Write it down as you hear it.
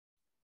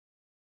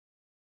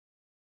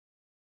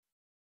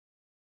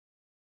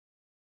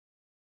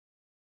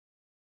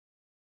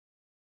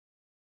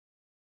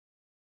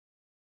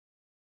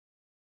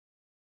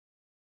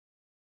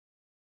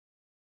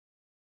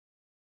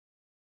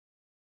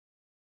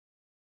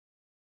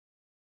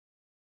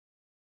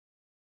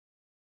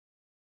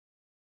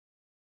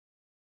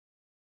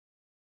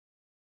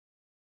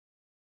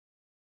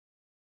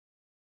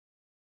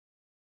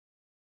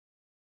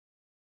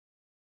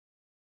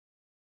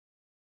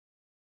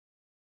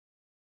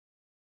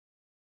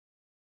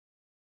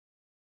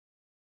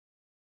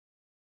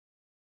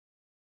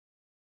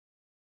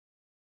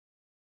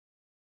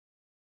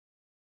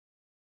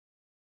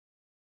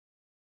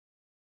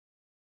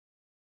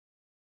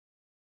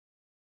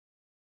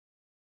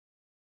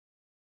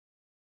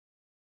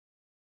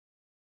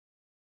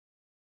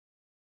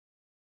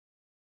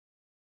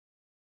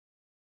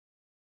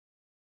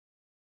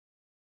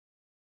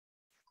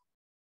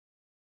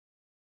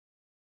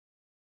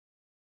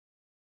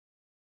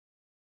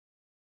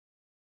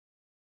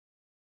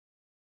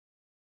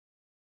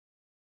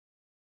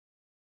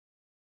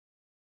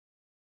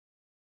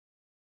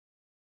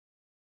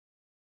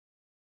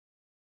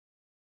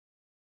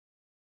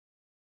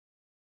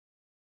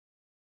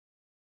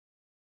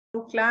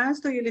Class,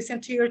 do you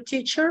listen to your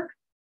teacher?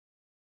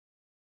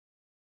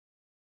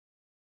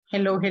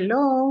 Hello,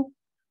 hello.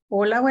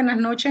 Hola, buenas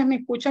noches. ¿Me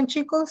escuchan,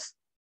 chicos?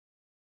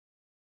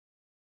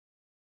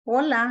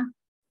 Hola.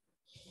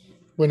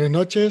 Buenas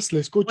noches, le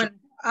escucho.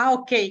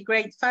 Okay,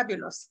 great,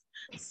 fabulous.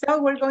 So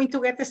we're going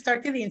to get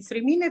started in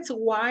 3 minutes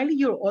while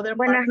your other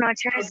Buenas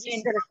parts noches.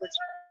 begin.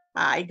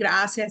 Ay,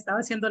 gracias, estaba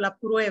haciendo la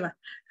prueba.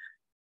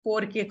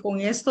 Porque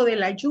con esto de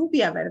la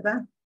lluvia,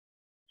 ¿verdad?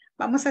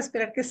 Vamos a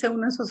esperar que se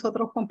unan sus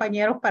otros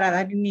compañeros para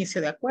dar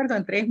inicio, ¿de acuerdo?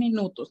 En 3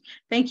 minutos.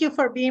 Thank you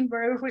for being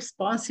very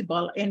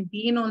responsible and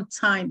being on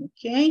time,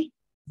 okay?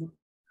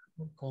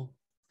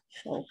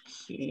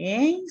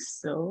 Okay,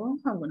 so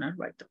I'm gonna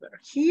write over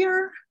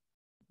here.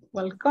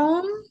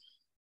 Welcome.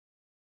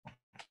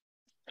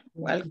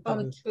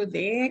 Welcome to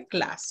the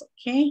class,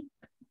 okay?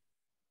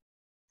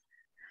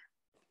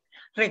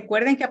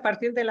 Recuerden que a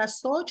partir de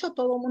las 8,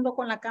 todo el mundo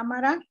con la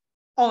cámara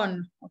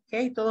on,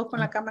 ok, todos con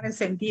la cámara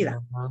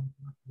encendida.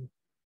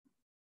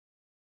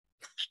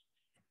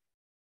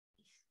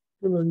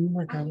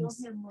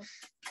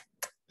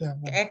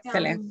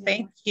 Excellent,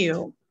 thank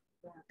you.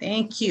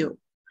 Thank you.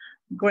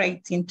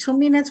 Great, in 2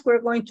 minutes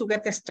we're going to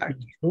get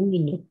started. 2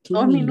 minutos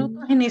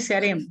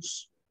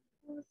iniciaremos.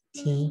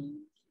 Sí.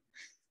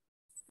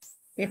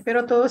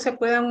 Espero todos se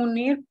puedan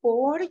unir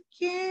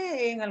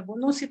porque en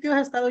algunos sitios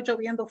ha estado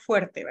lloviendo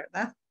fuerte,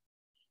 ¿verdad?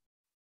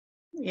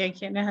 Y hay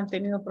quienes han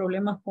tenido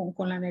problemas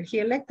con la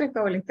energía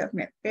eléctrica o el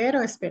internet,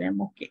 pero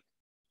esperemos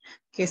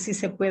que sí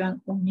se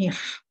puedan unir.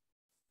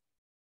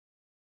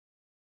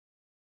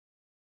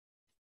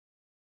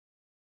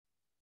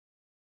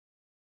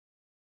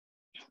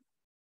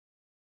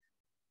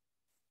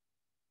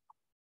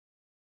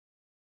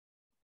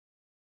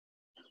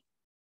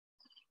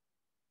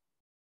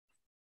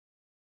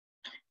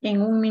 En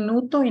 1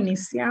 minuto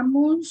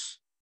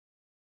iniciamos.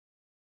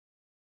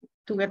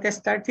 To get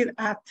started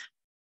at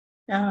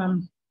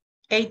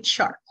 8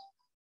 sharp.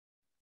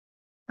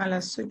 A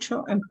las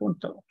 8 en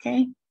punto, ¿ok?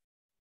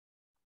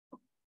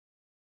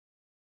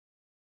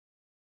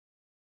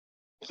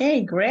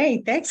 Okay,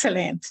 great,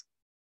 excellent.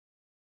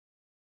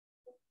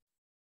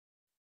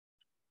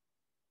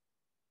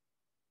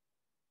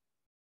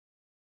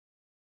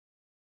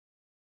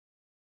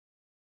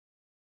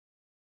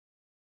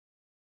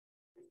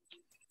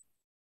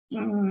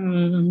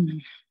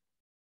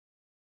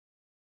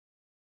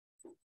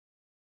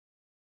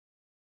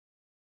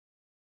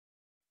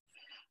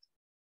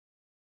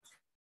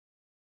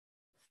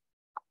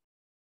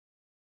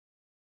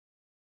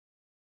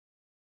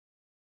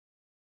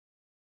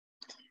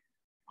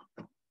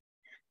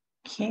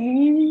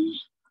 Okay,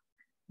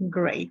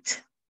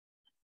 great.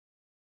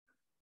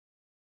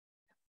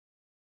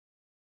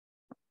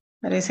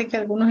 Parece que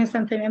algunos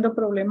están teniendo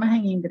problemas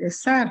en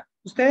ingresar.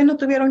 ¿Ustedes no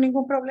tuvieron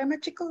ningún problema,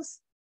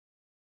 chicos?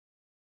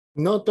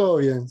 No, todo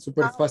bien,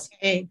 súper fácil.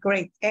 Okay,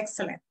 great,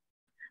 excellent.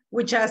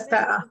 We just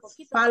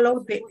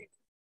follow the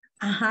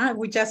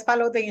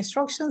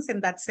instructions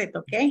and that's it,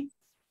 okay?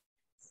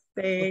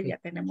 Okay. Ya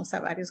tenemos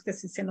a varios que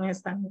sí se nos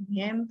están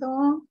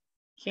uniendo.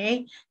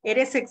 Okay, it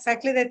is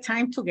exactly the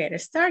time to get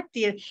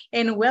started.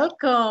 And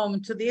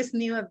welcome to this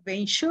new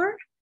adventure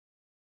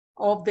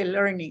of the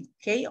learning,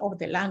 okay, of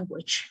the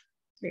language.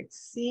 Let's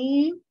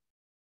see.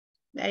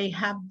 I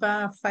have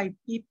 5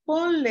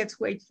 people. Let's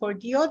wait for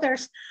the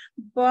others.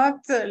 But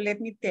let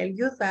me tell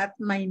you that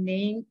my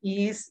name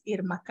is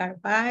Irma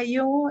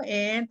Carballo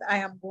and I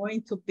am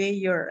going to be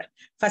your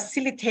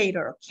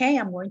facilitator, okay?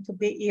 I'm going to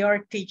be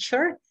your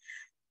teacher.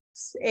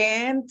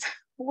 And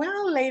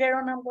well, later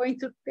on, I'm going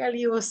to tell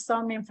you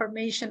some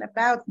information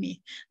about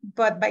me.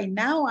 But by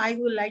now, I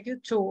would like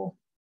you to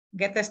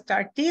get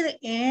started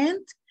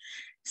and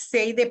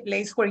say the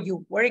place where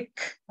you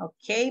work.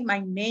 Okay,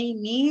 my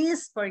name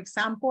is, for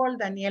example,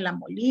 Daniela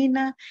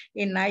Molina,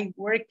 and I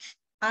work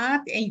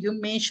at, and you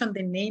mentioned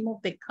the name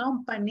of the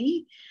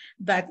company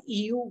that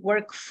you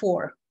work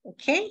for.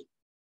 Okay,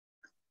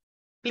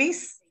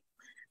 please.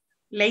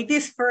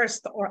 Ladies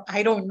first, or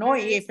I don't know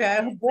if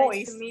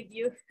boys. Nice to meet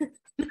you.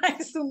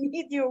 Nice to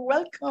meet you.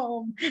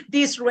 Welcome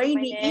this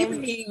rainy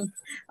evening.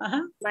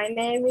 My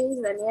name is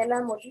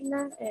Daniela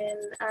Molina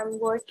and I'm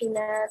working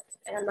at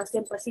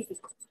Almacén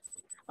Pacífico.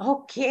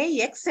 Okay,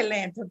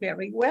 excellent.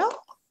 Very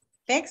well.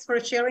 Thanks for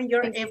sharing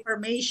your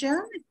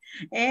information.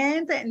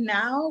 And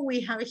now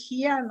we have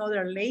here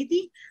another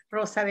lady,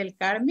 Rosa del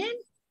Carmen.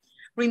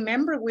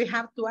 Remember, we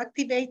have to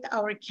activate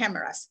our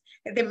cameras.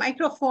 The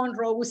microphone,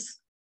 Rose.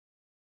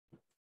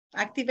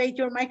 Activate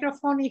your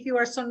microphone if you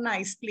are so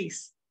nice,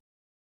 please.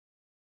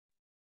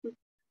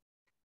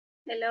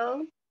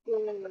 Hello.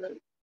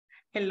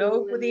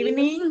 Hello, good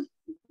evening.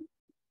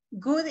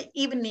 Good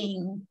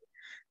evening.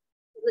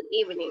 Good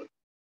evening.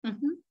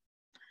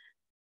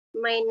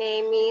 My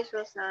name is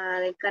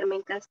Rosa del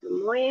Carmen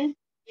Castromoya.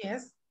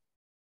 Yes.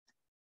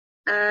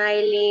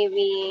 I live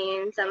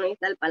in San Luis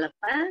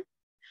Palapá.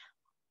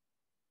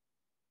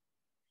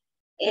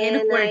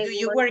 And where do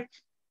you work?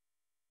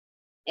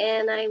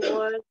 And I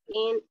work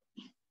in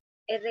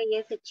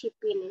RS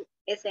Shipping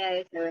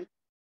SAS.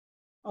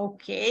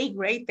 Okay,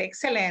 great,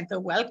 excellent,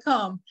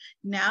 welcome.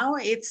 Now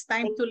it's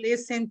time to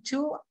listen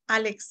to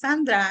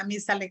Alexandra,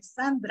 Miss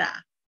Alexandra.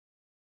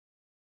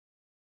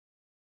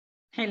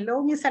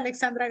 Hello, Miss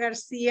Alexandra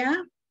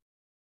Garcia.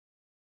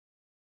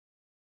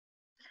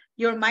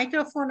 Your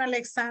microphone,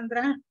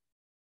 Alexandra.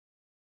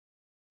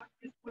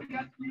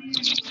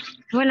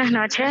 Buenas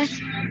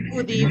noches.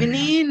 Good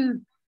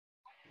evening.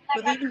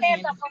 Good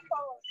evening.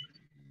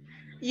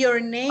 Your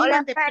name Hola,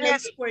 and the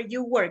place where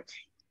you work.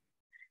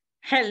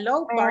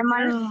 Hello, Me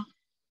partner. llamo-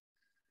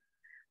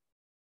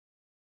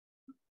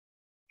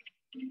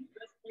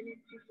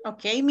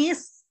 Okay,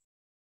 miss.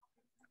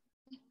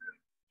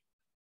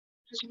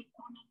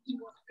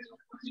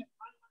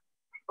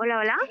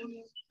 Hola, hola.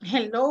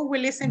 Hello, we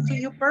listen to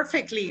you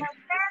perfectly.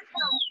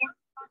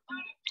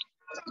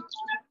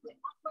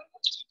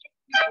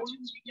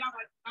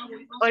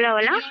 Hola,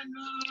 hola.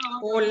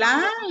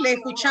 Hola, le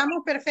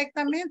escuchamos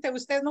perfectamente.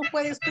 Usted nos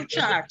puede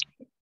escuchar.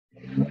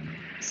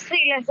 Sí,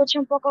 le escucho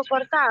un poco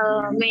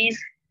cortado,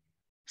 Miss.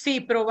 Sí,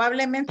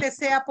 probablemente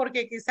sea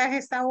porque quizás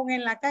está aún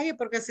en la calle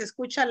porque se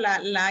escucha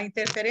la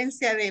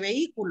interferencia de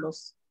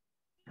vehículos.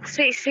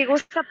 Sí, si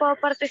gusta puedo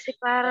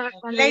participar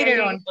cuando ya Later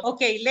llegue. on.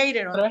 Okay,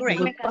 later on.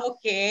 Great.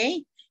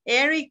 Okay.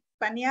 Eric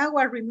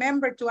Paniagua,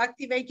 remember to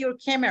activate your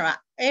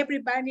camera.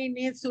 Everybody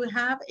needs to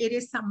have, it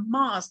is a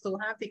must to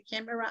have the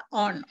camera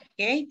on,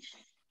 okay?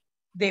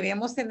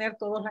 Debemos tener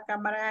todos la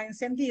cámara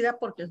encendida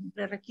porque es un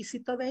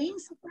prerequisito de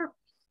INSAFORP,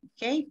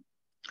 okay?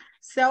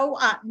 So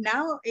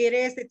now it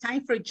is the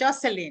time for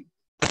Jocelyn.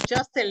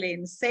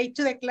 Jocelyn, say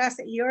to the class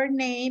your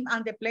name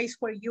and the place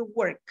where you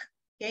work,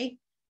 okay?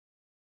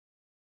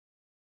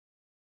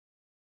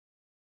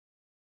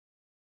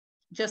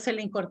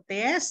 Jocelyn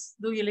Cortez,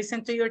 do you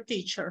listen to your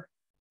teacher?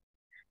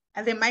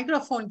 And the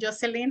microphone,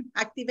 Jocelyn,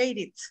 activate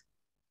it.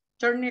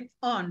 Turn it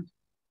on.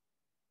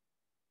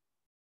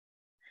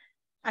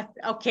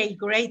 Okay,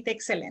 great,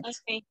 excellent.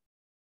 Okay.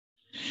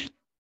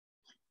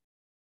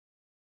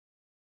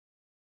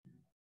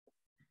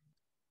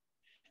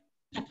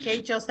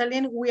 Okay,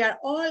 Jocelyn, we are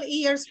all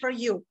ears for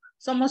you.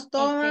 Somos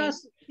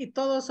todas y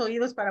todos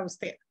oídos para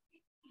usted.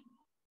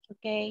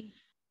 Ok.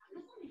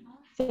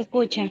 ¿Se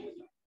escucha?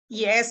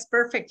 Yes,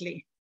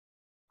 perfectly.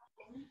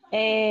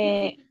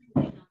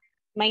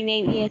 My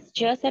name is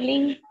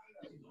Jocelyn.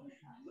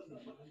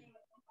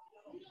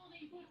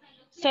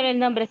 Solo el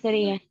nombre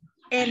sería.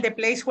 And the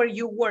place where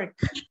you work.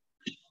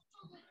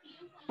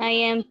 I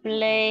am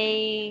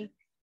play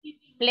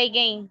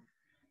game.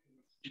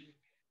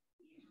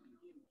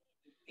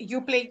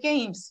 You play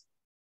games.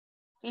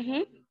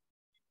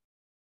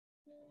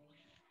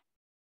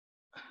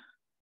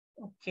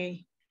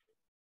 Okay.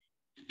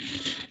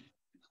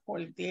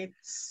 Hold it,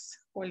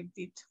 hold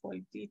it,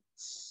 hold it.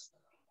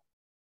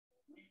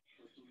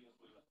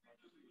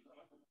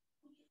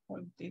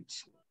 Hold it.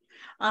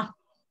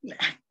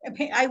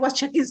 I was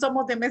checking some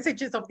of the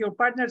messages of your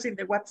partners in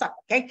the WhatsApp,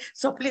 okay?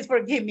 So please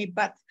forgive me,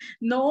 but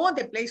no,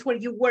 the place where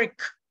you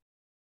work.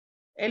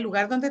 El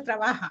lugar donde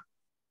trabaja.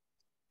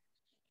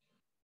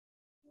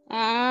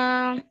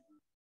 I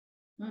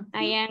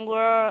am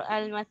work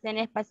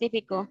Almacenes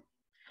Pacífico.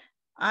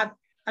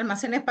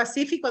 Almacenes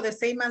Pacífico, the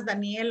same as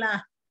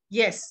Daniela.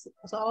 Yes,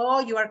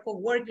 so you are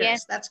co-workers.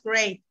 Yes. That's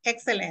great,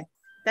 excellent.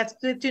 That's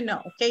good to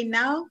know. Okay,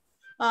 now,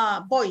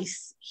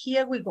 boys,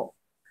 here we go.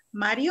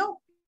 Mario,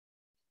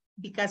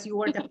 because you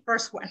were the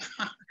first one.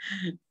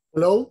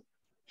 Hello.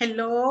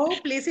 Hello,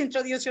 please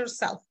introduce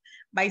yourself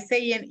by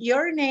saying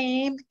your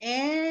name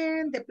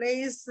and the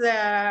place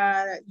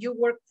you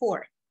work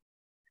for.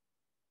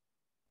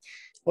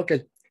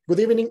 Okay.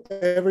 Good evening,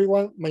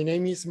 everyone. My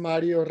name is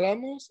Mario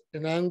Ramos,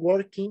 and I'm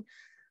working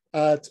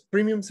at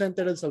Premium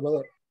Center El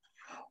Salvador.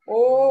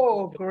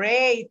 Oh,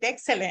 great.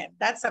 Excellent.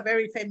 That's a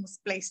very famous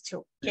place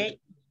too. Okay.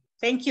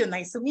 Thank you.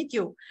 Nice to meet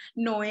you.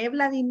 Noé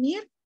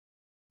Vladimir,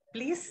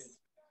 please.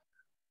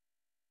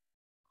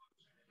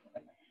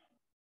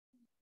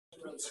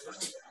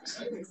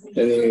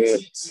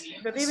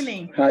 Good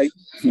evening. Hi.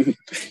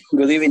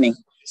 Good evening.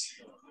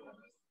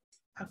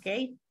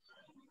 Okay.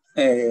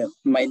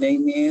 My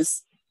name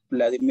is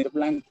Vladimir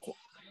Blanco.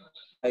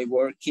 I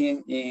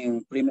working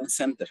in Premium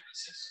Center.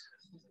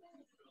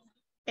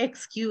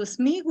 Excuse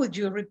me, would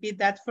you repeat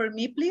that for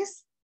me,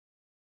 please?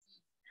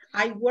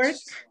 I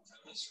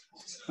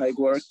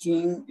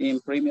working in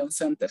Premium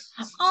Center.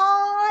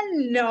 Oh,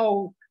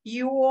 no.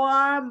 You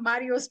are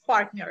Mario's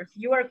partner.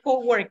 You are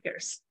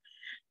co-workers.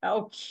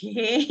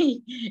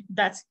 Okay,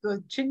 that's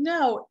good to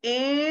know.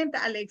 And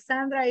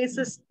Alexandra is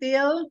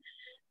still,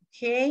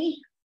 okay,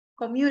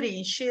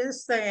 commuting.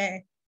 She's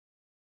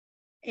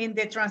in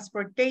the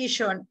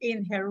transportation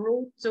in her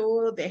route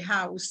to the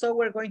house. So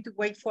we're going to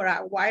wait for a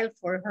while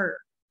for her.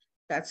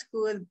 That's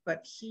good,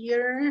 but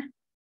here,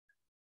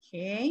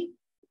 okay.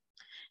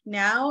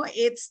 Now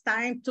it's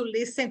time to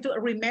listen to,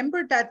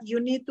 remember that you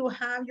need to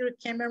have your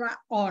camera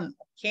on,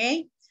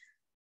 okay?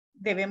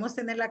 Debemos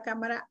tener la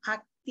cámara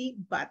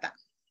activada.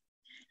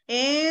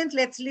 And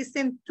let's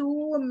listen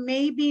to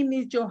maybe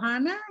Miss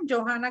Johanna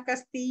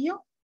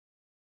Castillo.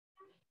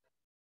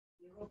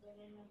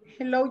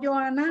 Hello,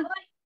 Johanna.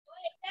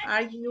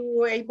 Are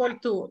you able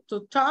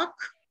to talk?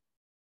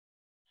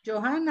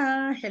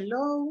 Johanna,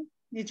 hello.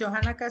 Is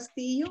Johanna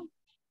Castillo?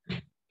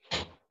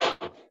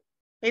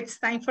 It's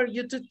time for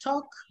you to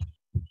talk.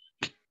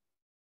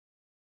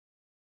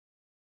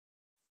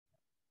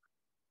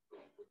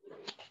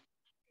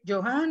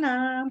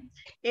 Johanna,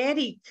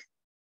 Eric,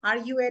 are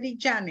you Eric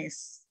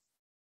Janes?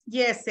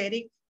 Yes,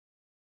 Eric.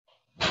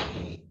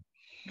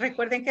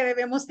 Recuerden que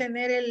debemos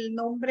tener el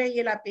nombre y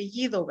el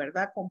apellido,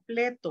 ¿verdad?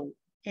 Completo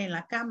en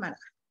la cámara.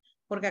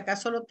 Porque acá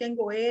solo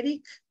tengo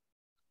Eric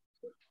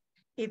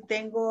y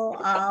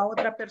tengo a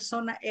otra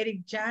persona,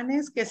 Eric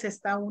Janes, que se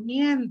está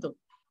uniendo.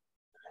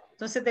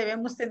 Entonces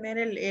debemos tener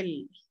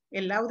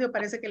el audio,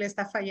 parece que le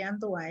está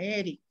fallando a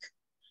Eric.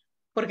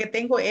 Porque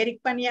tengo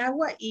Eric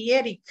Paniagua y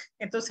Eric.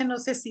 Entonces no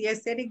sé si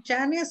es Eric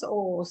Janes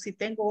o si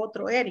tengo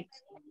otro Eric.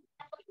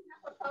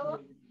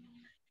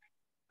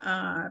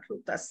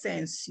 Ruth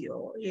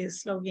Asensio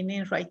is logging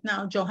in right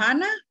now.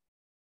 Johanna?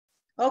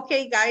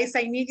 Okay, guys,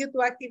 I need you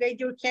to activate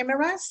your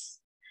cameras.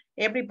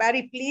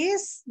 Everybody,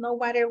 please, no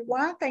matter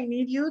what, I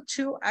need you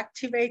to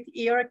activate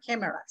your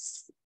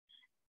cameras.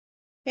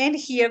 And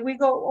here we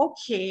go.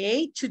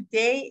 Okay,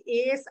 today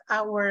is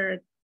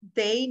our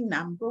day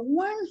number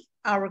 1,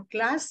 our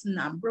class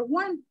number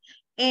 1.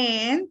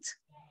 And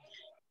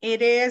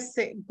it is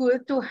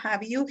good to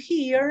have you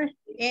here.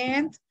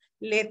 And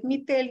let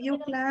me tell you,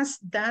 class,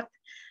 that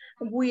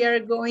we are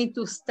going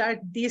to start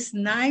this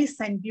nice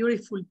and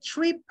beautiful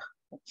trip,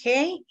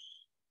 okay,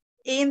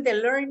 in the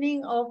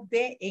learning of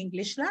the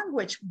English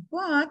language.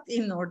 But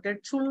in order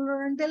to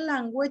learn the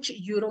language,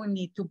 you don't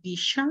need to be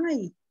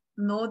shy.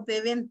 No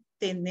deben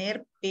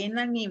tener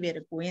pena ni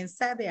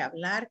vergüenza de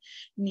hablar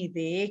ni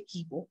de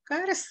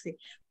equivocarse,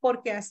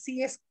 porque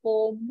así es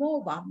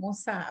como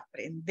vamos a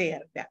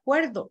aprender, ¿de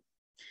acuerdo?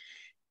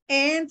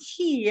 And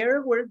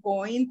here we're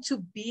going to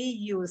be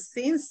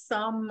using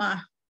some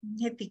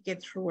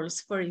etiquette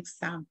rules. For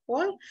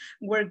example,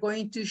 we're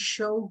going to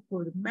show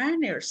good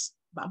manners.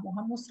 Vamos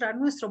a mostrar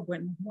nuestros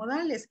buenos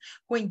modales.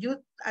 When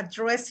you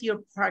address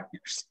your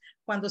partners,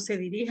 cuando se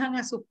dirijan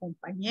a sus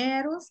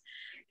compañeros,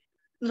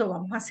 lo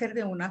vamos a hacer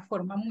de una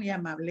forma muy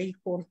amable y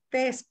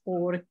cortés.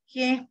 ¿Por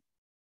qué?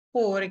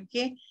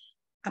 Porque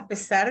a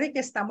pesar de que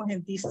estamos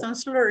en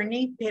distance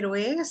learning, pero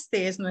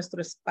este es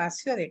nuestro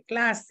espacio de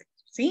clase,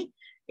 ¿sí?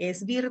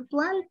 Es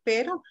virtual,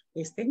 pero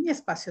este es mi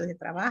espacio de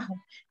trabajo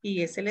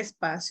y es el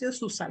espacio,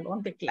 su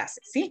salón de clase,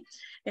 ¿sí?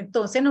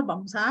 Entonces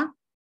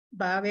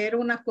va a haber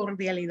una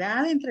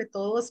cordialidad entre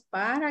todos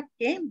para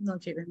que nos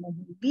llevemos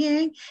muy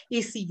bien.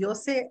 Y si yo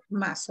sé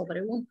más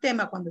sobre un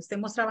tema cuando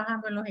estemos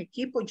trabajando en los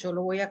equipos, yo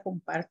lo voy a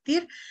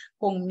compartir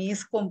con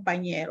mis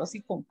compañeros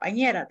y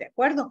compañeras, ¿de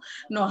acuerdo?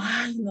 No,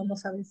 ay, no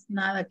sabes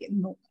nada, que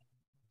no,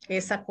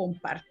 es a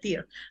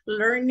compartir.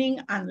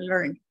 Learning and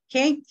learning,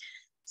 ¿ok?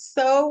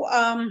 So,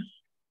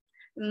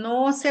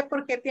 no sé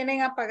por qué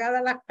tienen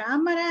apagada la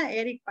cámara.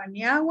 Eric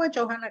Paniagua,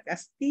 Johanna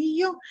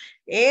Castillo,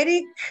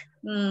 Eric,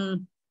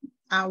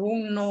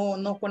 aún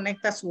no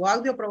conecta su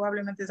audio,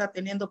 probablemente está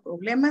teniendo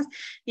problemas.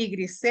 Y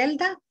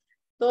Griselda,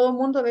 todo el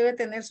mundo debe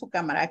tener su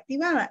cámara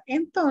activada.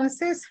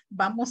 Entonces,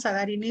 vamos a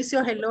dar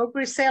inicio. Hello,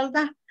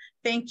 Griselda.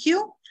 Thank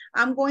you.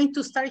 I'm going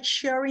to start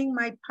sharing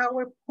my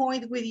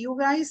PowerPoint with you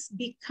guys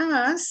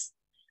because,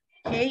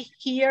 okay,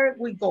 here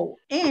we go.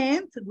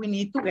 And we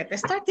need to get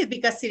started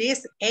because it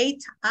is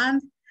 8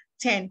 and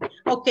 10.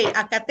 Ok,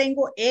 acá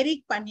tengo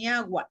Eric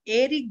Paniagua,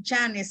 Eric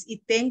Janes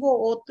y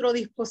tengo otro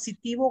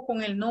dispositivo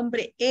con el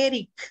nombre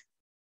Eric.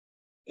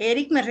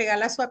 Eric, ¿me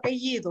regala su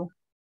apellido?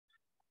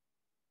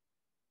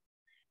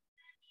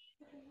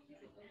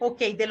 Ok,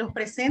 de los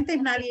presentes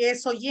nadie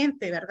es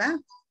oyente, ¿verdad?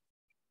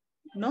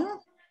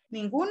 ¿No?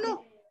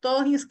 ¿Ninguno?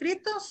 ¿Todos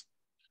inscritos?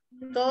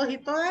 ¿Todos y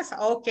todas?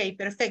 Ok,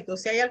 perfecto.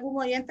 Si hay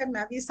algún oyente me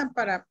avisan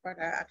para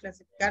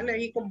clasificarle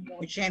ahí como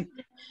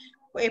oyente.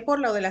 Por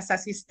lo de las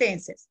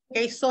asistencias.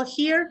 Okay, so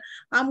here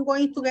I'm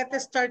going to get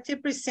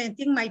started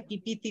presenting my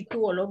PPT to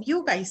all of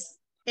you guys.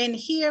 And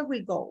here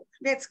we go.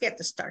 Let's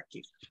get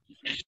started.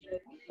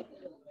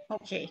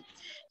 Okay,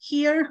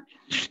 here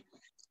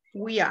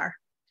we are.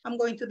 I'm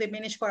going to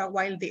diminish for a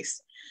while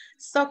this.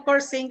 So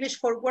course English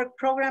for Work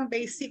Program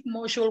Basic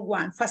Module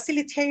 1.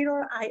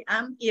 Facilitator, I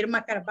am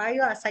Irma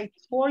Carballo, as I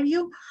told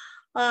you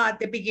at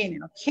the beginning,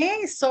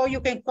 okay? So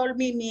you can call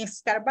me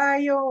Miss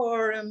Carballo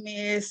or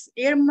Miss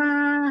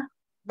Irma,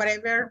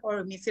 whatever,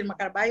 or Miss Irma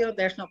Carballo,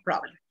 there's no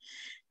problem.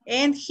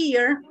 And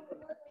here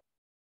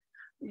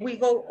we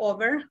go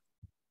over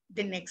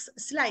the next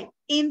slide.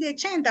 In the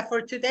agenda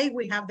for today,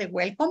 we have the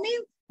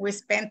welcoming. We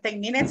spent 10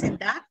 minutes in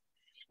that.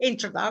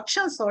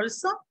 Introductions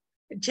also.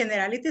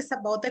 Generalities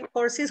about the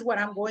courses, what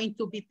I'm going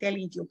to be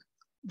telling you.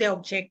 The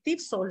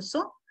objectives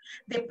also.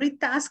 The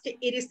pre-task,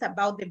 it is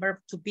about the verb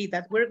to be,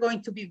 that we're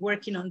going to be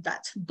working on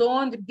that.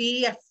 Don't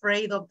be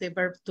afraid of the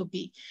verb to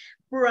be.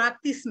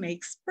 Practice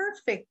makes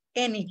perfect.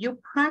 And if you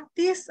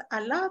practice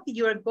a lot,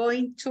 you're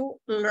going to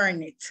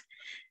learn it.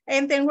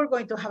 And then we're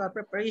going to have a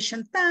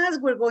preparation task.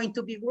 We're going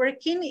to be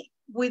working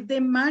with the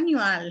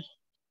manual.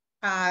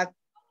 I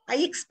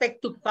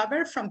expect to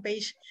cover from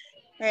page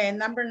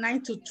number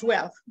 9 to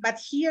 12. But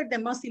here the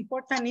most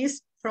important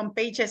is from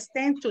pages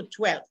 10 to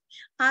 12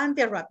 and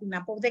the wrapping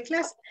up of the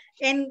class.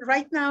 And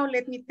right now,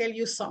 let me tell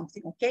you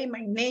something, okay?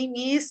 My name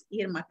is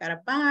Irma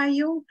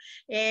Caraballo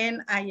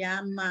and I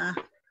am a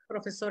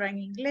profesora en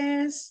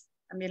inglés,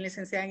 también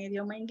licenciada en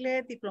idioma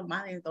inglés,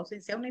 diplomada en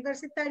docencia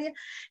universitaria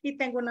y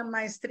tengo una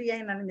maestría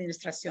en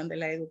administración de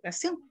la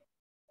educación.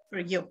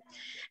 For you.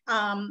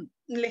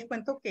 Les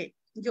cuento que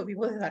yo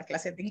vivo de dar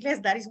clases de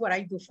inglés. That is what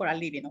I do for a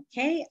living,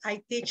 okay?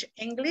 I teach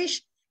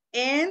English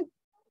and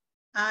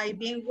I've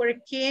been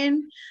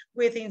working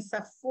with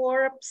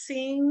INSAFORP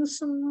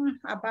since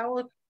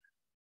about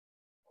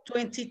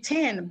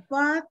 2010,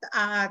 but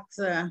at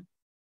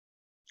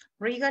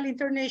Regal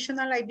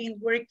International, I've been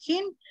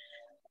working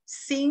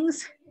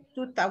since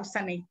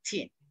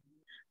 2018.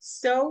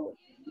 So,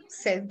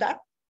 said that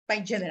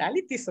by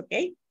generalities,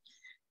 okay?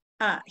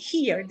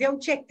 Here, the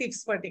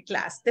objectives for the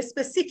class. The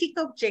specific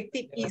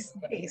objective is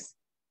this.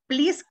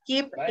 Please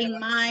keep in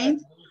mind,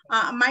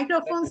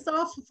 microphones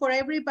off for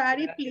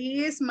everybody,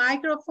 please.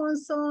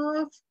 Microphones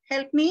off.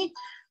 Help me.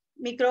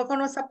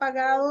 Micrófonos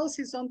apagados,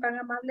 si son tan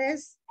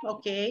amables.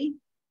 Okay.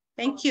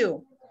 Thank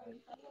you.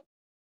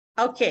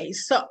 Okay,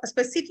 so a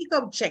specific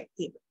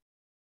objective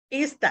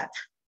is that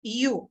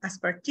you as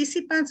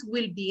participants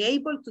will be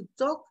able to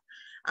talk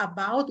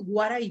about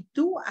what I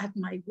do at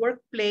my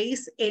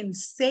workplace and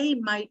say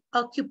my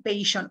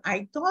occupation.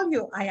 I told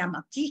you I am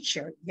a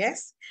teacher,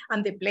 yes?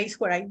 And the place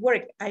where I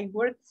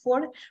work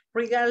for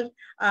Regal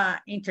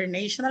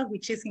International,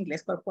 which is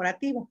Ingles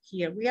Corporativo.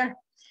 Here we are.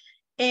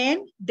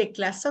 And the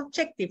class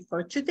objective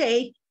for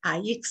today,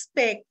 I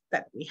expect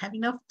that we have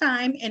enough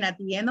time, and at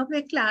the end of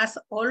the class,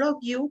 all of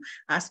you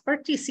as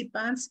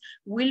participants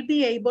will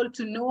be able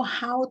to know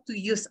how to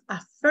use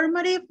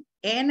affirmative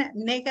and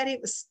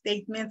negative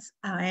statements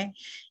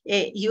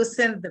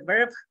using the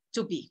verb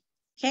to be,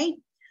 okay?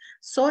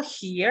 So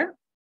here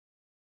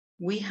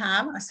we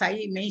have, as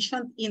I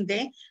mentioned in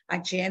the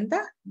agenda,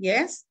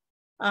 yes,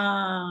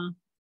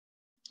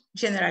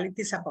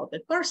 generalities about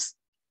the course.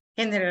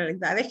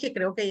 Generalidades que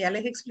creo que ya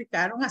les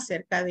explicaron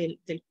acerca del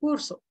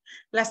curso.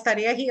 Las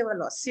tareas y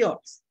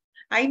evaluaciones.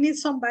 I need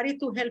somebody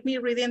to help me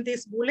reading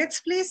these bullets,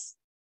 please.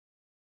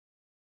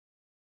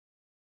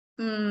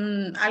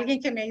 Alguien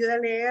que me ayude a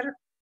leer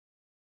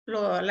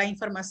la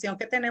información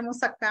que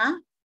tenemos acá.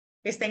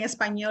 Está en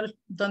español.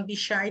 Don't be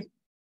shy.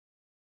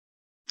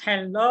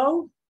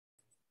 Hello.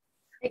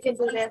 I can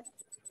do that.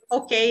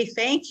 Okay,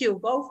 thank you.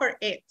 Go for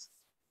it.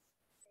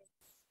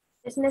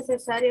 Es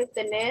necesario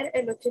obtener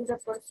el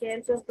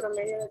 80% en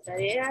promedio de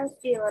tareas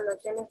y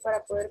evaluaciones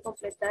para poder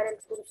completar el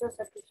curso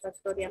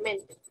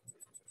satisfactoriamente.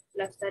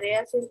 Las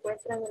tareas se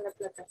encuentran en la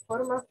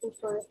plataforma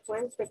justo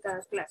después de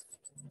cada clase.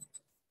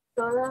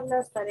 Todas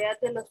las tareas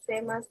de los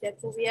temas ya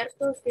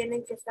cubiertos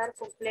tienen que estar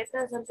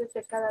completas antes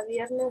de cada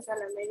viernes a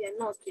la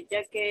medianoche,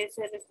 ya que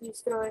ese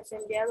registro es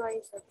enviado a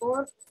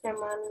INSAFORP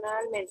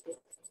semanalmente.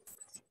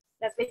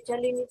 La fecha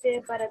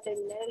límite para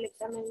terminar el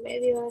examen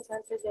medio es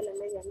antes de la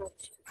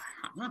medianoche.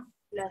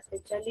 La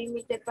fecha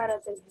límite para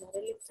terminar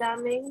el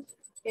examen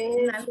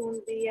es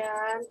un día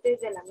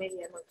antes de la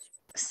medianoche.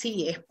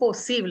 Sí, es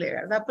posible,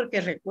 ¿verdad? Porque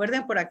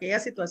recuerden por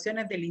aquellas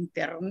situaciones del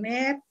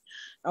internet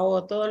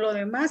o todo lo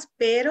demás,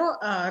 pero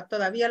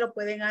todavía lo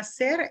pueden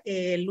hacer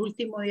el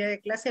último día de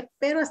clase,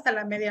 pero hasta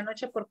la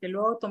medianoche porque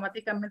luego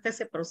automáticamente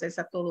se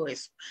procesa todo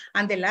eso.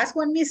 And the last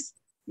one, Miss.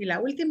 Y la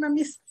última,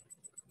 Miss.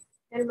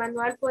 El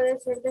manual puede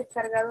ser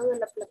descargado de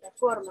la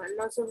plataforma.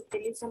 No se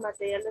utiliza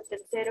material de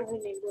terceros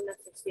en ninguna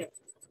sección.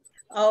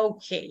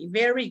 Okay,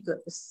 very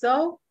good.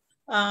 So,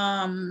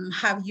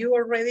 have you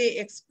already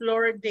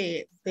explored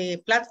the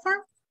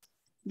platform?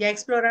 ¿Ya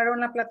exploraron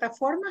la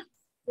plataforma?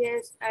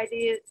 Yes, I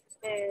did.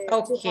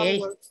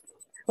 Okay.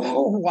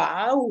 Oh,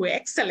 wow,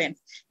 excellent.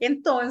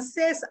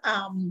 Entonces,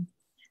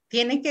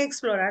 tienen que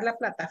explorar la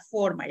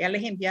plataforma. Ya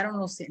les enviaron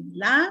los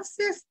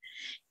enlaces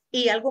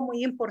y algo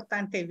muy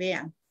importante,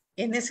 vean.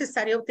 Es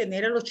necesario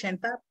obtener el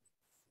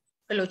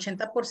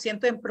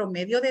 80% en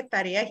promedio de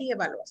tareas y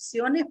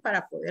evaluaciones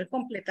para poder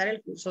completar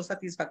el curso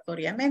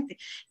satisfactoriamente.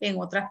 En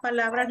otras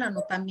palabras, la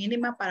nota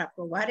mínima para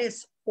aprobar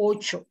es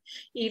 8.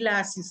 Y la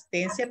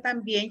asistencia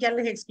también ya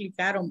les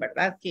explicaron,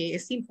 ¿verdad? Que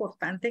es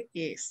importante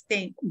que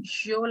estén.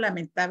 Yo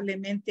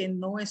lamentablemente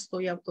no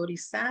estoy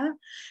autorizada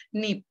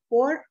ni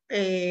por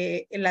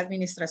la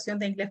Administración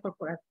de Inglés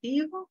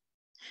Corporativo,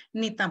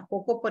 ni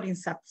tampoco por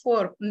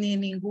INSAFORP, ni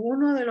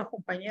ninguno de los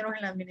compañeros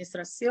en la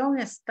administración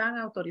están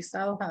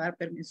autorizados a dar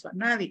permiso a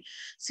nadie.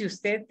 Si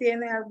usted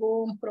tiene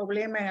algún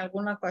problema en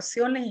alguna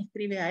ocasión, les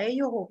escribe a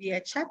ellos o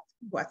vía chat,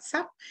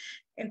 WhatsApp.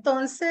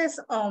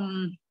 Entonces,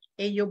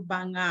 ellos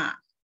van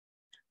a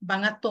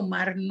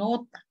tomar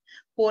nota.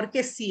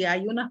 Porque si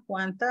hay unas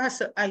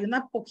cuantas, hay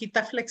una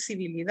poquita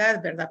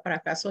flexibilidad, ¿verdad? Para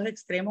casos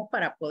extremos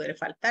para poder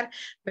faltar,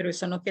 pero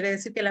eso no quiere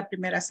decir que la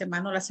primera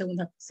semana o la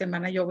segunda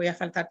semana yo voy a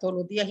faltar todos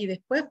los días y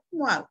después,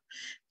 ¿cómo hago?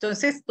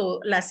 Entonces,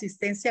 la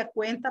asistencia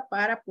cuenta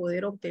para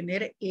poder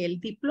obtener el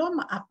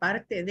diploma,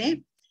 aparte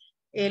de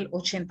el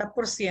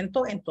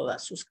 80% en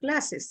todas sus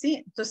clases,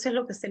 ¿sí? Entonces,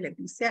 lo que se les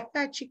dice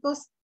acá,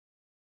 chicos,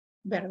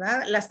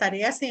 ¿verdad? Las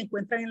tareas se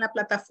encuentran en la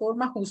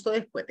plataforma justo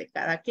después de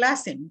cada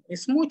clase. No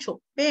es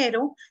mucho,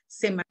 pero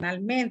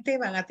semanalmente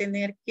van a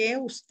tener que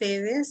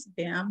ustedes,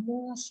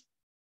 veamos,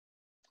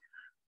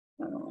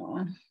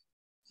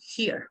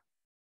 here,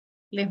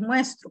 les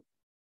muestro.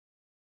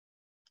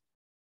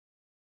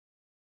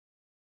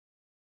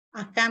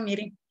 Acá,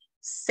 miren,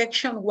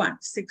 Section 1,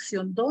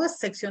 sección 2,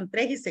 sección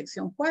 3 y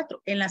sección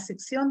 4. En la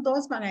sección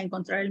 2 van a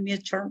encontrar el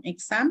midterm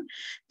exam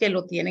que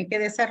lo tienen que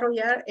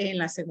desarrollar en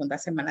la segunda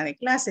semana de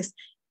clases.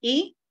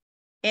 Y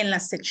en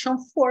la sección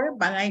 4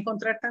 van a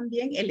encontrar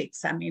también el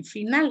examen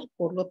final.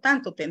 Por lo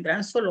tanto,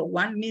 tendrán solo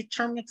one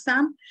midterm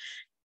exam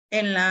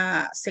en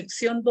la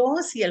sección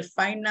 2 y el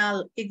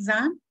final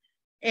exam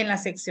en la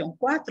sección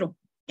 4.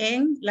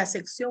 En la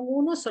sección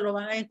 1 solo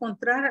van a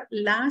encontrar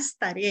las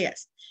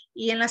tareas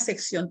y en la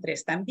sección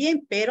 3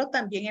 también, pero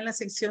también en la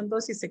sección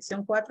 2 y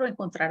sección 4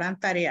 encontrarán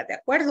tareas, ¿de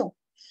acuerdo?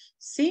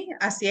 Sí,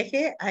 así es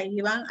que ahí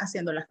van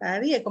haciéndolas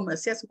cada día. Y como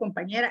decía su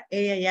compañera,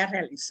 ella ya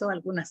realizó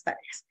algunas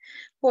tareas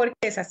porque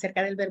es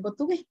acerca del verbo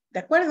to be, ¿de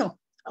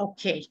acuerdo?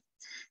 Ok,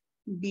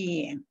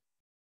 bien.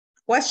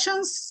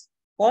 Questions,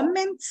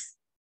 comments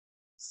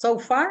so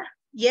far?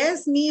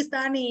 Yes, Miss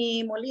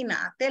Dani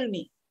Molina, tell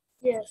me.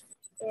 Yes.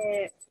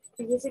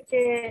 Fíjese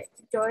que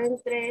yo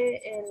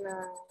entré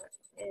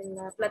en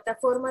la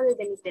plataforma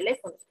desde mi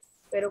teléfono,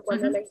 pero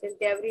cuando la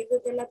intenté abrir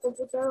desde la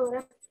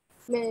computadora,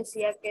 me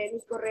decía que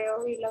mi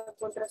correo y la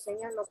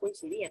contraseña no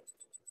coincidían.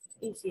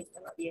 Y sí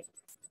estaba bien.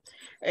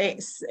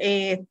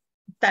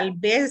 Tal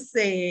vez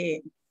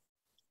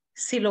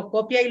si lo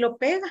copia y lo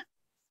pega.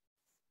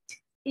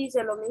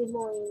 Hice lo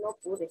mismo y no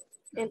pude.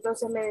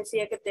 Entonces me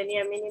decía que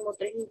tenía mínimo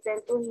 3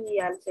 intentos y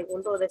al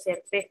segundo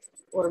deserté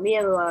por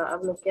miedo a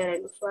bloquear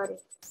el usuario.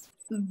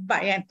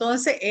 Vaya,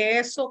 entonces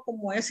eso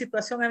como es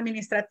situación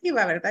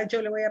administrativa, ¿verdad?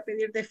 Yo le voy a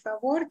pedir de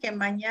favor que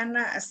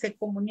mañana se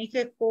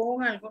comunique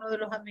con alguno de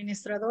los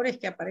administradores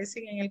que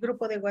aparecen en el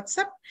grupo de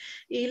WhatsApp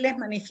y les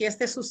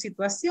manifieste su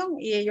situación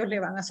y ellos le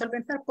van a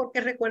solventar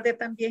porque recuerde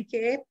también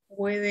que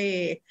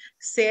puede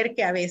ser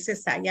que a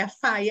veces haya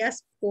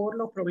fallas por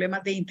los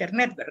problemas de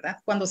internet, ¿verdad?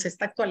 Cuando se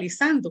está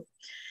actualizando.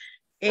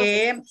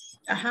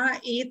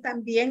 Y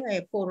también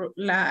por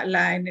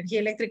la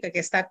energía eléctrica que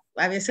está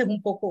a veces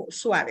un poco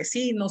suave,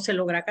 sí, no se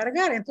logra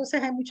cargar.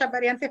 Entonces hay muchas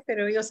variantes,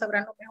 pero ellos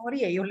sabrán lo mejor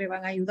y ellos le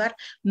van a ayudar,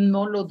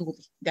 no lo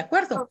dude. ¿De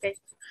acuerdo? Ok,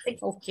 sí.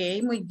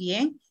 Ok, muy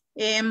bien.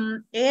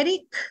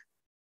 Eric,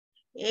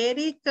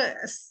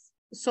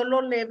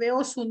 solo le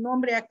veo su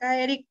nombre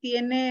acá. Eric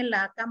tiene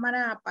la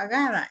cámara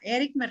apagada.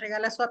 Eric, ¿me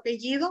regala su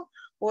apellido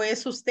o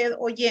es usted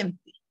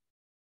oyente?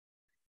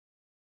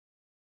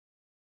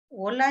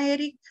 Hola,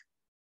 Eric.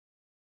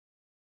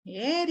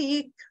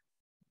 Eric.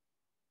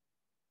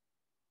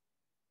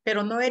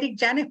 Pero no Eric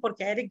Janes,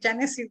 porque Eric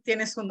Janes sí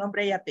tiene su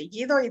nombre y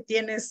apellido y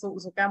tiene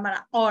su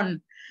cámara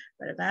on,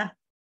 ¿verdad?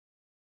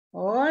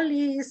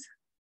 Olis,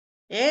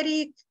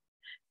 Eric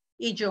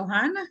y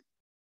Johanna.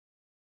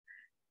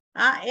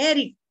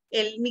 Eric,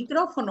 el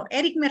micrófono.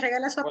 Eric me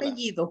regala su Hola.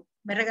 apellido.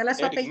 Me regala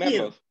su Eric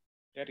apellido. Merlos.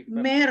 Eric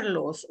Merlos.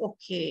 Merlos,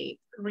 ok.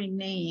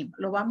 Rename.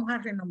 Lo vamos a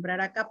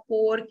renombrar acá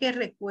porque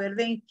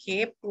recuerden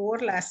que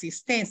por la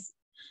asistencia.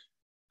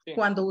 Sí.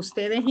 Cuando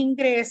ustedes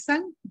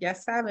ingresan, ya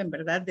saben,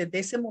 ¿verdad? Desde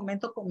ese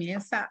momento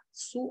comienza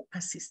su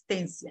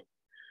asistencia.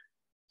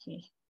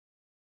 Okay.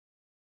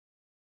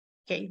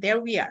 Okay, there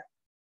we are.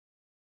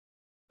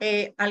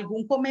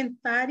 ¿Algún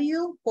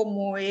comentario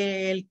como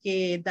el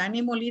que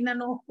Dani Molina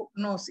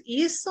nos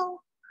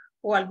hizo?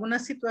 ¿O alguna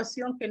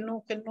situación que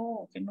no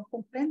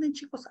comprenden,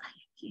 chicos? Ay,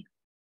 aquí.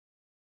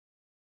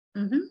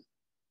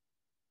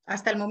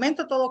 Hasta el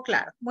momento todo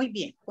claro. Muy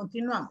bien,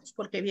 continuamos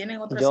porque viene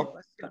otra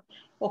situación.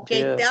 Ok,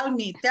 tell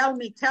me,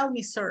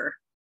 sir.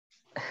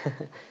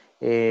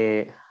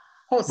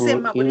 José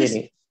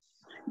Mauricio.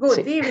 Good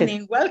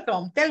evening,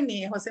 welcome. Tell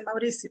me, José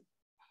Mauricio.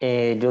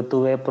 Yo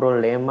tuve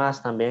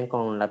problemas también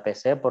con la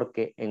PC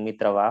porque en mi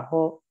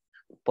trabajo,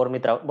 por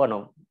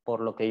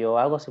lo que yo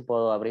hago, sí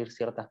puedo abrir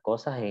ciertas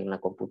cosas en la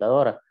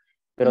computadora,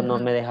 pero no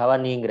me dejaba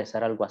ni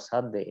ingresar al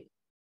WhatsApp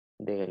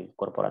del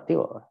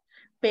corporativo.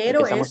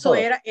 Pero eso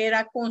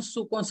era con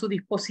su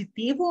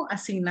dispositivo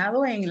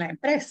asignado en la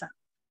empresa.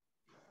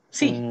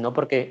 Sí. No,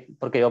 porque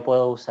yo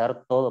puedo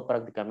usar todo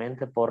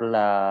prácticamente por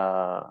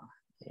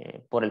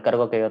el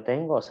cargo que yo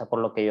tengo, o sea, por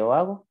lo que yo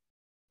hago,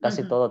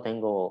 casi todo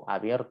tengo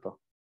abierto.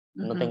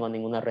 No tengo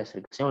ninguna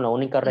restricción. La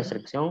única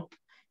restricción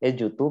es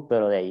YouTube,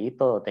 pero de ahí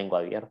todo tengo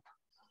abierto.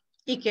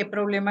 ¿Y qué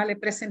problema le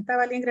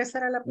presentaba al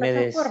ingresar a la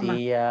plataforma? Me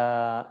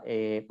decía,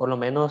 por lo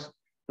menos,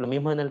 lo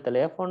mismo en el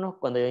teléfono,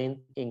 cuando yo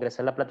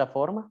ingresé a la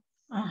plataforma,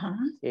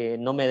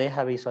 no me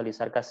deja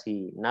visualizar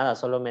casi nada,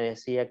 solo me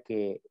decía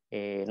que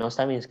no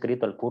estaba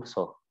inscrito al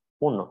curso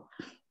 1.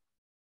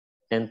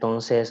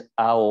 Entonces,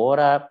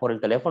 ahora por el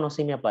teléfono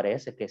sí me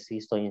aparece que sí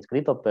estoy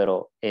inscrito,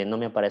 pero no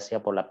me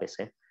aparecía por la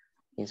PC.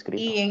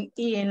 Inscrito.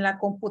 ¿Y en la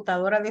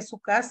computadora de su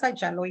casa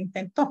ya lo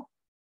intentó?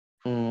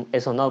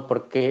 Eso no,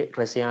 porque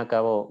recién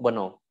acabo,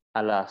 bueno,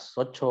 a las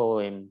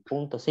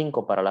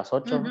 8:05 para las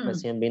 8,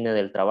 recién vine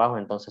del trabajo,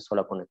 entonces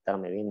solo a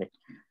conectarme vine.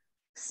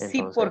 Sí,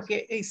 Entonces,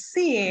 porque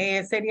sí,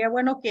 sería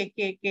bueno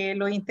que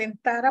lo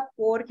intentara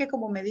porque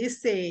como me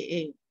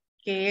dice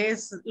que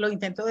lo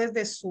intentó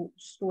desde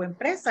su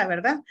empresa,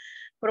 ¿verdad?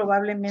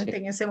 Probablemente sí.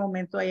 en ese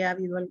momento haya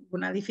habido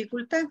alguna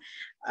dificultad.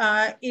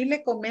 Y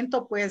le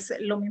comento pues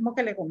lo mismo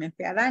que le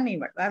comenté a Dani,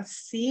 ¿verdad?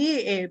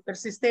 Si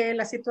persiste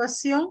la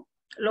situación,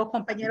 los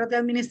compañeros de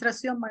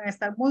administración van a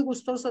estar muy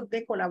gustosos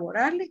de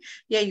colaborarle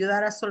y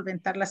ayudar a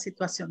solventar la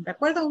situación. ¿De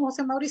acuerdo,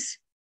 José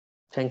Mauricio?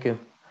 Thank you.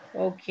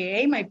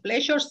 Okay, my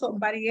pleasure.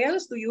 Somebody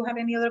else? Do you have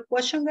any other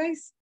question,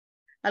 guys?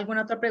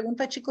 ¿Alguna otra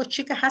pregunta, chicos,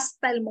 chicas,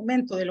 hasta el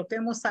momento de lo que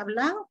hemos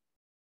hablado?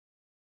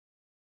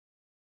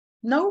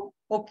 No?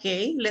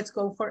 Okay, let's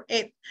go for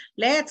it.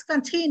 Let's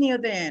continue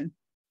then.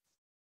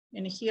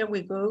 And here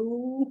we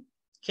go.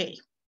 Okay.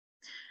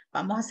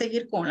 Vamos a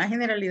seguir con la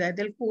generalidad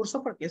del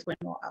curso porque es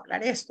bueno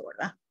hablar esto,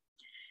 ¿verdad?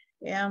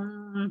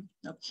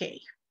 Ok.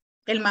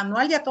 ¿El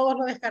manual ya todos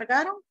lo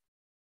descargaron?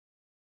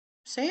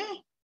 Sí.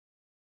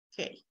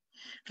 Ok.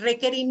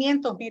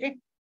 Requerimientos,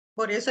 mire.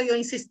 Por eso yo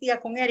insistía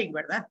con Eric,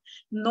 ¿verdad?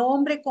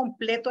 Nombre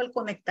completo al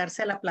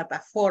conectarse a la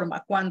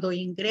plataforma. Cuando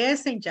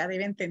ingresen ya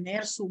deben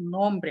tener su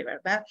nombre,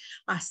 ¿verdad?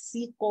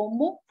 Así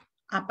como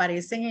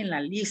aparecen en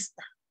la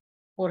lista.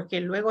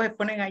 Porque luego se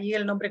ponen allí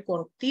el nombre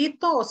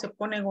cortito o se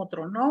ponen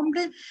otro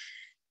nombre.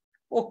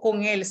 O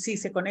con si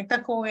se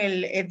conectan con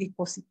el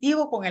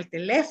dispositivo, con el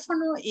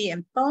teléfono. Y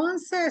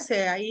entonces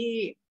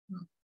ahí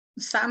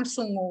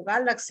Samsung o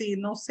Galaxy,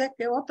 no sé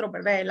qué otro,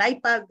 ¿verdad? El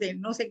iPad de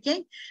no sé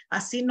quién,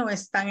 así no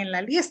están en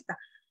la lista.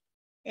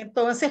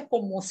 Entonces,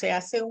 como se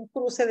hace un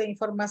cruce de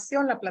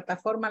información, la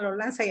plataforma lo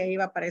lanza y ahí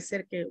va a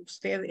aparecer que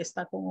usted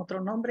está con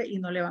otro nombre y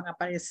no le van a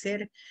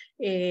aparecer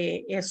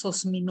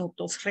esos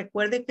minutos.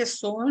 Recuerde que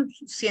son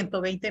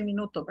 120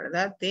 minutos,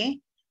 ¿verdad?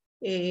 De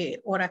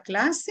hora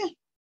clase.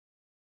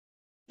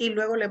 Y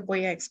luego les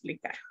voy a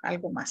explicar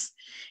algo más.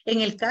 En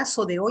el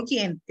caso de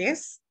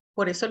oyentes,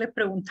 por eso les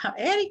preguntaba,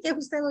 Eric, ¿es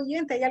usted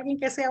oyente? ¿Hay alguien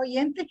que sea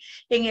oyente?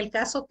 En el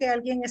caso que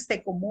alguien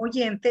esté como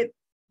oyente,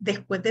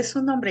 después de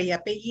su nombre y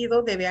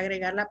apellido debe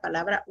agregar la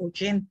palabra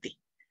oyente,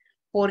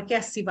 porque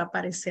así va a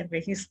aparecer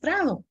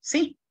registrado,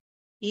 ¿sí?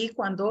 Y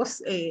cuando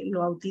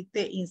lo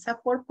audite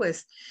INSAFORP,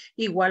 pues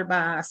igual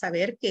va a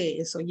saber que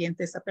es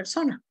oyente esa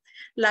persona.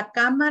 La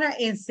cámara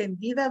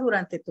encendida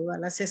durante toda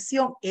la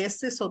sesión.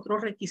 Este es otro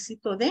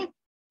requisito de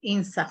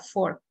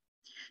INSAFORP.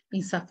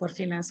 INSAFORP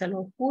financia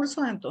los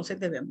cursos, entonces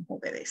debemos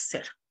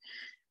obedecer.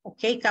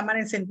 Ok, cámara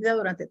encendida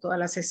durante toda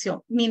la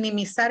sesión.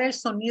 Minimizar el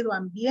sonido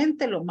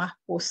ambiente lo más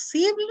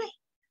posible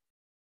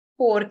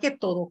porque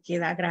todo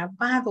queda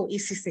grabado y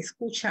si se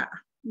escucha,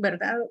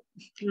 ¿verdad?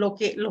 Lo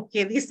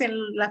que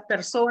dicen las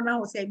personas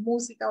o si hay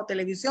música o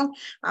televisión,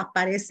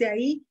 aparece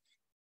ahí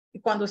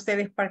cuando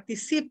ustedes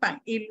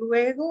participan y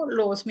luego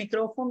los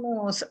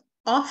micrófonos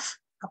off,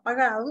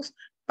 apagados,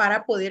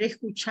 para poder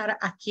escuchar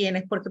a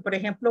quienes, porque por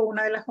ejemplo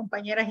una de las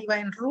compañeras iba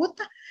en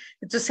ruta,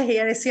 entonces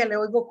ella decía le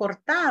oigo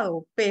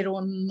cortado,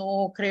 pero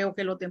no creo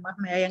que los demás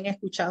me hayan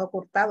escuchado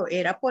cortado,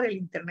 era por el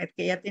internet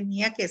que ella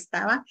tenía que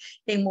estaba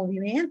en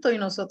movimiento y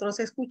nosotros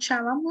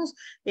escuchábamos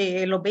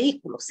los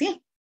vehículos,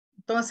 ¿sí?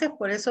 Entonces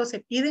por eso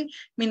se pide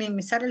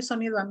minimizar el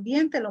sonido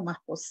ambiente lo más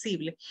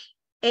posible.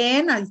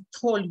 And I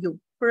told you,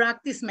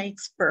 practice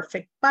makes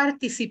perfect.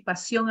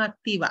 Participación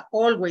activa,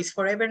 always,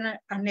 forever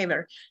and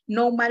ever.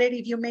 No matter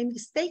if you make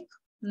mistake.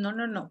 No,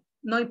 no, no.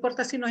 No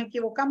importa si nos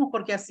equivocamos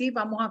porque así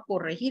vamos a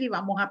corregir y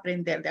vamos a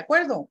aprender, ¿de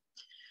acuerdo?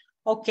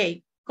 Ok.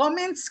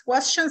 Comments,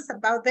 questions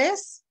about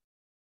this?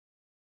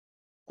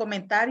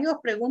 ¿Comentarios,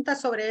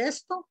 preguntas sobre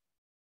esto?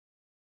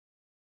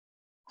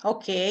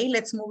 Ok,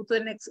 let's move to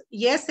the next.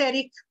 Yes,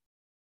 Eric,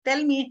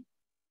 tell me.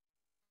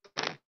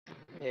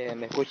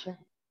 ¿Me escucha?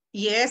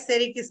 Yes,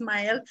 Eric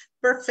Ismael,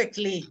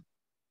 perfectly.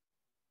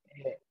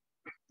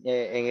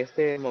 En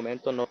este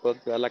momento no puedo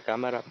activar la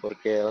cámara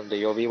porque donde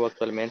yo vivo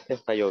actualmente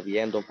está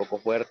lloviendo un poco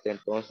fuerte.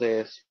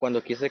 Entonces,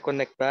 cuando quise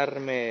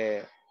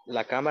conectarme,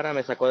 la cámara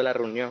me sacó de la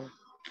reunión.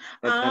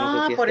 Entonces,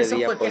 no sé si Por este eso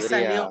día fue que podría...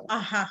 salió.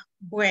 Ajá.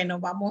 Bueno,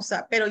 vamos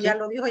a, pero ya Sí,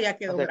 lo dijo, ya o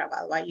quedó sea,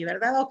 grabado ahí,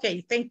 ¿verdad? Ok,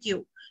 thank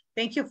you.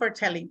 Thank you for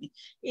telling me.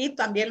 Y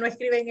también lo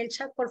escribe en el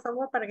chat, por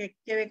favor, para que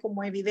quede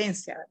como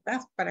evidencia,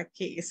 ¿verdad? Para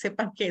que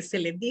sepan que se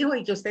les dijo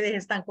y que ustedes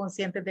están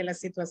conscientes de la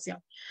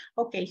situación.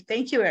 Ok,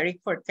 thank you, Eric,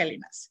 for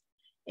telling us.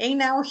 And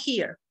now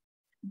here.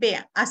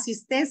 Vean,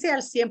 asistencia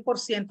al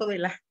 100% de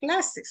las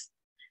clases.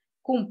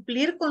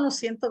 Cumplir con los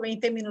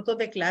 120 minutos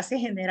de clase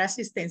genera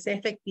asistencia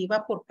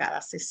efectiva por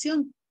cada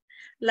sesión.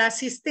 La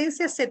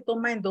asistencia se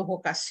toma en 2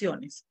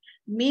 ocasiones,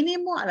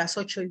 mínimo a las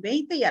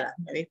 8:20 y a las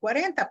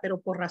 9:40, pero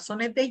por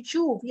razones de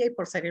lluvia y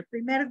por ser el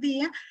primer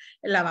día,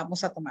 la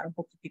vamos a tomar un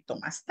poquitito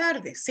más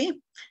tarde,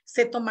 ¿sí?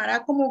 Se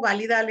tomará como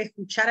válida al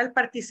escuchar al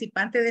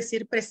participante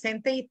decir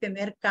presente y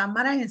tener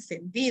cámara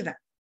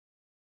encendida.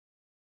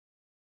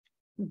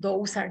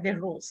 Those are the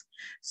rules.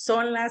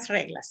 Son las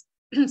reglas.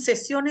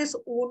 Sesiones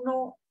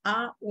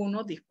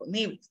 1-1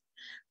 disponibles.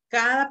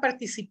 Cada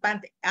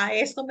participante, a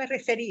esto me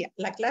refería,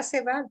 la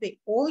clase va de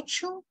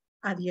 8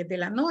 a 10 de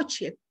la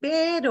noche,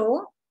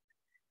 pero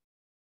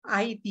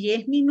hay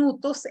 10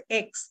 minutos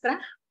extra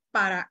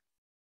para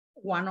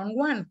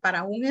one-on-one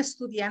para un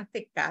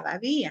estudiante cada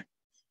día.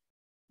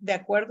 De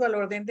acuerdo al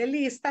orden de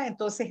lista,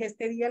 entonces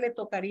este día le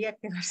tocaría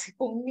quedarse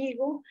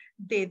conmigo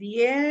de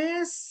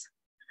 10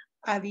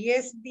 a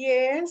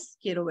 10:10.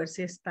 Quiero ver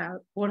si está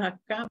por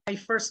acá. My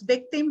first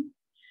victim.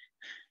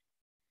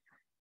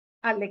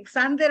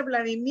 Alexander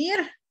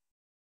Vladimir.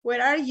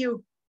 Where are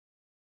you?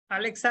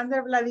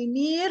 Alexander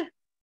Vladimir.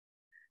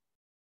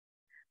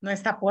 No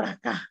está por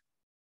acá.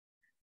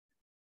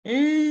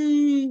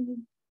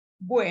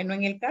 Bueno,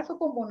 en el caso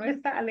como no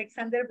está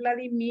Alexander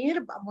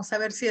Vladimir, vamos a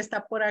ver si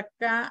está por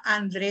acá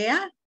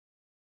Andrea.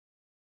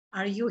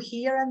 Are you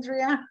here,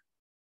 Andrea?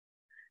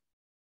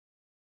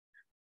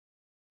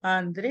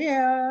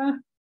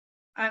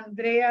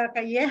 Andrea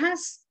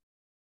Callejas.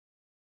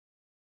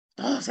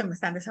 Todos se me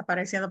están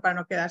desapareciendo para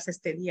no quedarse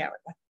este día,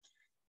 ¿verdad?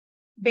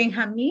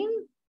 Benjamín.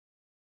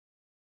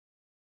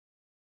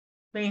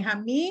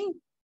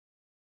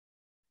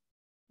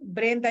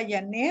 Brenda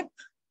Janet.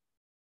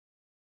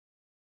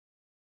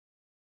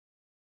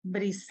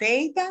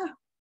 Briseida.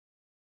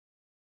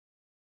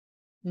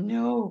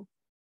 No.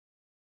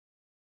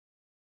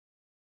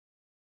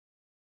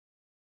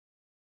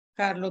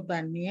 Carlos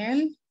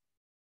Daniel.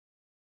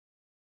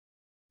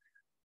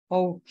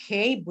 Ok,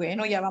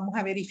 bueno, ya vamos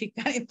a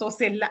verificar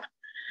entonces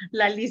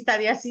la lista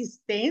de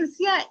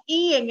asistencia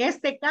y en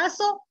este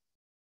caso,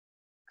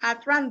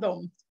 at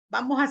random,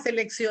 vamos a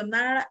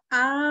seleccionar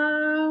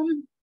a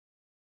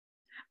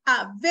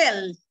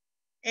Abel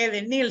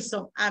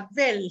Edenilson,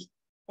 Abel,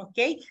 ok,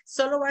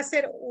 solo va a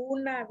ser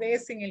una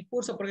vez en el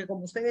curso porque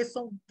como ustedes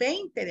son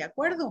 20, ¿de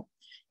acuerdo?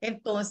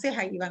 Entonces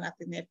ahí van a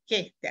tener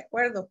que, ¿de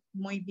acuerdo?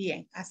 Muy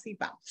bien, así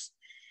vamos.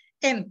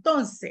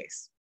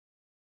 Entonces,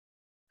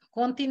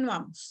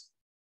 continuamos.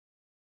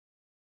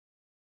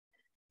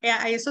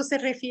 A eso se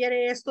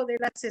refiere esto de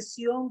la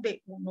sesión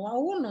de 1 a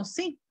 1,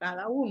 sí,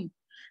 cada uno.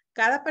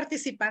 Cada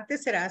participante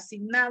será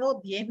asignado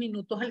 10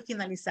 minutos al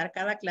finalizar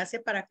cada clase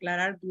para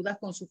aclarar dudas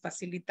con su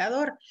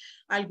facilitador.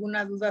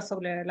 Alguna duda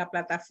sobre la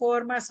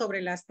plataforma,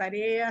 sobre las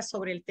tareas,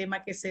 sobre el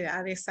tema que se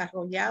ha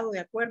desarrollado, ¿de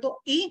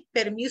acuerdo? Y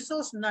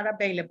permisos not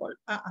available.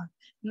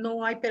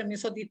 No hay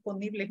permisos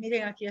disponibles.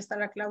 Miren, aquí está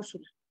la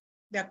cláusula.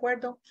 ¿De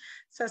acuerdo?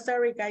 So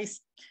sorry,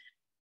 guys.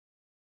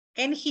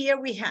 And here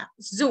we have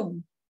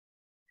Zoom.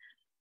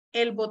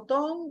 El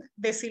botón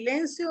de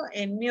silencio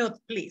en mute,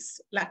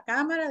 please. La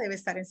cámara debe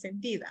estar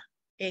encendida.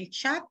 El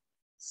chat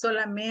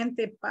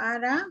solamente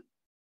para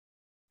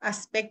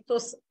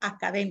aspectos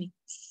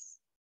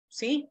académicos.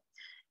 ¿Sí?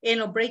 En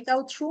los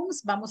breakout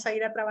rooms vamos a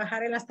ir a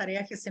trabajar en las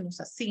tareas que se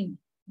nos asignen.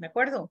 ¿De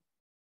acuerdo?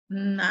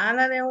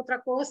 Nada de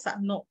otra cosa.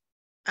 No.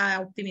 A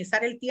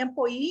optimizar el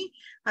tiempo y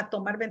a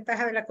tomar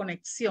ventaja de la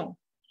conexión.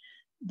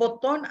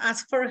 Botón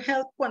Ask for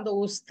Help cuando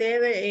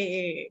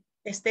usted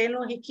esté en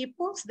los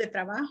equipos de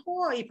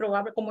trabajo y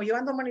probable, como yo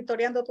ando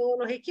monitoreando todos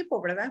los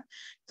equipos, ¿verdad?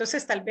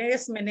 Entonces tal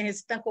vez me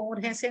necesitan con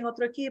urgencia en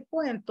otro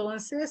equipo,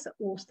 entonces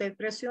usted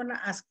presiona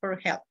Ask for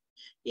Help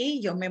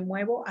y yo me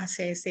muevo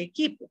hacia ese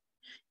equipo.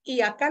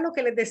 Y acá lo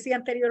que les decía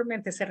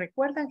anteriormente, ¿se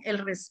recuerdan? El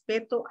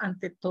respeto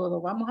ante todo.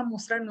 Vamos a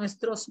mostrar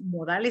nuestros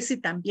modales y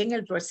también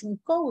el dressing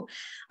code.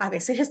 A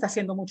veces está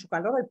haciendo mucho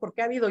calor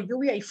porque ha habido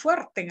lluvia y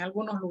fuerte en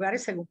algunos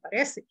lugares, según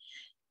parece.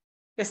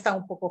 Está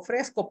un poco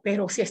fresco,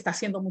 pero si está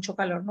haciendo mucho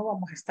calor, no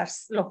vamos a estar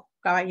los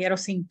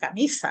caballeros sin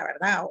camisa,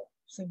 ¿verdad? O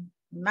sin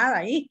nada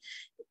ahí.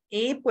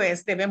 Y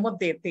pues debemos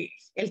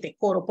el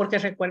decoro, porque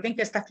recuerden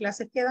que estas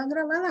clases quedan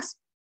grabadas.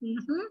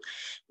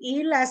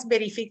 Y las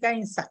verifica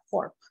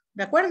INSAFORP.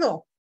 ¿De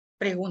acuerdo?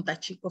 Preguntas,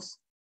 chicos.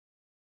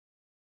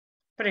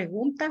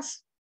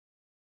 ¿Preguntas?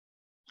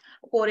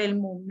 Por el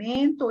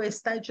momento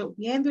está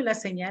lloviendo y la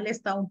señal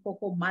está un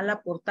poco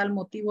mala. Por tal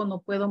motivo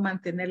no puedo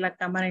mantener la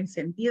cámara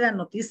encendida.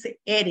 Nos dice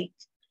Eric.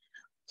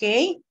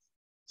 ¿Ok?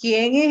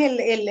 ¿Quién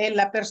es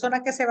la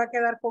persona que se va a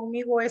quedar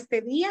conmigo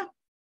este día?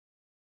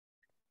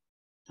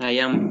 I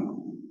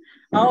am.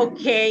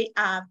 Ok,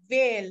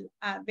 Abel.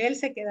 Abel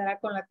se quedará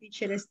con la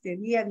teacher este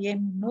día, 10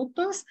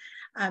 minutos.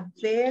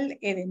 Abel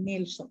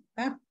Edenilson.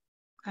 ¿Ah?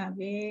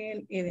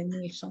 Abel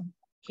Edenilson.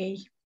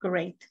 Ok,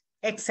 great.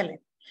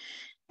 Excellent.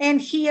 And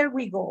here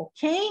we go,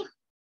 ok.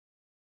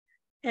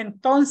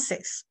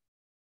 Entonces,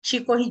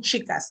 chicos y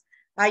chicas,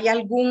 ¿hay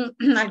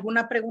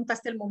alguna pregunta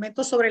hasta el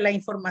momento sobre la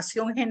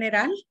información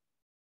general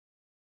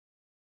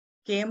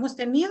que hemos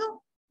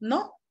tenido?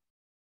 ¿No?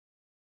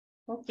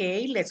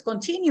 Okay, let's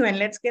continue and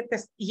let's get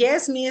this.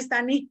 Yes, Miss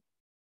Dani.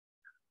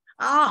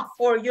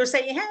 Or you're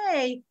saying,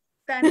 hey,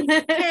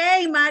 Dani.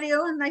 Hey,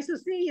 Mario, nice to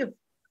see you.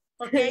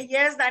 Okay,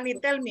 yes,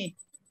 Dani, tell me.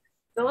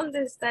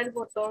 ¿Dónde está el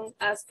botón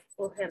Ask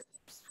for Help?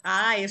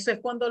 Eso es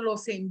cuando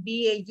los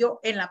envíe yo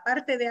en la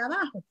parte de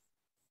abajo.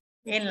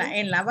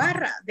 En la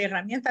barra de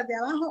herramientas de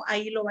abajo,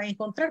 ahí lo va a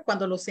encontrar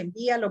cuando los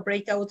envía a los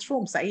breakout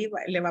rooms. Ahí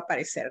le va a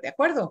aparecer, ¿de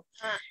acuerdo?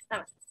 Está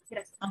bien,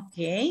 gracias. Ok.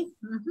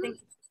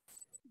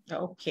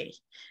 Ok,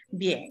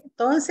 bien,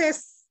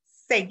 entonces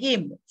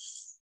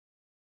seguimos.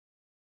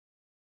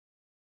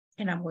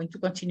 And I'm going to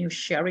continue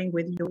sharing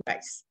with you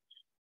guys.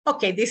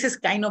 Okay, this is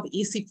kind of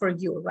easy for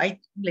you, right?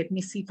 Let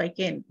me see if I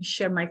can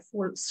share my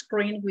full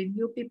screen with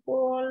you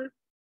people.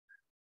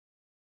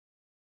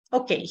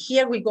 Okay,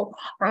 here we go.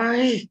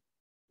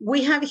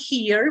 We have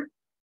here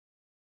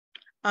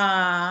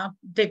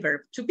the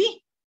verb to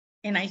be.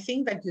 And I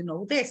think that you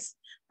know this,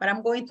 but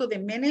I'm going to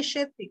diminish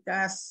it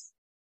because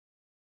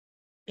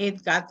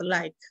it got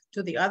like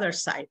to the other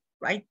side,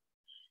 right?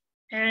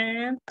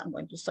 And I'm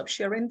going to stop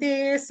sharing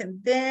this,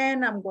 and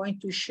then I'm going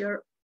to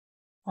share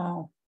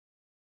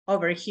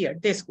over here,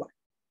 this one.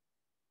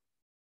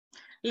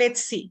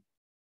 Let's see.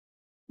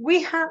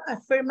 We have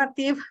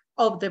affirmative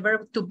of the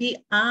verb to be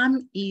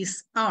am,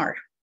 is, are.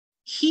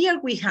 Here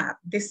we have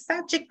the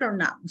subject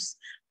pronouns.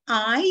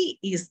 I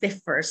is the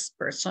first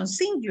person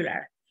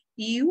singular.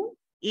 You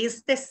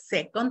is the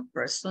second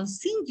person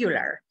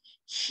singular.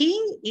 He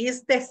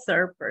is the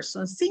third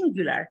person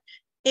singular.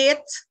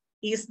 It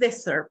is the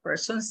third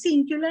person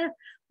singular.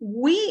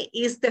 We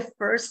is the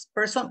first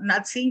person,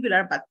 not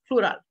singular, but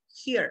plural.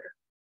 Here,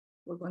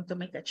 we're going to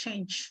make a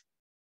change.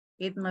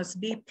 It must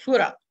be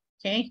plural,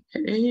 okay?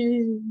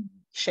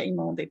 Shame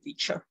on the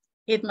teacher.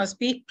 It must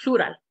be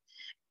plural.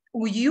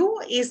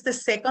 You is the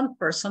second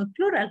person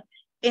plural,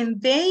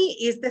 and they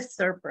is the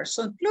third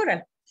person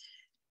plural.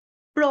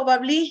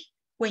 Probably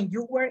when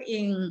you were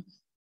in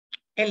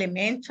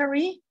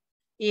elementary,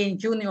 in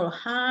junior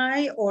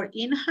high, or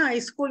in high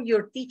school,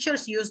 your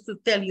teachers used to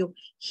tell you,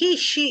 he,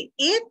 she,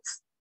 it.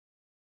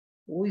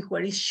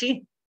 Where is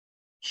she?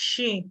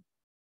 She.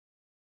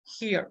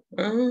 Here.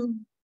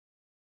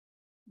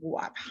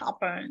 What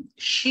happened?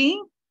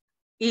 She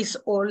is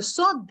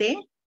also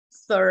the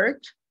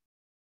third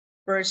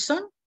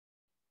person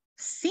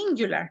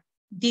singular.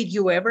 Did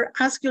you ever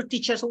ask your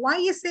teachers, why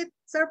is it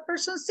third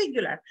person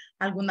singular?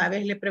 ¿Alguna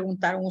vez le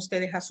preguntaron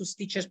ustedes a sus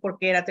teachers por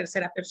qué era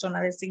tercera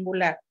persona de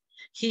singular?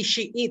 He,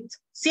 she, it.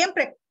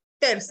 Siempre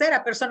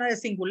tercera persona de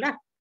singular.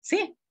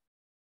 ¿Sí?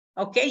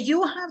 Okay,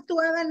 you have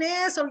to add an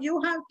S or you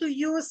have to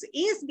use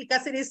is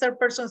because it is third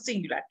person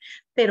singular.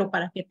 Pero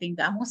para que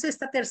tengamos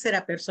esta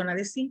tercera persona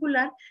de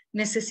singular,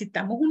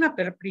 necesitamos una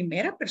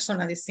primera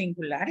persona de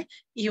singular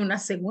y una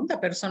segunda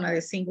persona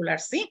de singular,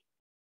 ¿sí?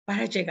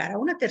 Para llegar a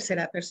una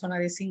tercera persona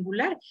de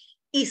singular.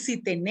 Y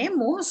si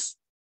tenemos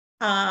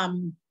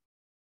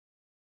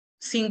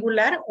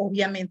singular,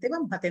 obviamente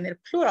vamos a tener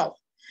plural.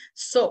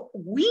 So,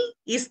 we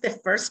is the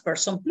first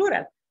person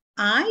plural.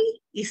 I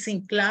is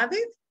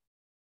included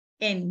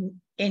en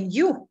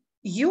you.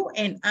 You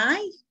and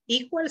I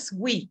equals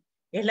we.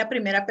 Es la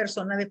primera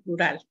persona de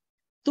plural.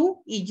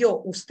 Tú y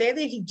yo,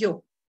 ustedes y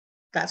yo.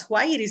 That's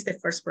why it is the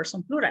first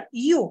person plural.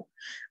 You.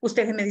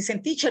 Ustedes me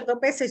dicen, teacher, 2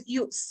 veces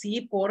you.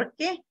 Sí,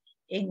 porque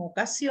en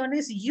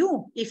ocasiones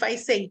you. If I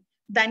say,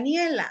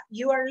 Daniela,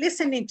 you are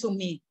listening to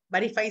me.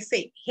 But if I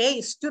say,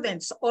 hey,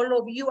 students, all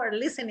of you are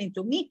listening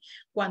to me.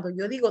 Cuando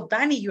yo digo,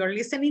 Dani, you are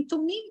listening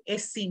to me,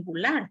 es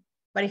singular.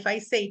 But if I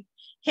say,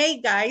 hey,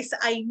 guys,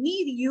 I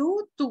need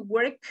you to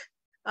work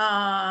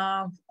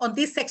on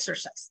this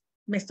exercise.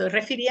 Me estoy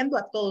refiriendo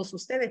a todos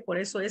ustedes, por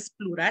eso es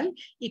plural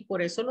y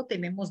por eso lo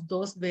tenemos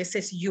 2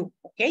 veces you,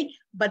 okay?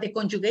 But the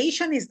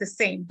conjugation is the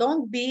same.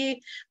 Don't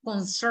be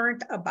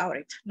concerned about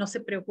it. No se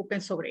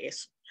preocupen sobre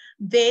eso.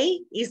 They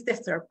is the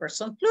third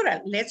person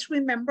plural. Let's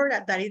remember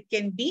that it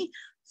can be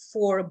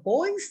for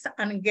boys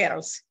and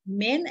girls,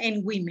 men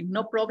and women,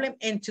 no problem,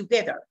 and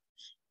together.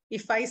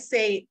 If I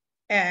say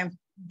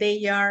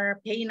they are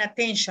paying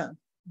attention,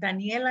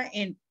 Daniela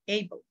and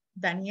Abel.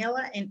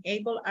 Daniela and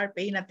Abel are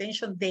paying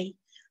attention, they,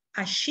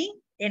 a she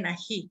and a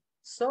he.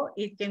 So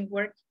it can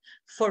work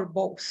for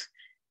both.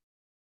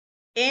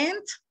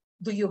 And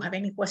do you have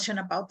any question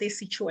about this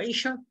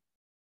situation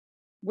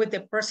with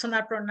the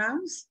personal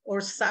pronouns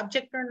or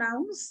subject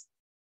pronouns?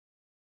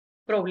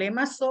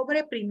 Problemas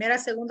sobre primera,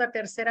 segunda,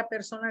 tercera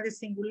persona de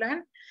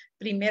singular,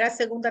 primera,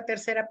 segunda,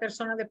 tercera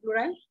persona de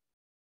plural?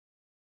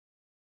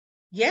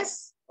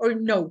 Yes or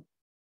no?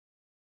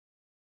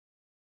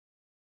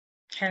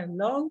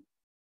 Hello?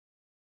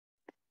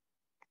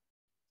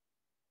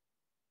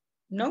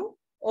 No?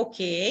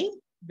 Okay,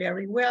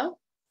 very well.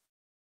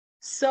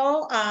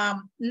 So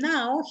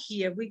now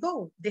here we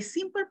go. The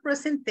simple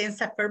present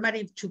tense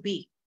affirmative to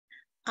be.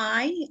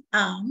 I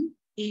am,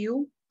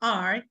 you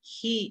are,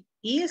 he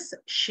is,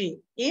 she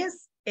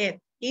is,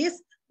 it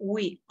is,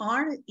 we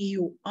are,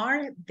 you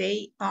are,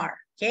 they are,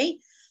 okay?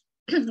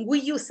 We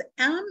use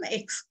am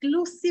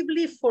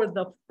exclusively for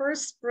the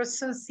first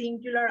person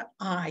singular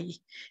I.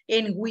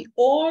 And we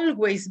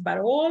always, but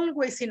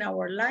always in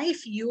our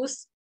life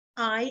use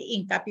I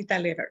in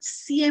capital letters.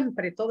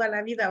 Siempre, toda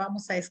la vida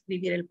vamos a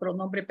escribir el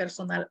pronombre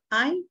personal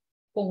I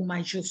con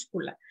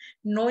mayúscula.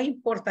 No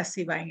importa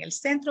si va en el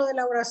centro de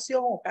la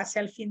oración o casi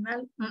al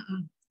final,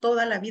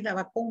 toda la vida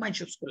va con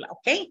mayúscula,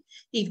 okay?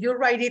 If you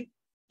write it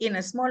in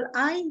a small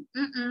I,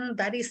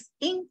 that is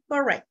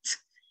incorrect.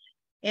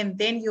 And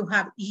then you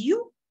have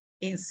you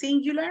in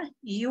singular,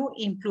 you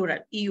in plural.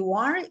 You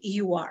are,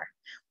 you are.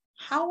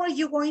 How are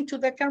you going to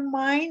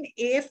determine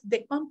if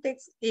the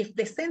context, if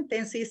the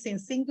sentence is in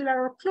singular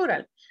or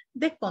plural?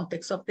 The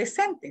context of the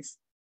sentence.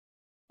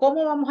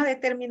 ¿Cómo vamos a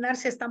determinar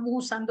si estamos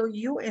usando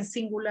you en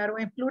singular o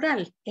en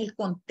plural? El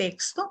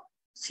contexto.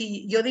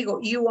 Si yo digo,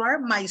 you are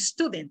my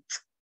student.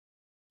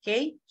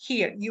 Okay,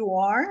 here, you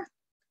are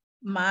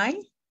my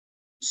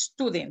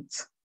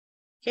students.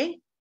 Okay.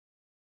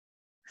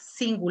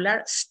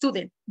 Singular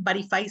student. But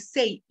if I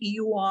say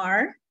you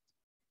are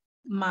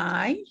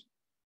my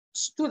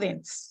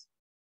students.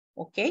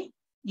 Okay.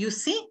 You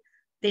see,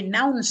 the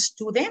noun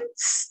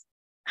students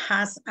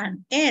has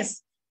an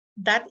S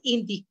that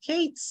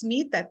indicates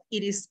me that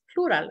it is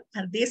plural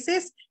and this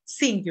is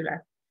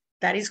singular.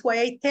 That is why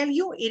I tell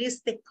you it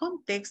is the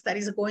context that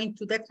is going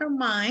to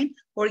determine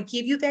or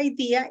give you the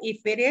idea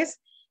if it is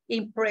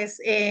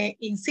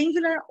in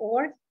singular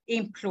or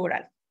in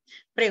plural.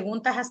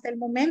 ¿Preguntas hasta el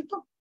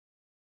momento?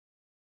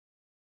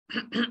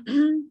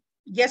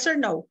 Yes or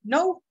no?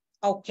 No?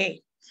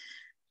 Okay.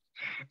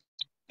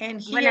 And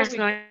here Buenas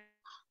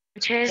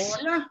noches.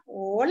 Hola,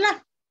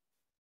 hola.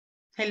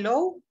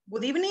 Hello,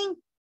 good evening.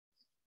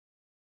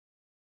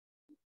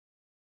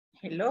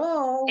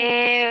 Hello.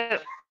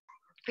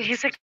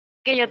 Fíjese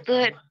que yo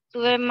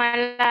tuve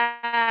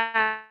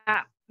mala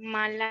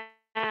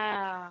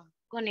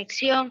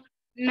conexión.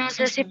 No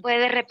sé si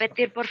puede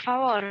repetir, por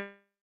favor.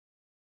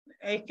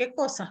 ¿Qué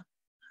cosa?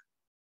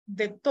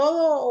 ¿De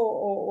todo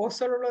o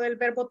solo lo del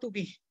verbo to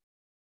be?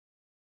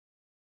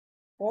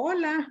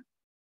 Hola.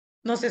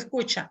 ¿No se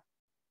escucha?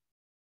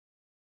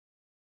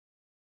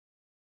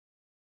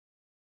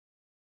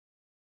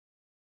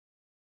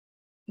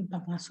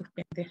 Vamos a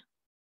suspender.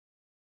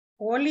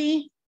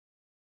 Oli.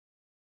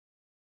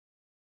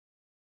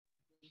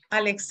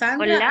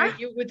 Alexandra, Hola. are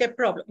you with the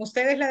problem?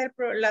 ¿Usted es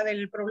la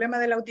del problema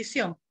de la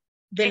audición?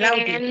 Del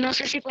audio. No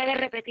sé si puede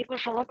repetir, por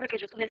favor, porque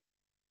yo tuve...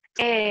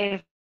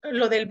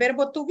 Lo del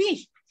verbo to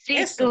be. Sí,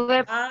 eso.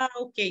 tuve...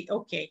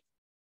 Ok.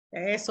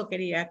 Eso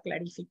quería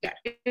clarificar.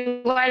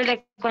 Igual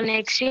de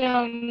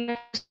conexión, no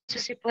sé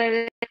si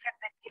puede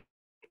repetir.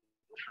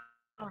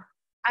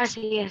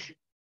 Así es.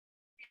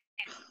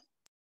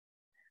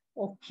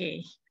 Ok,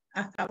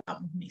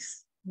 acabamos,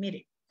 Miss.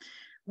 Mire,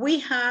 we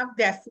have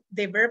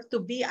the verb to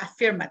be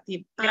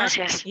affirmative.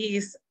 Gracias.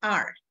 Is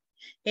are.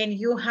 And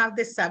you have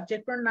the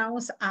subject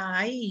pronouns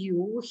I,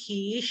 you,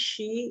 he,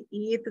 she,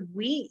 it,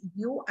 we,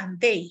 you, and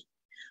they.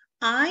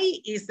 I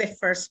is the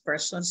first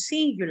person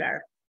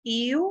singular.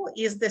 You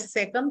is the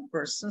second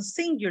person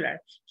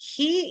singular.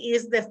 He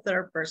is the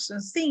third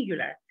person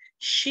singular.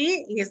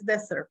 She is the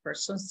third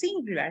person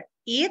singular.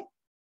 It,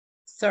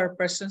 third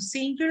person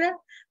singular.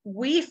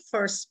 We,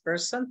 first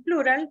person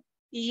plural.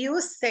 You,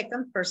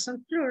 second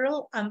person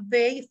plural. And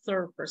they,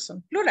 third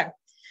person plural.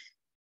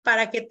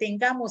 Para que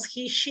tengamos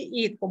he, she,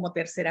 it como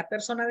tercera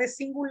persona de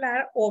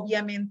singular,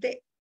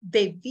 obviamente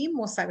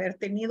debimos haber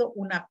tenido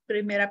una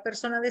primera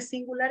persona de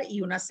singular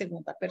y una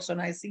segunda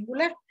persona de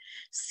singular.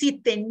 Si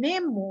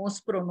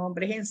tenemos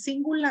pronombres en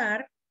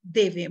singular,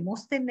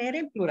 debemos tener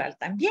en plural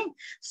también.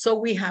 So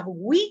we have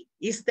we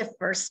is the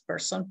first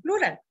person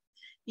plural.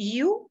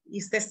 You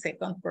is the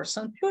second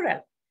person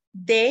plural.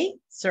 They,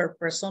 third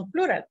person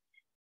plural.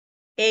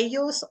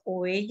 Ellos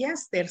o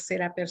ellas,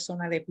 tercera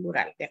persona de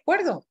plural. ¿De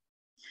acuerdo?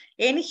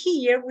 And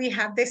here we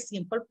have the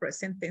simple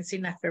present tense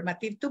in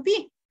affirmative to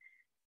be.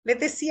 Les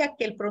decía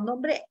que el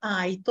pronombre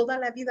I toda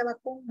la vida va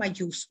con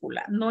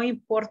mayúscula. No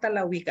importa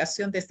la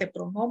ubicación de este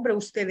pronombre,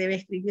 usted debe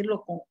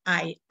escribirlo con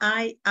I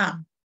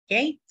am.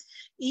 ¿Ok?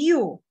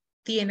 You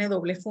tiene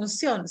doble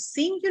función,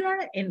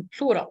 singular and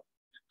plural.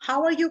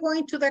 How are you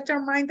going to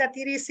determine that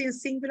it is in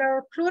singular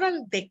or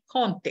plural? The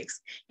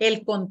context.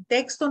 El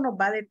contexto nos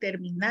va a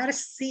determinar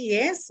si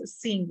es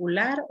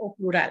singular o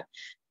plural.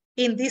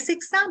 In this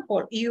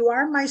example, you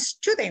are my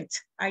student.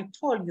 I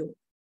told you.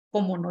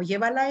 Como no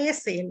lleva la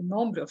S, el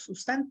nombre o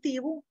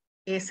sustantivo,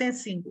 es en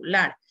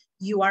singular.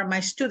 You are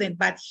my student.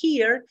 But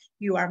here,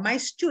 you are my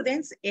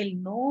students,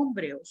 el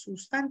nombre o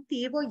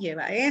sustantivo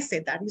lleva S.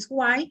 That is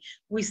why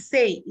we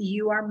say,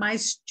 you are my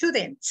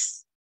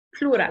students.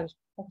 Plural,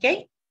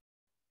 okay?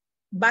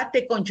 But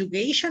the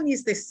conjugation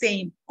is the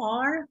same.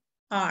 Are.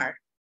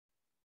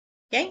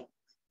 Okay?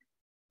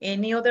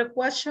 Any other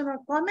question or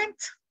comment?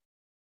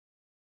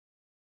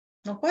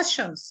 No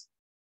questions?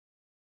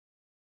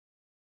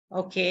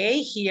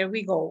 Okay, here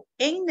we go.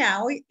 And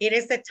now it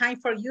is the time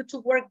for you to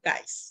work,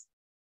 guys.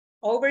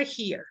 Over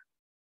here.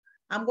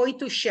 I'm going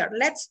to share.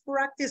 Let's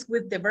practice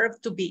with the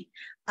verb to be.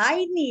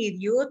 I need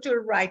you to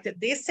write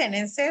these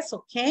sentences,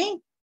 okay?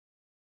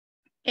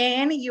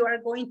 And you are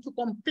going to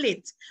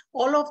complete.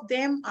 All of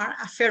them are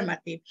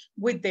affirmative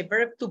with the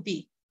verb to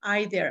be.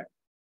 Either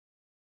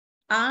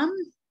am,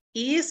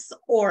 is,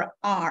 or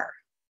are.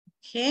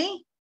 Okay?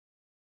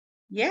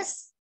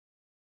 Yes?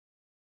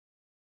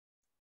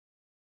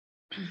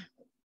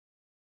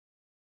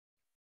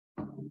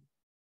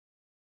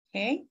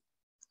 Okay.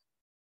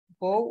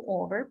 Go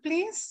over,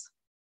 please.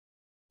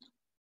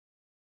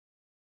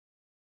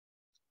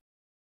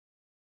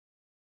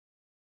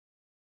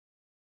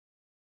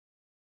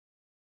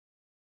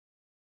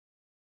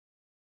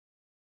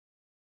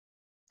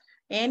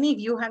 And if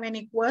you have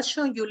any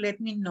question, you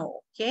let me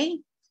know, okay?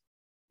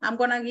 I'm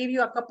gonna give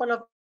you a couple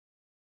of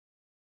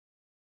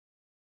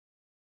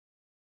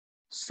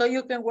so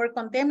you can work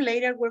on them.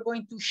 Later, we're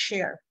going to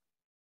share.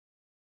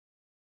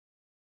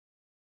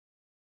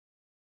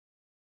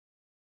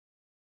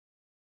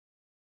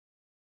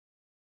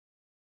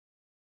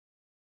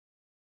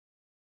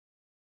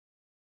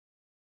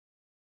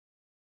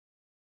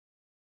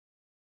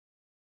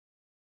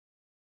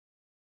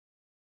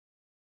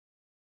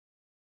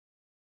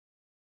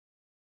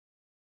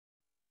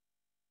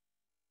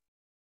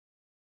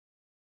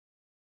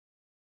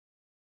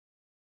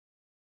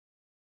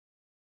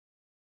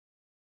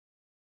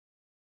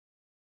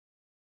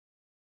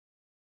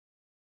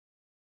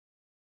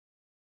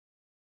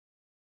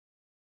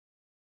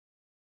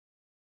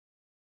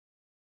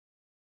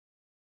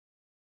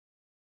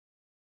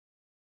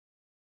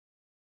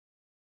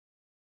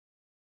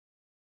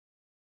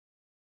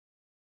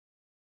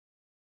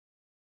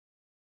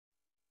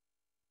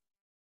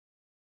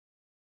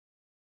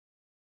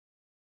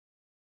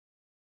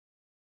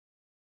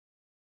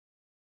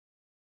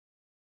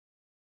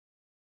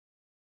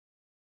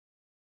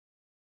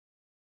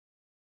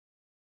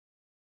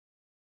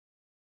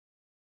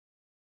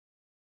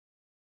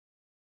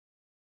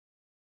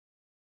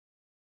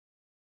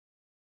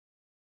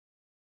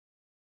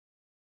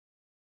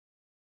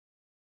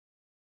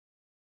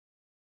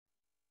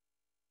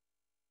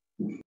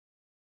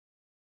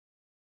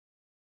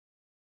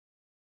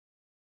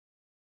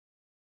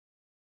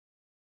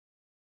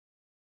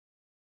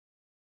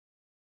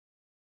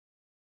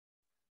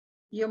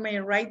 You may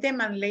write them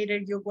and later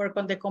you work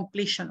on the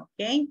completion,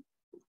 okay?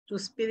 To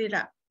speed it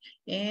up.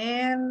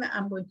 And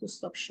I'm going to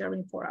stop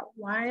sharing for a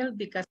while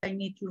because I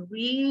need to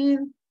read.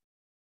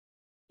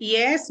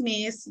 Yes,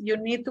 miss, you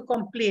need to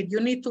complete. You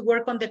need to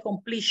work on the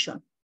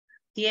completion.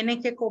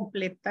 Tienen que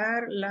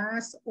completar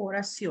las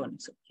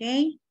oraciones,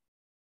 okay?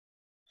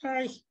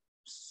 Ay.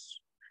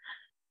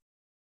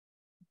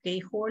 Okay,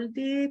 hold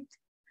it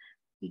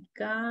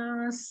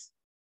because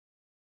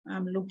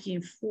I'm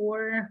looking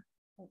for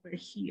over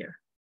here.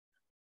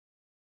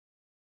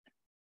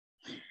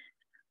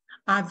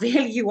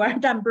 Abel, you are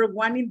number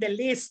 1 in the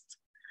list.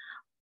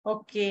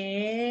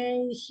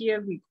 Okay,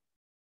 here we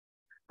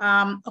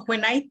go.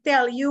 When I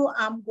tell you,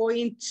 I'm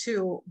going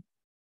to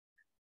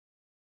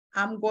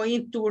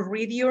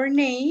read your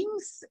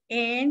names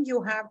and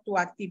you have to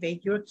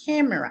activate your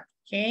camera,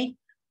 okay?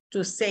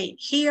 To say,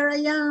 here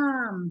I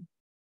am.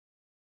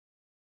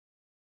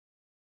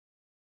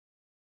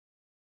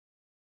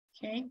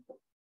 Okay.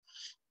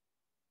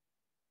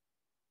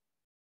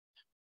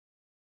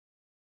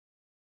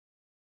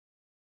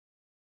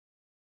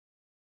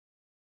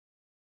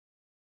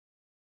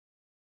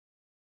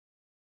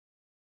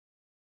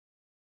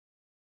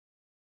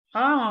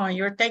 Oh,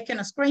 you're taking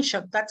a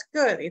screenshot. That's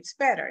good. It's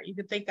better if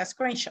you take a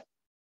screenshot.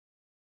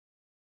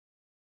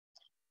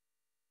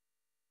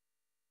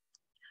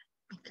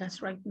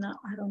 Because right now,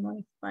 I don't know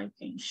if I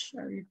can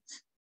share it.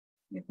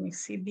 Let me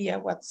see via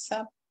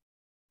WhatsApp.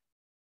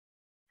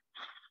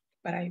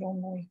 But I don't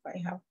know if I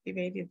have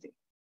activated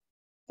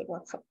the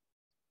WhatsApp.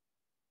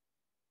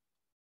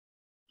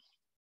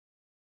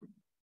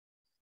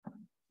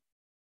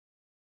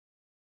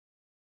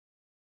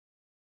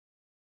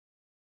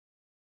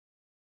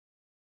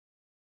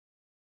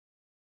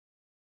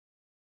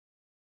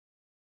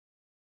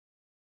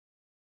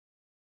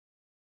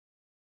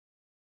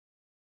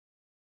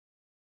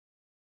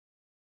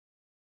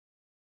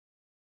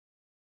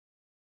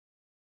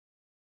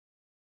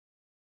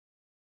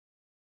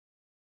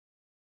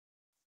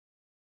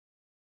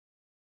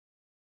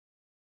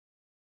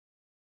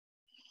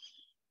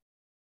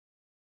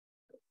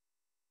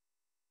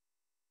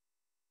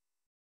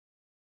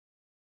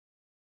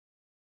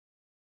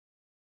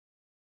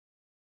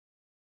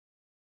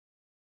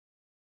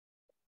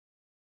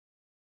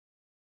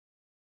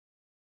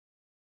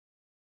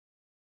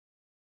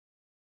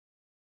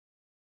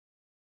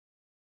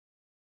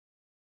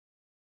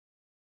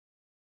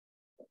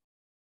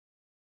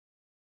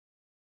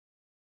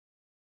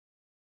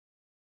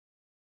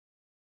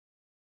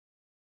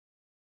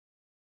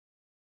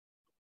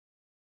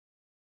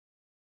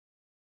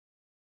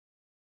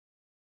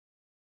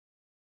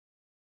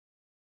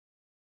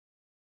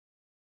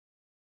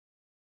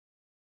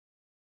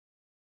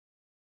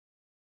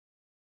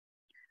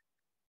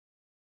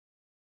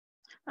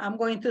 I'm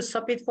going to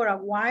stop it for a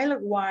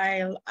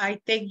while I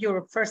take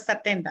your first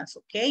attendance,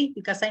 okay?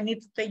 Because I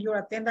need to take your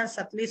attendance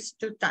at least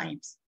 2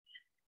 times.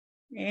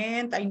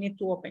 And I need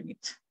to open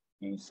it.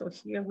 Okay, so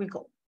here we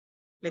go.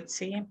 Let's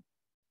see. And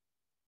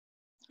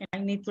I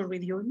need to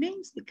read your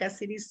names because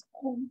it is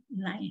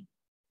online.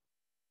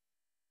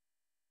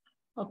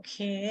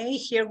 Okay,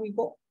 here we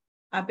go.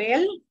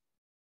 Abel.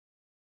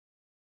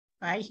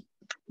 Hi.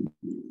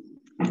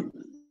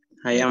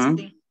 I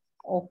am.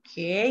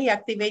 Okay,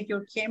 activate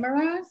your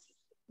camera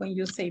when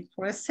you say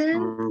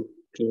present.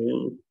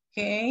 Okay.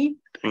 Okay.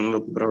 Tengo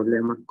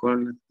problemas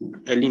con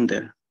el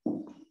Inter.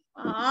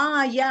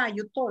 Ah, yeah,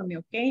 you told me,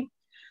 okay.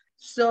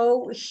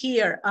 So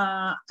here,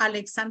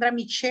 Alexandra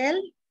Michelle.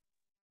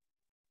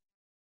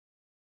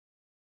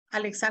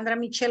 Alexandra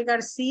Michelle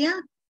García.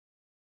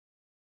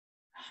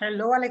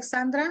 Hello,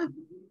 Alexandra.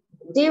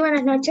 Sí,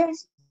 buenas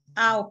noches.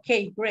 Ah,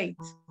 okay, great.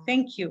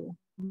 Thank you.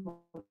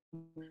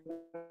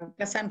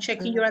 Because I'm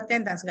checking your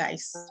attendance,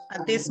 guys,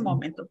 at this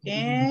moment,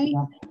 okay?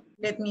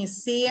 Let me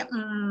see.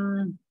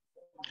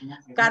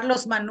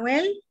 Carlos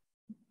Manuel.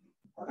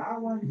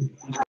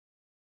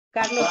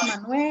 Carlos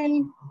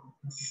Manuel.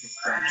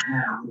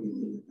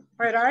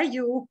 Where are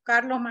you,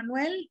 Carlos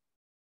Manuel?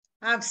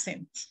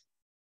 Absent.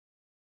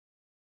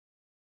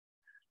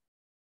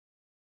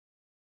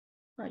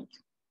 Right.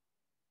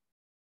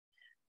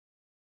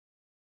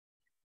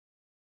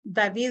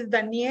 David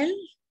Daniel.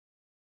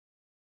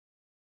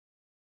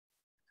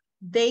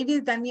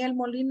 David Daniel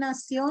Molina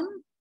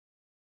Sion.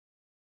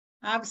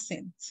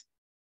 Absent.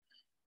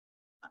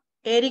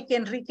 Eric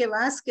Enrique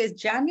Vázquez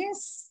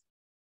Llanes.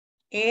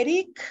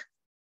 Eric.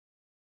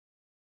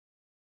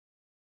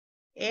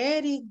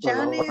 Eric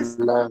Llanes.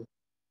 Hola.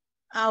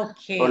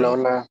 Okay. Hola,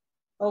 hola.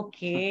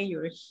 Okay,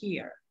 you're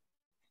here.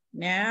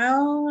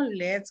 Now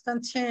let's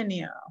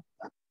continue.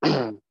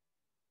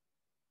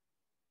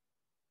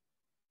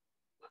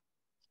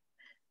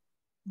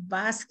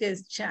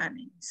 Vázquez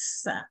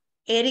Llanes.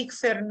 Eric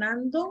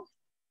Fernando.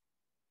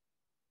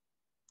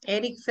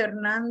 Eric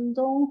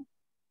Fernando.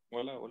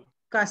 Hola, hola.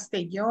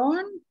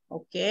 Castellón.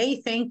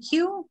 Okay, thank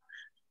you.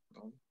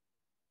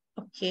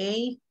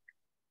 Okay.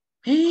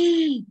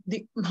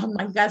 Oh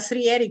my God,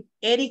 3 Eric.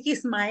 Eric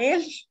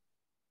Ismael.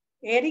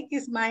 Eric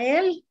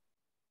Ismael.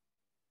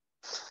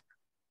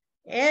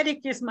 Eric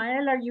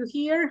Ismael, are you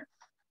here?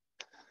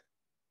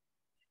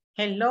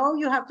 Hello,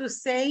 you have to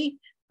say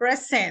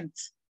present.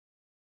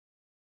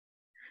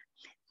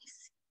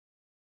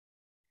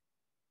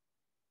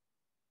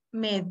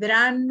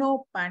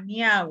 Medrano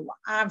Paniagua,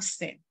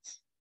 absent.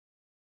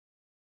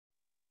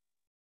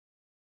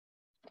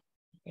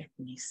 Let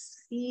me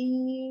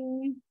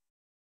see.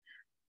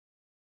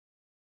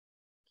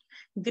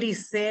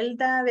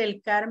 Griselda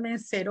del Carmen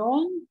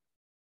Cerón.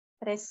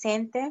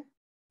 Presente.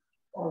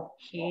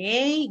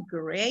 Okay,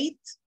 great.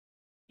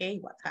 Okay,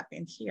 what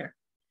happened here?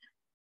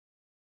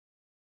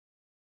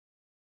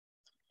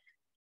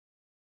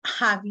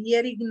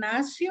 Javier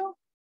Ignacio.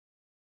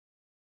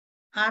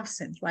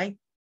 Absent, right?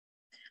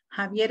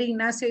 Javier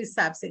Ignacio is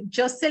absent.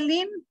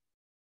 Jocelyn.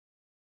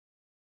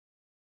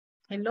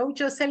 Hello,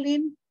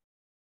 Jocelyn.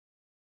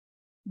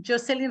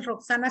 Jocelyn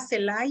Roxana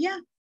Celaya.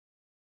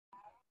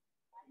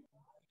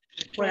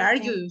 Where are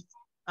you?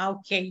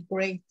 Okay,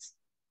 great.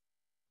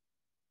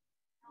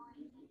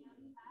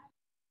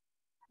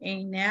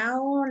 And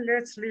now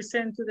let's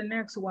listen to the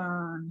next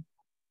one.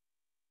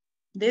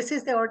 This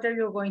is the order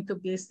you're going to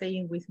be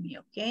staying with me,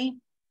 okay?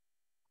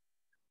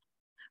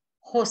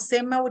 Jose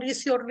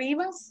Mauricio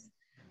Rivas.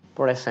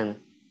 Present.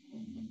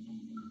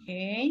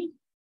 Okay.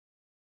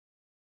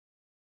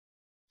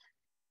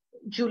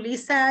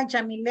 Julissa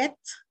Jamilet.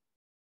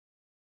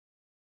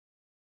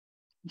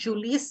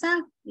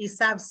 Julissa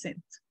is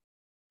absent.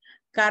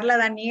 Carla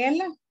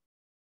Daniela.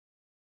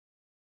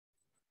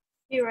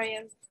 Here I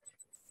am.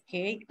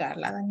 Okay,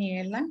 Carla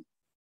Daniela.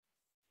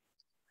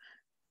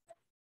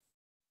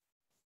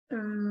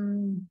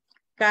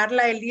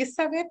 Carla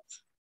Elizabeth.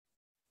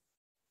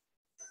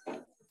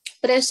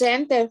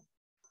 Presente.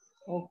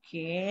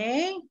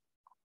 Okay.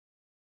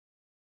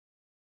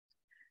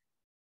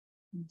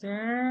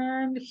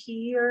 Then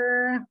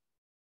here,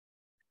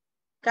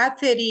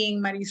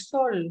 Catherine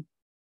Marisol.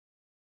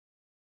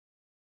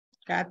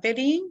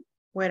 Catherine,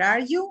 where are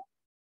you?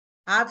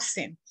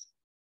 Absent.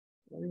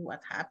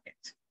 What happened?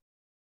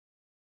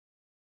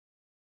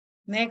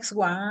 Next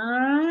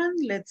one,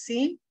 let's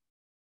see.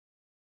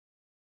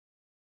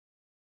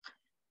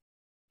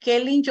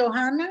 Kelly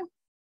Johanna.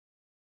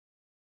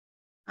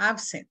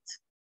 Absent.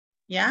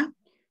 Yeah?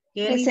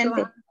 Kelly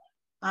Presente.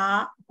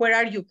 Johanna. Where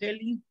are you,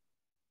 Kelly?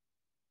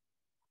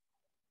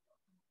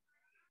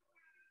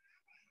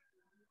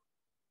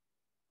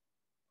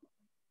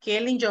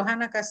 Kelly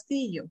Johanna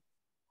Castillo.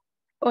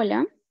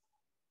 Hola.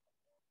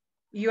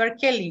 You are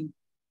Kelly.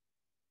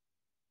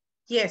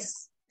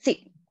 Yes.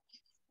 Sí.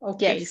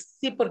 Ok, Yes.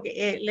 sí,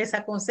 porque les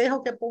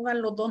aconsejo que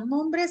pongan los dos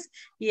nombres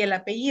y el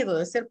apellido,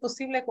 de ser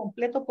posible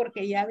completo,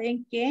 porque ya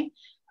ven que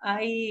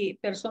hay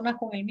personas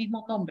con el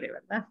mismo nombre,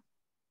 ¿verdad?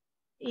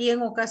 Y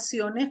en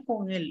ocasiones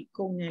con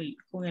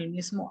el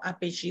mismo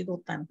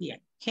apellido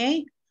también,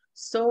 ok?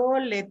 So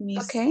let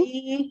me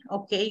see.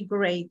 Okay,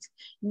 great.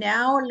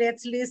 Now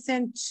let's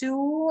listen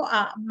to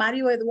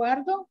Mario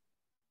Eduardo.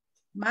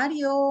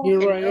 Mario, Here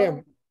hello. I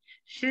am.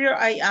 Here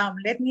I am.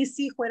 Let me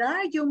see. Where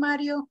are you,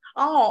 Mario?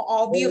 Oh,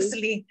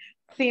 obviously,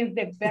 since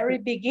the very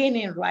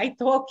beginning, right?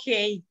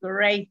 Okay,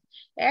 great.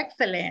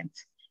 Excellent.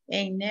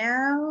 And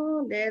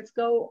now let's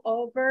go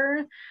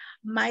over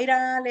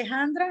Mayra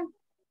Alejandra.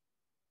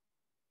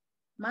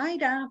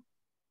 Mayra,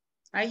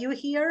 are you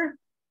here?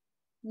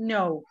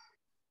 No,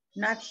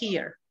 not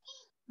here.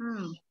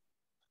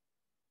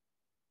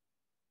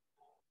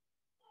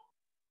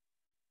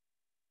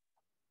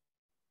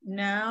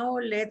 Now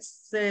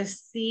let's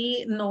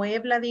see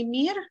Noé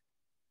Vladimir.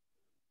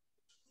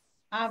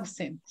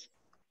 Absent.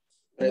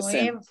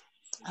 Present.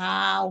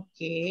 Noé.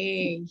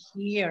 Okay,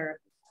 here.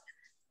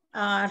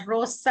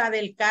 Rosa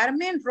del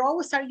Carmen.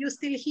 Rose, are you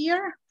still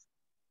here?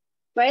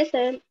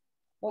 Present.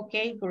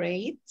 Okay,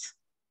 great.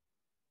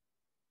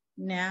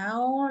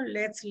 Now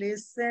let's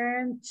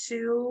listen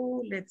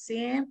to, let's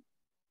see.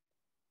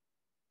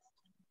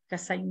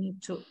 Because I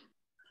need to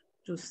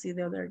see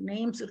the other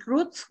names.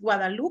 Ruth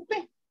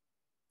Guadalupe.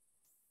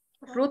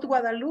 Ruth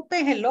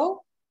Guadalupe,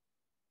 hello.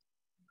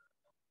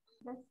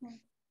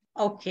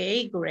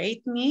 Okay,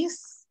 great,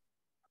 miss.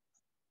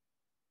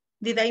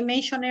 Did I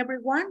mention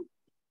everyone?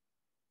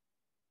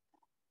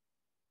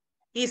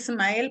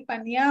 Ismael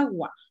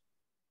Paniagua.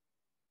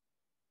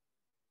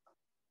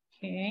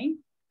 Okay.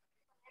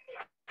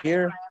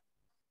 Here.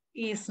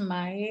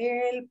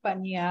 Ismael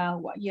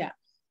Paniagua, yeah.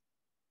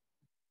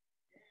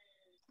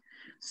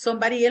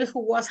 Somebody else who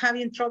was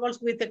having troubles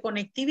with the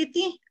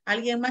connectivity?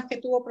 ¿Alguien más que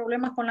tuvo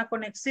problemas con la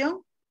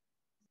conexión?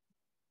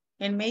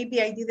 And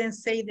maybe I didn't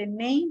say the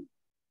name.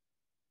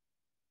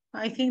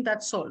 I think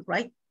that's all,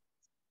 right?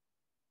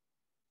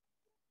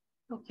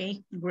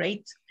 Okay,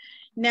 great.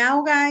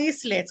 Now,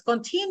 guys, let's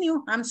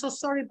continue. I'm so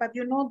sorry, but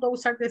you know,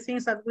 those are the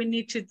things that we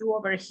need to do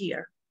over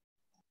here.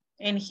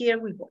 And here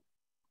we go.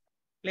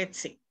 Let's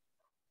see.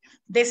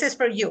 This is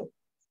for you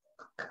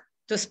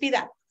to speed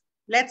up.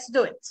 Let's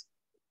do it.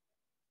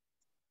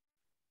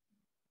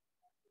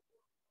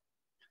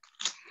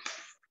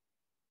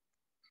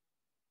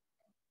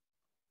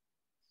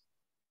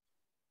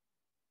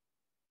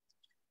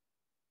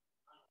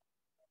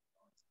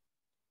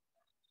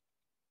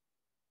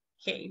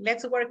 Okay,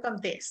 let's work on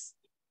this.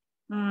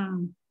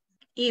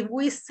 If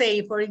we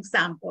say, for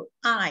example,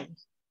 I,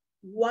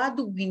 what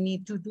do we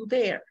need to do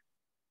there?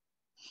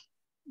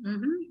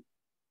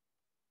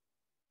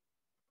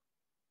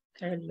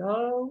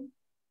 Hello.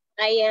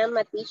 I am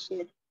a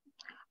teacher.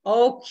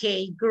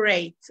 Okay,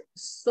 great.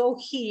 So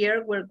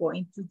here we're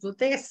going to do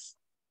this,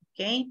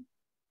 okay?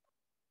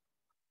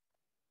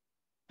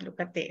 Look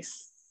at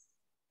this.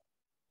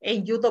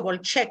 And you double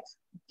check,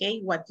 okay,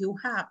 what you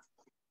have.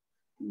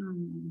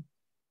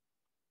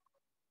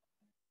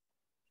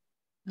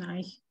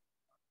 Nice.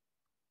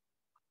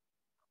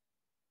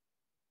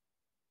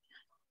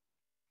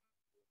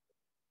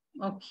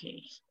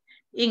 Okay.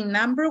 In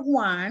number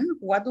 1,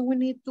 what do we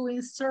need to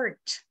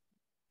insert?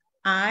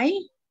 I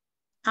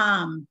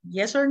am,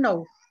 yes or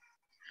no?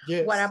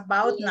 Yes. What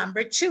about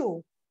number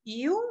 2?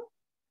 You?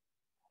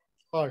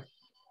 Are.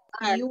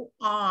 You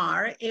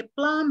are a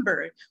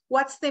plumber.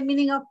 What's the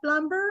meaning of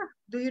plumber?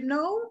 Do you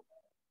know?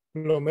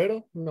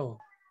 Plomero? No.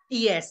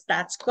 Yes,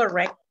 that's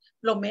correct.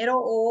 Plomero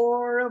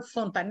or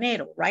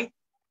fontanero, right?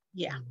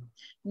 Yeah.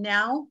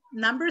 Now,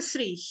 number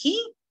 3,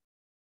 he?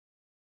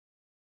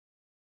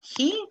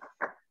 He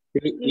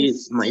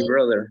is my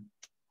brother.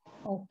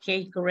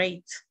 Okay,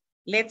 great.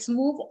 Let's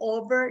move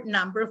over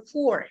number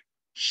 4.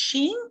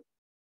 She?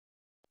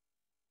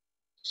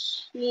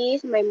 She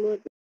is my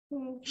mother.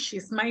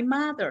 She's my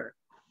mother.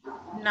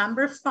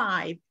 Number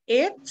 5,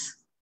 it?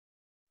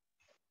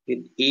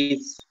 It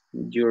is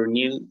your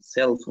new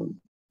cell phone.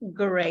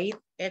 Great,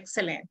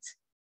 excellent.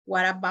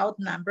 What about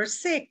number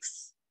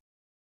 6?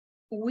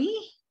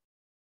 We?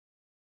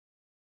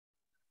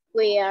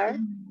 We are.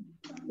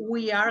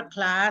 We are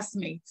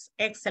classmates.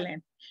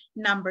 Excellent.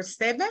 Number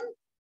 7?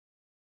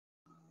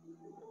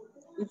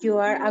 You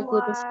are a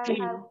good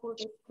student.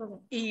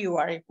 You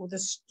are a good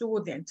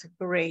student.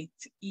 Great.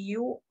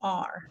 You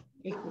are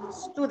a good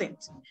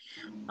student.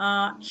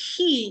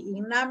 He,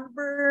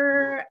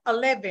 number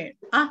 11.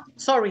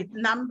 Sorry,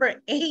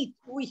 number 8.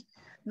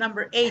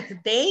 Number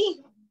 8, they?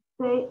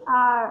 They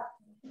are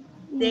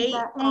in they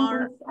the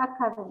are English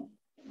Academy.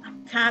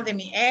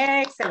 Academy.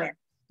 Excellent.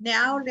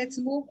 Now let's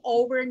move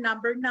over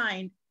number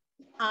 9.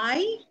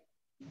 I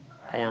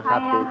am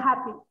happy. I am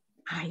happy.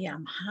 I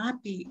am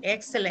happy.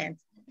 Excellent.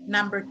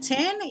 Number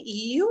 10,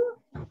 you?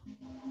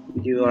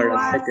 You are a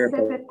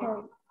secretary.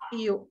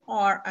 You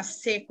are a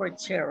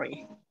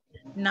secretary.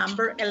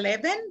 Number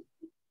 11?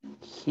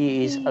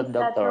 He is a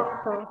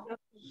doctor.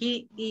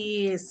 He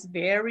is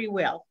very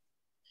well.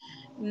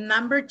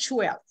 Number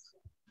 12.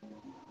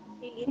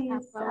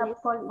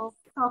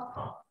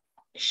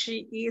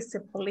 She is a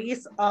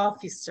police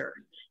officer.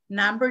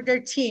 Number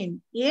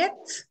 13,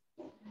 it?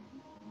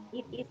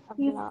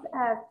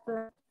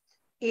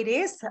 It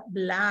is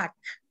black.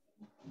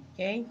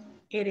 Okay,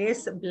 it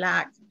is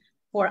black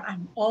for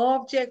an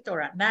object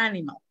or an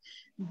animal.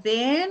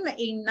 Then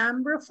in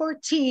number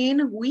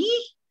 14, we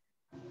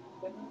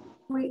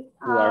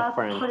are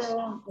friends.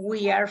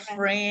 We are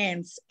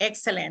friends.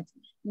 Excellent.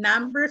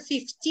 Number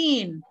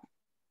 15.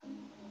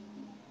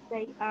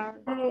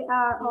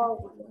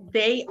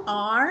 They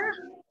are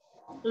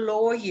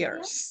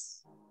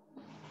lawyers.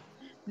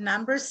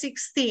 Number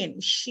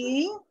 16.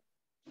 She's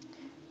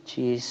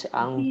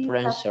an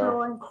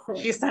influencer.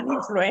 She's an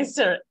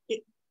influencer.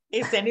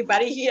 Is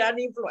anybody here an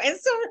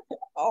influencer?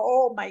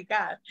 Oh my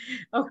God.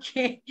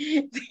 Okay.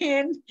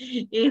 Then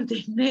in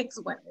the next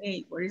one,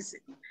 hey, where is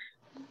it?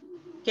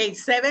 Okay,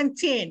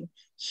 17.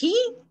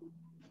 He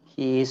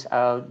is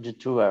a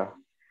YouTuber.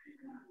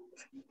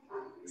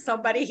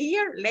 Somebody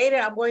here? Later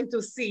I'm going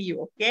to see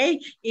you, okay?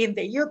 In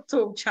the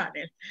YouTube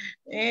channel.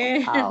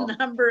 And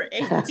number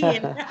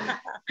 18.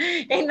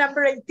 And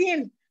number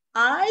 18,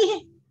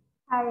 I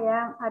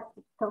am a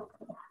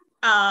TikToker.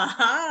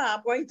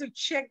 I'm going to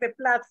check the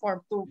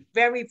platform to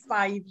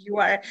verify if you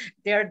are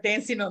there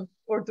dancing on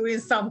or doing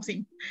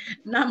something.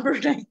 Number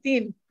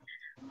 19.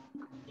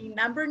 In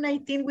number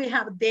 19, we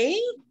have they.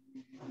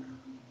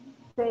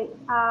 They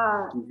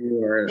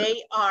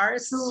are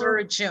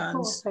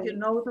surgeons. You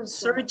know,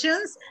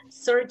 surgeons,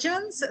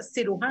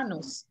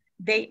 cirujanos.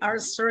 They are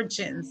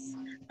surgeons.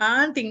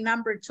 And in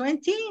number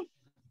 20,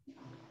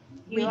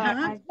 we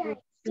have.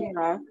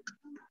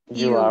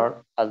 You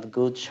are a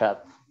good chef.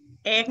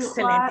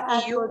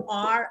 Excellent. You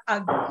are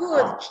a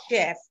good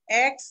chef.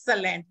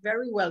 Excellent.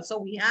 Very well. So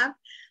we have,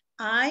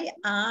 I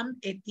am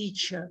a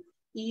teacher.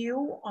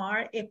 You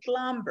are a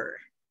plumber.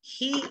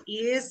 He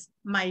is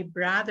my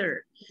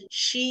brother.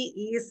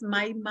 She is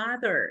my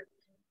mother.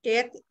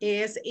 It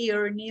is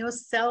your new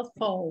cell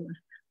phone.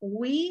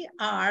 We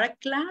are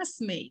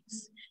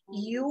classmates.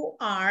 You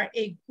are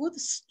a good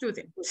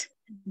student.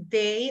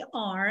 They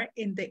are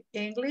in the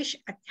English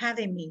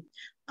Academy.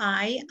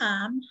 I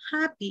am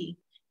happy.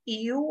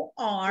 You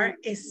are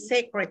a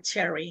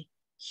secretary.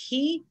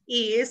 He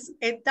is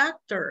a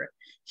doctor.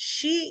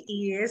 She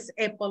is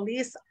a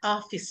police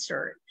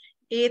officer.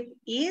 It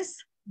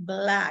is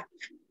black.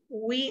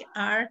 We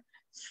are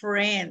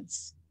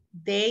friends.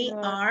 They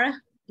are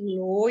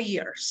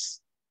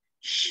lawyers.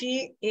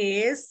 She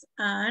is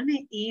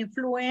an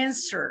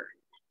influencer.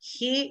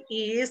 He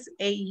is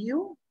a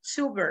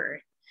YouTuber.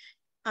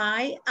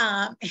 I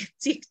am a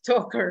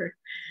TikToker.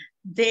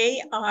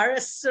 They are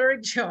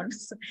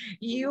surgeons.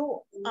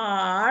 You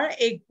are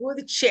a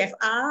good chef.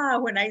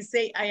 When I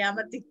say I am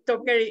a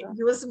TikToker,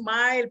 you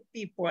smile,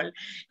 people.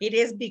 It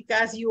is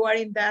because you are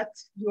in that,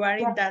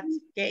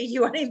 okay?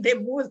 You are in the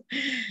mood.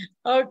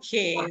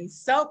 Okay,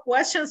 so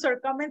questions or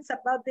comments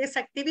about this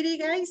activity,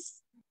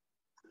 guys?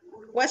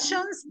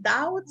 Questions,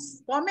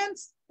 doubts,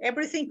 comments?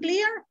 Everything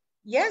clear?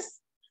 Yes?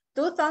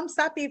 2 thumbs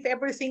up if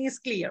everything is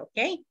clear,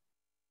 okay?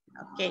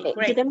 Okay,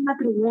 great. Yo tengo una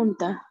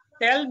pregunta.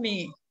 Tell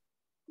me.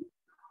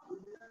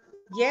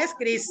 Yes,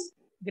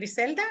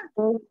 Griselda.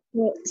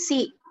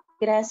 Sí,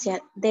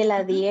 gracias. De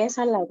la 10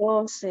 a la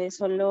 12,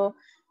 solo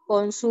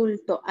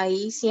consulto.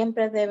 Ahí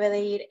siempre debe de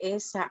ir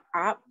esa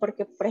A,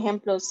 porque, por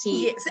ejemplo,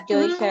 si yes.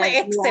 yo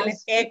dije...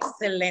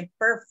 Excellent.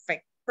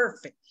 Perfect.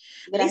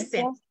 Gracias.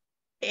 Listen,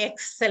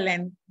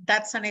 excellent.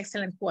 That's an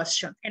excellent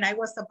question. And I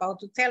was about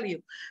to tell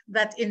you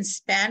that in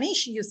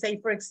Spanish, you say,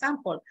 for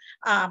example,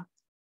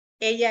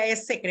 ella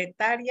es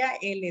secretaria,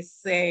 él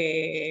es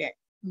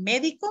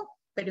médico,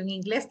 pero en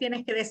inglés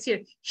tienes que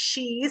decir,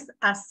 she is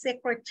a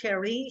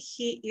secretary,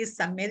 he is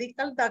a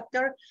medical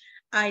doctor,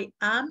 I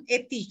am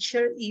a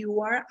teacher,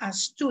 you are a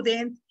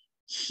student,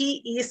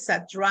 he is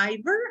a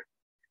driver,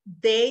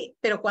 they,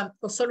 pero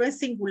cuando solo en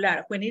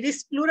singular, when it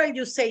is plural,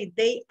 you say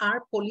they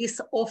are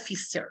police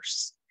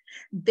officers,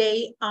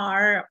 they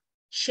are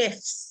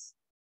chefs,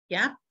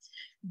 yeah?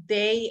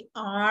 They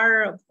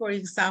are, for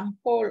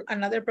example,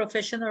 another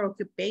professional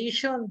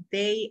occupation,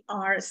 they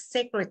are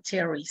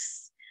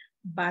secretaries.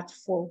 But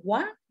for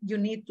one, you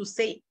need to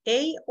say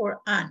a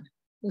or an.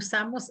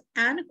 Usamos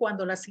an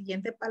cuando la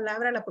siguiente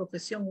palabra, la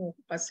profesión o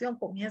ocupación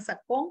comienza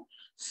con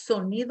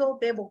sonido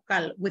de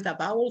vocal, with a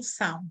vowel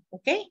sound,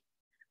 okay?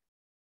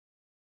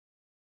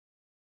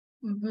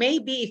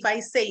 Maybe if I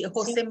say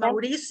Jose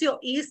Mauricio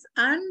is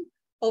an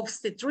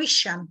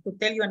obstetrician, to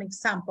tell you an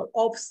example,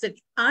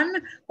 an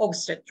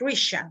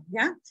obstetrician,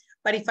 yeah?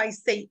 But if I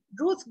say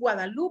Ruth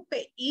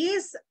Guadalupe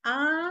is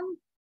a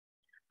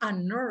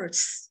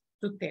nurse,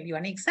 to tell you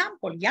an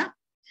example, yeah?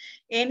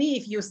 And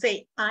if you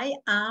say, I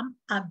am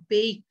a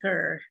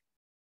baker,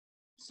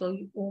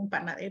 soy un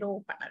panadero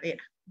o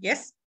panadera,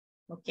 yes?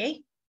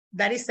 Okay,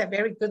 that is a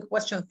very good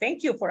question.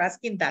 Thank you for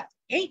asking that,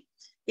 okay?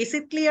 Is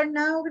it clear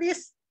now,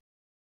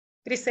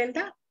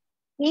 Griselda?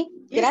 Sí,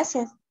 yes.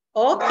 Gracias.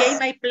 Okay,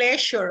 my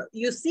pleasure.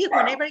 You see,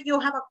 whenever you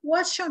have a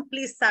question,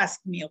 please ask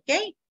me,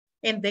 okay?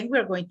 And then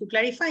we're going to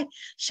clarify.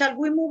 Shall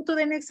we move to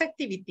the next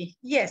activity?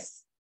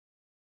 Yes.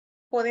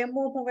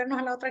 ¿Podemos movernos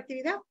a la otra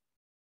actividad?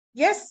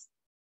 Yes?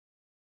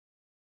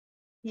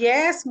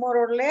 Yes, more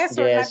or less,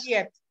 or not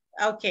yet?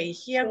 Okay,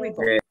 here we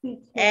go.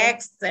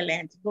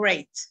 Excellent,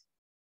 great.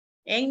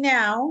 And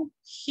now,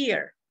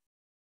 here,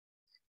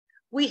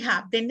 we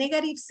have the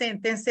negative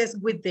sentences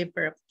with the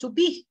verb to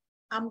be.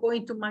 I'm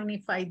going to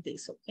magnify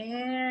this,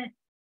 okay?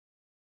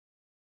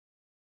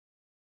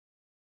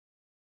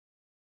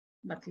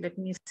 But let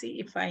me see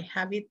if I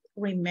have it.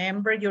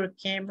 Remember your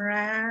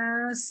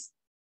cameras.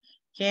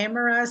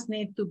 Cameras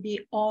need to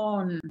be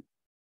on.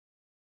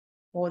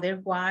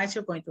 Otherwise,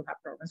 you're going to have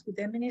problems with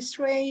the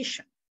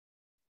administration.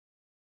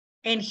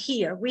 And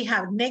here we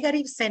have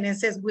negative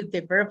sentences with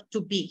the verb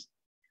to be.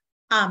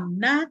 I'm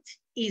not,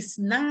 is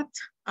not,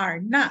 are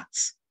not.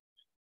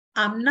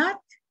 I'm not,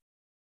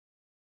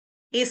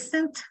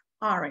 isn't,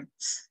 aren't.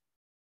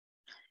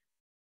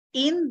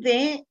 In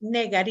the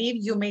negative,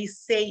 you may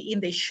say in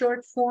the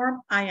short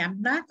form, I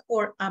am not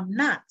or I'm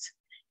not.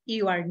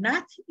 You are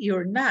not,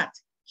 you're not.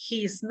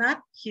 He is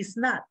not, he's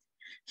not.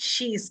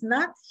 She is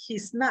not,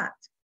 he's not.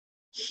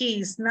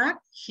 He is not,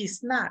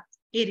 he's not.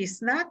 It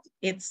is not,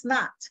 it's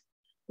not.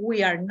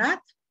 We are not,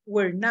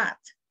 we're not.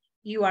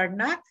 You are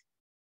not,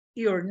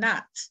 you're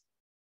not.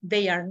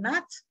 They are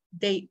not,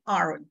 they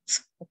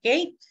aren't.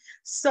 Okay?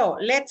 So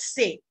let's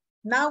see.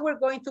 Now we're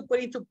going to put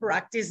into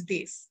practice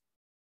this.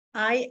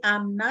 I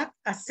am not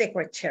a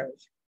secretary.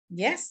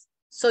 Yes?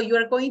 So you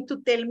are going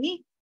to tell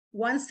me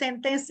one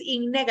sentence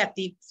in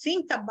negative.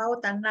 Think about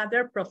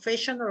another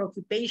profession or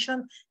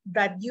occupation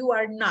that you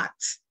are not.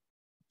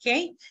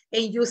 Okay?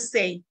 And you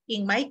say,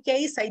 in my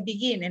case, I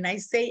begin and I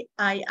say,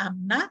 I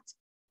am not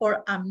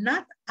or I'm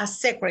not a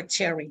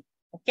secretary.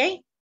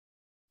 Okay?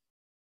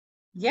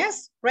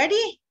 Yes?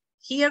 Ready?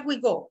 Here we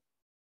go.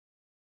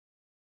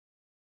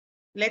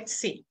 Let's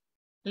see.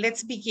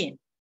 Let's begin.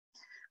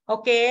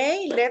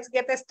 Okay, let's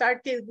get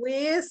started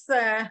with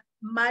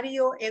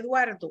Mario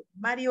Eduardo.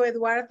 Mario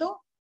Eduardo,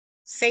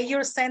 say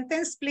your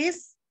sentence,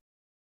 please.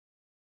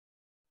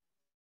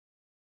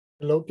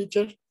 Hello,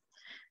 teacher.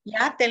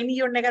 Yeah, tell me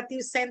your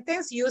negative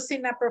sentence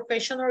using a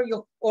profession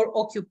or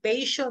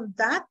occupation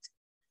that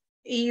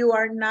you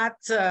are not,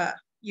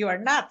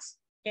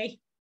 okay?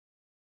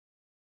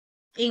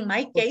 In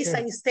my case,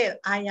 I said,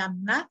 I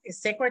am not a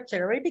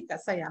secretary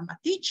because I am a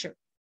teacher.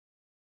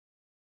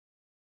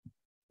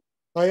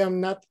 I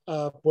am not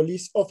a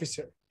police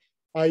officer.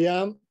 I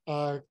am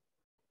a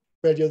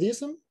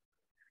periodism.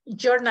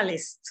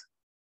 Journalist.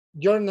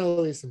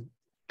 Journalism.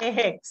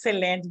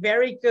 Excellent,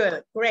 very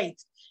good,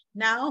 great.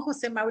 Now,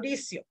 Jose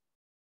Mauricio.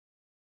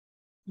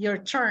 Your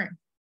turn.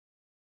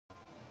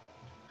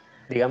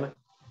 Dígame.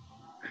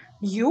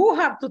 You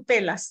have to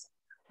tell us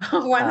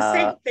one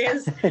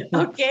sentence.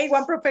 Okay,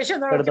 one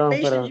professional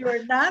occupation you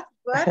are not,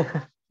 but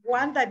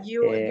one that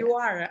you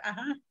are.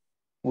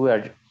 We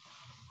are.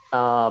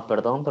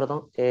 Perdón.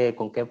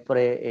 ¿Con qué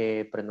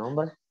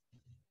prenombre?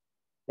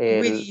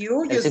 With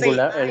you, you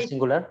singular, say I. El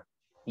singular.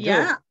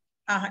 Yeah.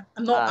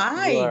 No,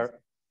 I. You are.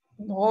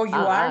 No, you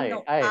are.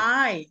 No,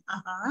 I.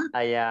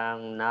 I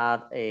am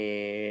not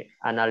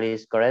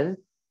analyst credit.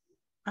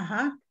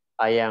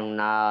 I am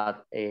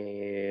not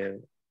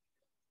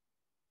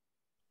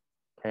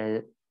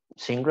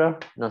singer,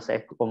 no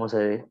sé cómo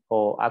se dice,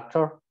 o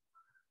actor.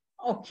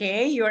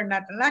 Okay, you're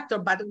not an actor,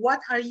 but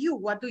what are you?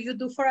 What do you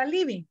do for a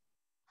living?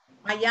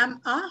 I am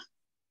a?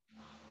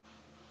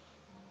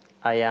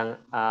 I am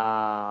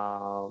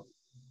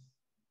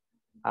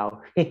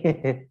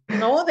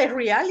no, the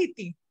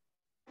reality.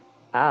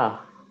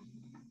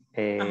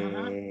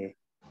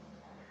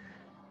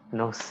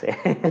 No sé.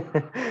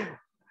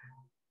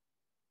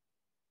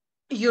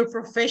 Your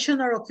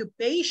professional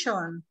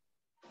occupation.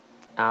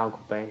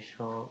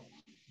 Occupation.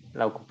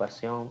 La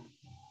ocupación.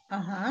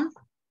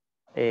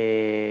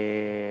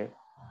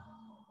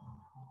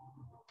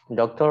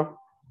 Doctor.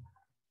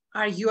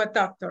 Are you a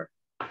doctor?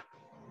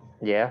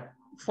 Yeah.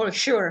 For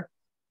sure.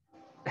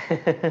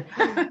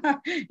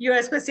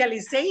 Your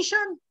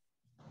specialization?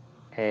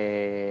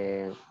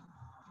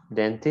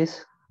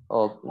 Dentist.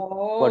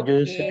 What do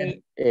you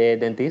say?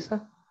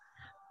 Dentista?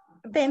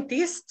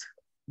 Dentist.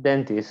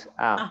 Dentist.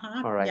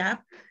 All right. Yeah.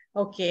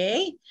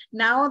 Okay.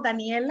 Now,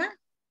 Daniela.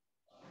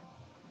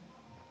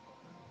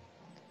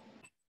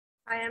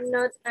 I am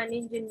not an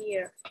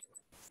engineer.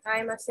 I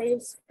am a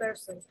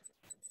salesperson.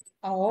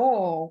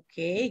 Oh,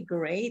 okay,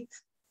 great.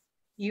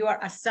 You are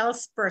a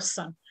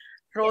salesperson.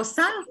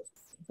 Rosa,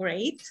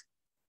 great.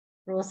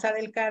 Rosa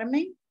del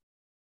Carmen.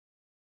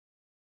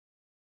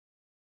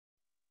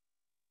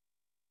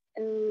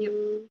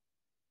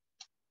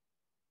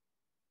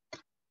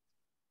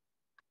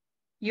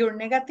 Your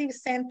negative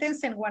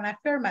sentence and one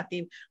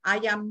affirmative. I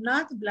am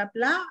not blah,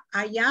 blah.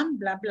 I am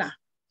blah, blah.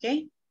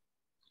 Okay.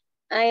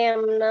 I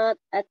am not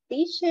a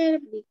teacher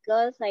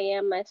because I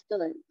am a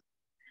student.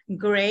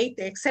 Great,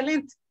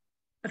 excellent.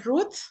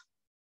 Ruth?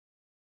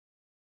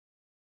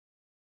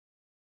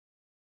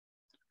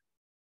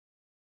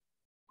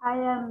 I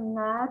am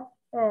not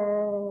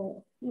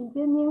an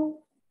engineer.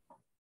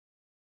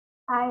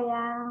 I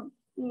am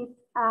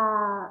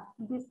a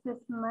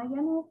business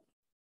manager.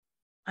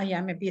 I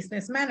am a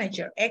business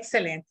manager.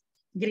 Excellent.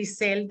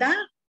 Griselda?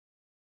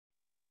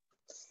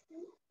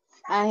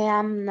 I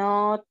am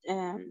not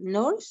a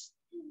nurse.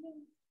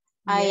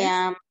 Yes. I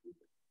am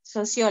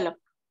sociologist.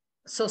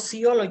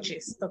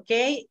 Sociologist,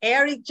 okay.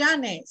 Eric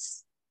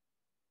Janes.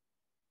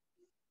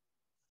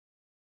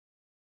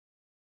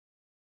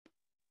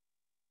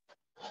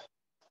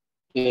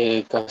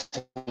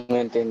 Casi no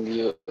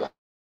entendí.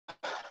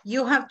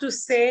 You have to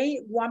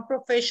say one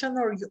profession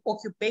or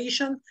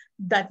occupation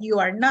that you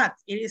are not.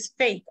 It is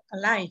fake, a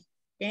lie,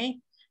 okay?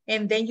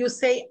 And then you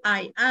say,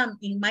 I am.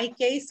 In my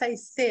case, I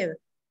said,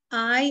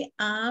 I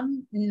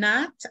am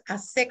not a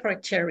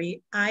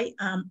secretary. I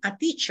am a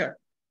teacher.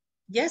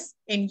 Yes,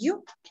 and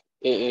you?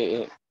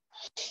 Es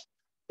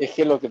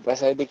que lo que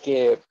pasa es de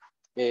que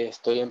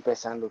estoy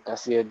empezando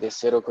casi desde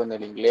cero con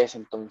el inglés,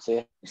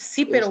 entonces...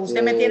 Sí, pero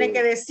usted me tiene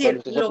que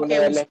decir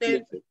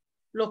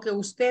lo que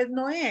usted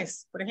no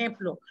es. Por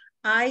ejemplo,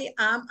 I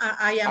am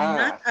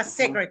not a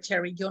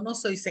secretary. Yo no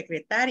soy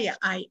secretaria.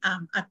 I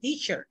am a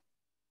teacher.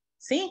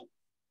 ¿Sí?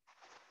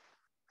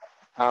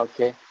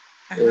 Ok.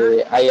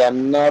 I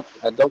am not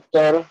a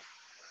doctor.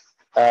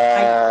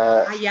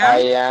 I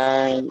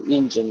am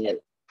engineer.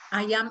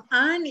 I am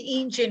an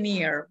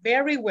engineer.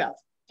 Very well.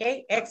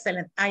 Okay,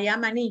 excellent. I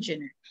am an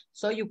engineer.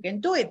 So you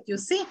can do it. You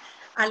see,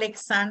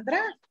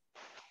 Alexandra.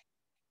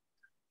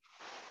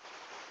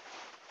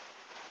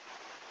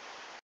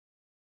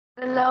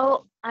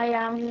 Hello, I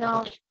am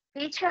not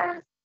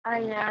teacher. I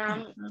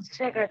am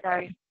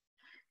secretary.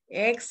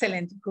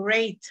 Excellent.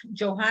 Great.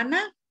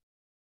 Johanna?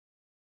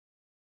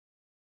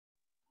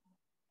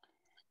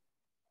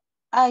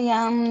 I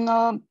am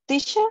not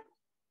teacher.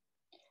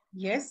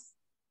 Yes.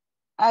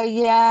 I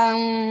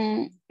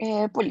am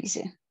a police.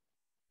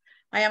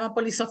 I am a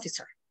police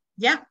officer.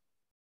 Yeah.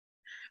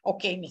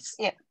 Okay, miss.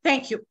 Yeah.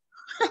 Thank you.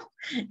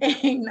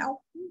 And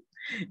now,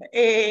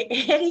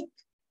 Eric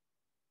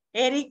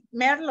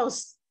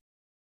Merlos.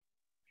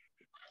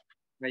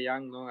 I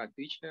am not a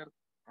teacher.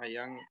 I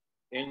am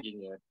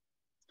engineer.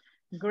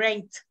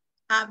 Great.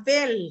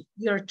 Abel,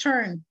 your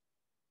turn.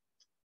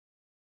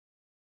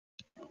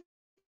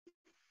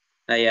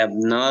 I am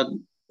not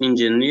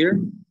engineer.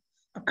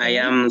 Okay. I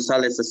am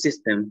sales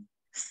assistant.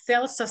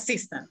 Sales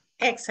assistant.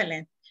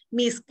 Excellent.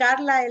 Miss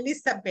Carla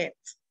Elizabeth.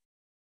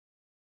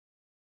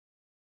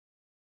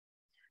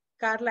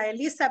 Carla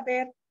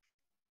Elizabeth.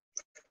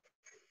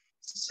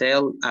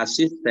 Sales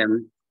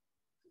assistant.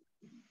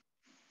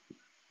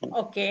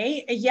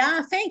 Okay.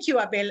 Yeah, thank you,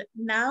 Abel.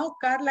 Now,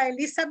 Carla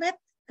Elizabeth.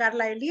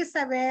 Carla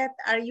Elizabeth,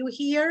 are you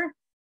here?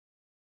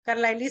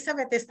 Carla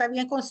Elizabeth, ¿está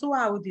bien con su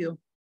audio?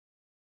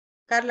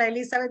 Carla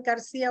Elizabeth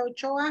García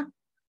Ochoa.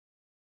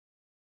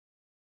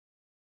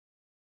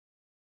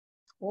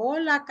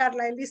 Hola,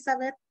 Carla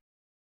Elizabeth.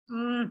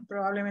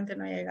 Probablemente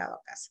no ha llegado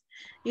a casa.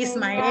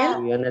 Ismael.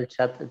 Escribió en el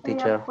chat,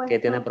 teacher, que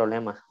tiene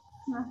problemas.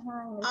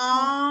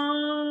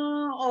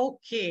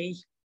 Ok.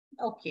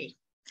 Ok.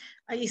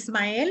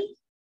 Ismael.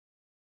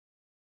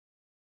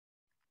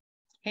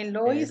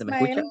 Hello, ¿Me escucha?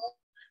 Ismael.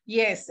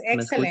 Yes, ¿Me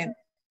escucha? excellent.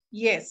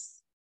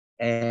 Yes.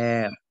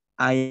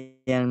 I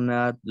am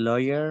not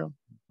lawyer,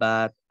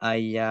 but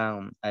I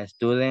am a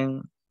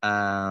student,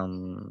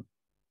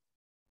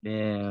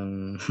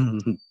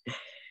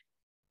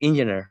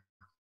 engineer.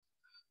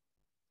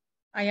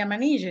 I am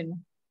an engineer.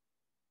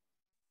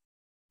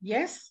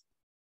 Yes.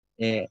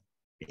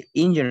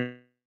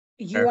 Engineer.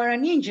 You are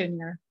an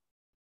engineer.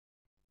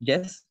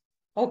 Yes.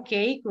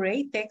 Okay,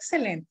 great,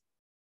 excellent.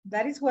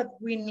 That is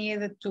what we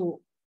need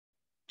to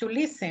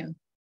listen.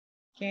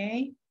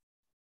 Okay.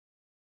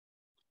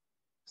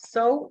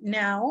 So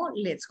now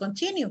let's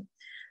continue.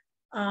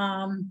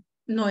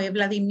 Noé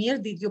Vladimir,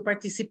 did you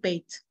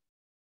participate?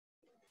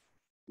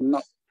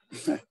 No.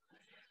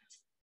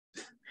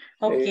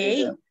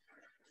 Okay.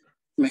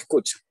 ¿Me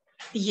escucha?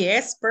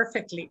 Yes,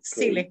 perfectly. Okay.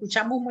 Sí, le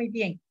escuchamos muy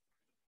bien.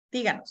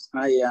 Díganos.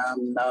 I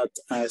am not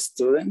a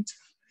student.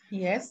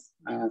 Yes.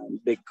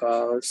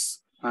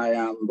 Because I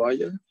am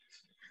lawyer.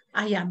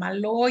 I am a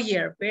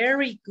lawyer.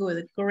 Very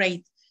good.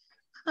 Great.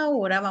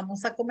 Ahora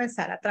vamos a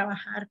comenzar a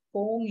trabajar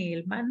con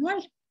el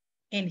manual.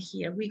 And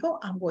here we go.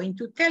 I'm going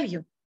to tell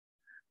you.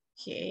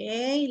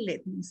 Okay,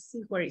 let me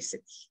see. Where is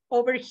it?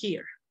 Over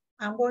here.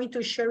 I'm going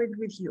to share it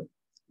with you.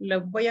 Lo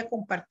voy a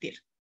compartir.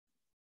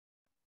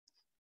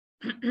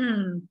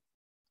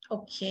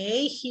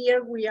 Okay,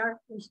 here we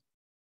are.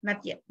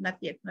 Not yet, not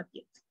yet, not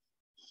yet.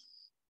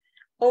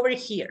 Over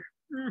here.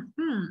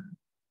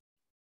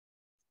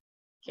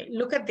 Okay,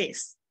 look at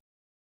this.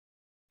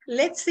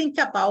 Let's think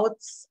about,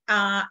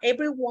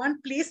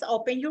 everyone, please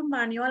open your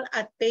manual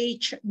at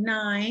page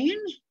 9,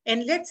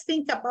 and let's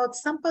think about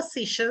some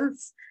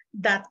positions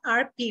that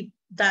are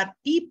that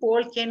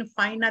people can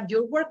find at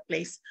your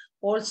workplace.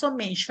 Also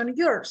mention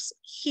yours.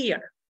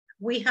 Here,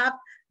 we have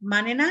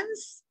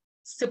maintenance,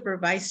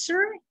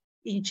 supervisor,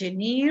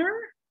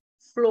 engineer,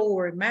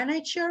 floor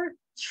manager,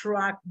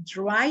 truck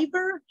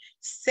driver,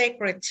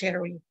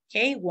 secretary.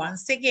 Okay,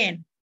 once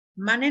again,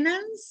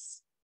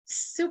 maintenance,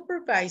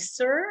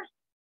 supervisor,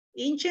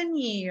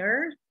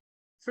 engineer,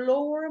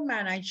 floor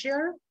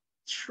manager,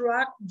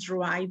 truck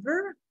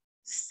driver,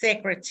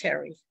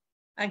 secretary.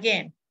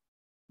 Again,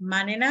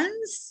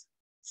 maintenance,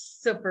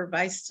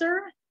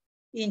 supervisor,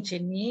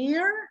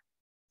 engineer,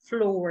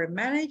 floor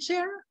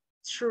manager,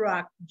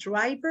 truck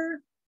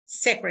driver,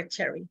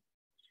 secretary.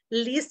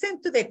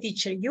 Listen to the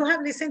teacher. You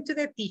have listened to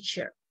the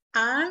teacher.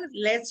 And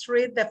let's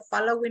read the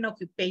following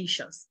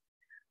occupations.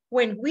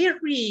 When we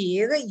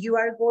read, you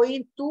are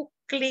going to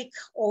click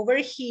over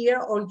here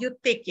or you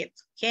tick it,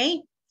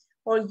 okay?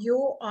 Or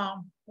you,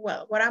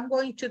 well, what I'm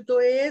going to do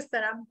is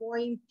that I'm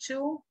going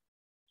to,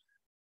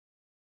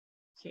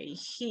 okay,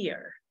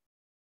 here,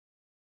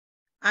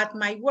 at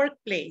my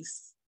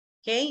workplace,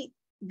 okay?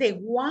 The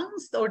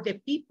ones or the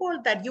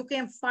people that you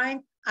can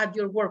find at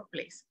your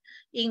workplace.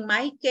 In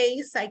my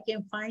case, I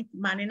can find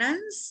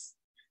maintenance,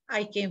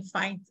 I can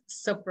find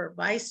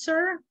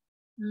supervisor,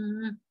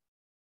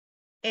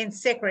 and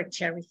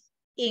secretary.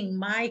 In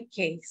my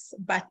case,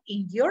 but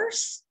in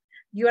yours,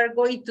 you are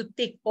going to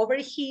tick over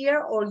here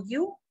or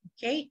you,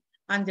 okay,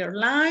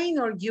 underline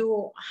or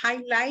you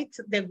highlight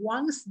the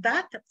ones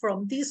that,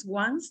 from these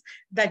ones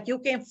that you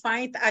can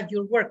find at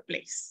your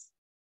workplace,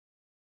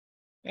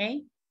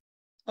 okay?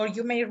 Or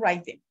you may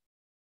write them.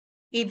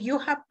 If you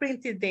have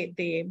printed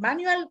the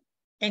manual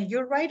and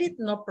you write it,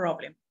 no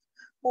problem.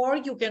 Or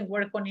you can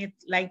work on it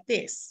like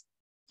this,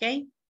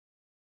 okay?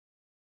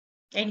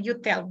 And you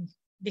tell me,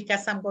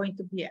 because I'm going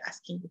to be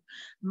asking you.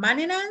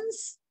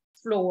 Maintenance,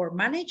 floor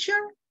manager,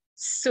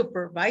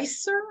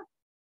 supervisor,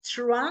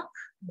 truck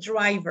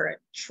driver,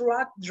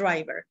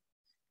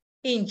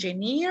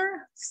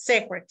 engineer,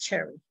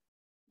 secretary.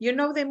 You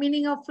know the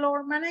meaning of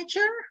floor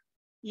manager?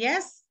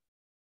 Yes?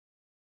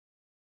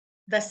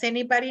 Does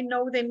anybody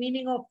know the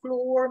meaning of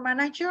floor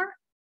manager?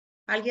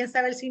 ¿Alguien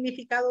sabe el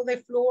significado de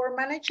floor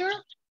manager?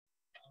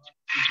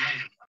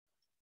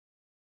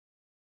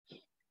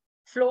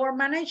 Floor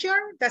manager,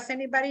 does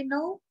anybody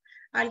know?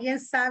 ¿Alguien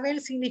sabe el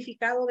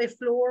significado de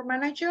floor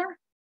manager?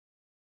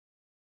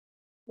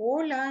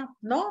 Hola,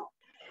 ¿no?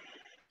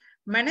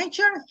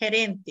 Manager,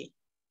 gerente.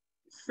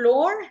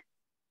 Floor,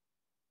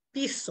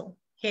 piso.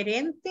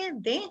 Gerente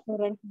de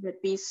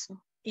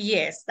piso.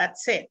 Yes,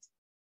 that's it.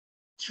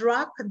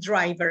 Truck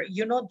driver,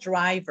 you know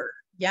driver,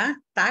 yeah?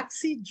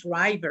 Taxi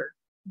driver,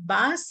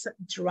 bus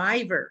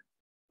driver.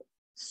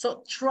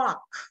 So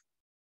truck,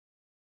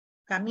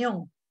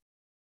 camión.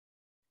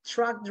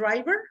 Truck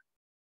driver,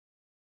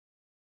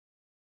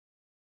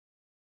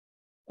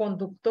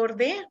 conductor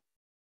de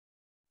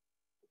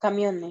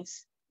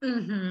camiones.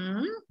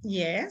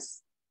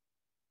 Yes.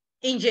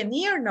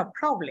 Engineer, no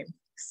problem.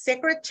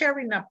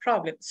 Secretary, no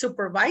problem.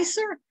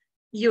 Supervisor,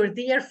 your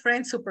dear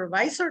friend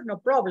supervisor, no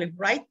problem,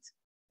 right?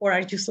 Or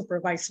are you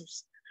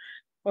supervisors?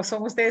 ¿O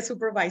son ustedes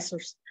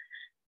supervisors?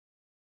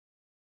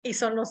 Y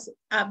son los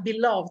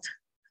beloved,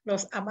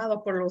 los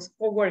amados por los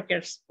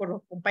coworkers, por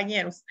los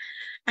compañeros.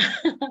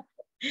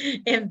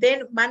 And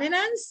then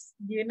maintenance,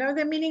 do you know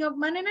the meaning of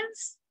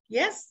maintenance?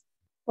 Yes?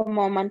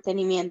 Como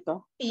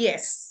mantenimiento.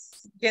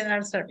 Yes,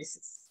 general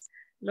services,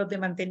 los de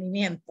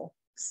mantenimiento.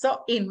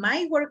 So in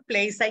my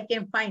workplace, I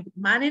can find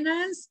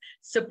maintenance,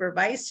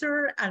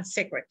 supervisor, and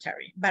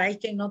secretary, but I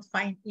cannot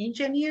find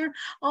engineer.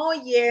 Oh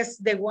yes,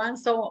 the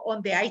ones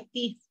on the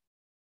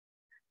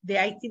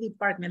IT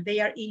department,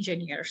 they are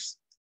engineers,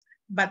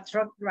 but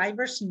truck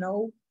drivers,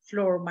 no.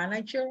 Floor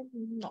manager,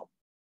 no.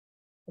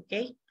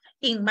 Okay,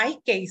 in my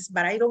case,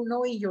 but I don't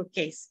know in your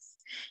cases.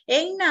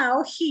 And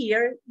now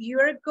here,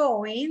 you're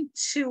going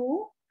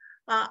to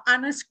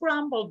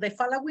unscramble the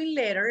following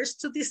letters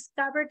to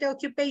discover the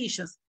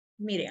occupations.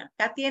 Miren,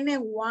 acá tiene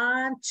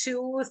 1,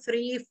 2,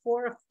 3,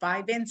 4,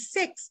 5, and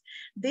 6.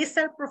 These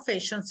are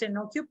professions and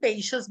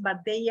occupations,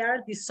 but they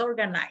are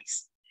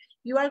disorganized.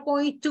 You are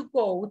going to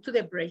go to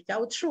the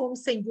breakout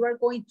rooms and you are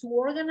going to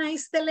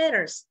organize the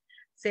letters.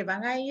 Se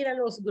van a ir a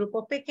los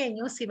grupos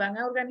pequeños y van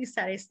a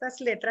organizar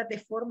estas letras de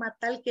forma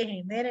tal que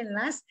generen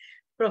las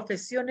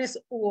profesiones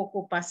u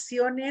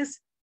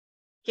ocupaciones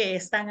que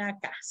están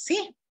acá,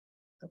 ¿sí?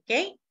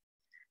 Okay.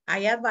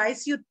 I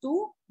advise you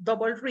to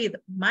double read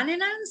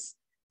maintenance,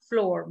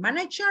 floor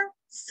manager,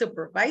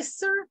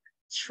 supervisor,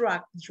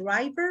 truck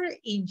driver,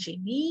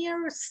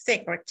 engineer,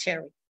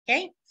 secretary,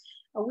 okay?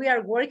 We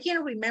are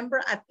working,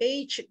 remember, at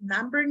page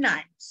number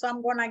 9. So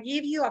I'm gonna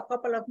give you a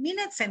couple of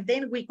minutes and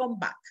then we come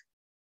back.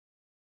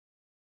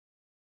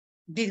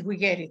 Did we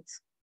get it?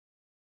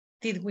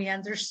 Did we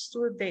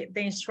understood the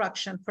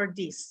instruction for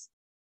this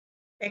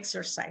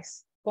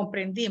exercise?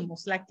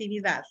 Comprendimos la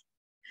actividad.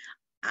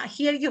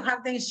 Here you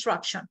have the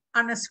instruction.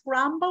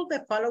 Unscramble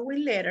the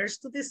following letters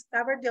to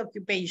discover the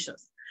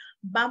occupations.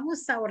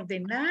 Vamos a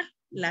ordenar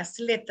las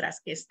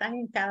letras que están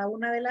en cada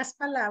una de las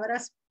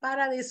palabras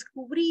para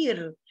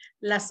descubrir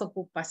las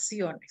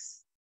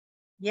ocupaciones.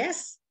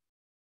 Yes?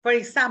 For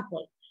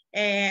example,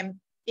 in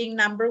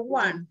number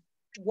 1,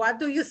 what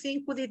do you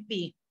think could it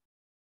be?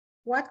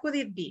 What could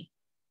it be?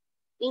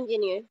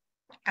 Engineer.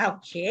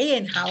 Okay,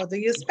 and how do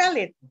you spell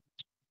it?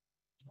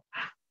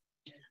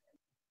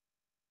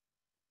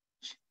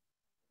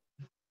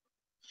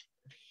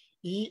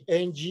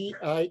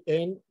 E-N-G-I-N-E-E-R.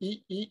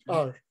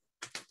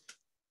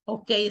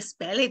 Okay,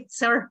 spell it,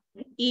 sir.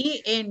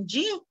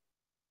 E-N-G.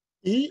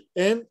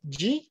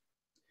 E-N-G-I.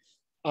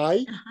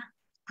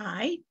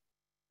 I.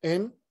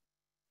 N.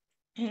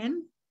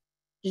 N.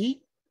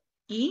 E.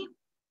 E.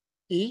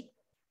 E.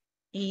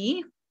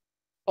 E.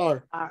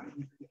 R.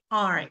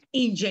 R.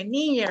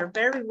 Engineer.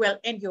 Very well.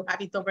 And you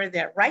have it over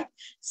there, right?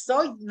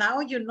 So now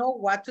you know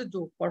what to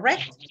do,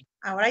 correct?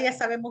 Ahora ya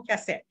sabemos qué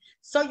hacer.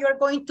 So you're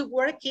going to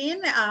work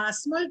in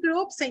small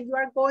groups and you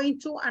are going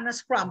to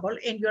unscramble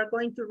and you are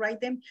going to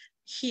write them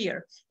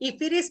here.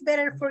 If it is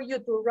better for you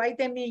to write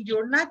them in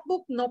your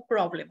notebook, no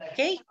problem,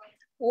 okay?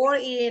 Or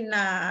in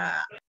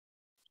a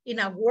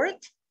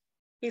Word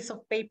piece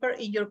of paper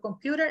in your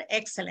computer,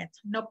 excellent,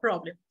 no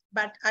problem.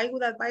 But I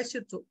would advise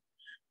you to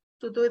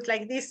do it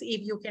like this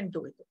if you can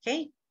do it,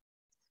 okay?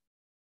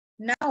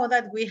 Now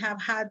that we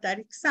have had that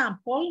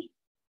example,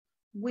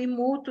 we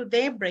move to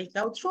the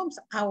breakout rooms.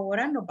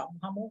 Ahora nos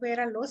vamos a mover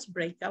a los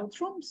breakout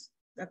rooms,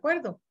 ¿de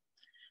acuerdo?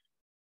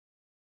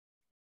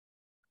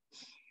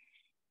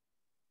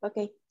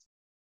 Okay.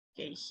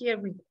 Okay, here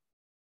we go.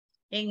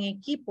 En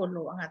equipo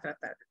lo van a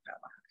tratar de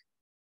trabajar.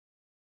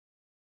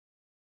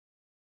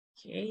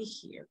 Okay,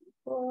 here we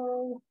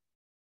go.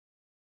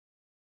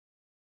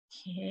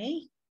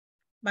 Okay.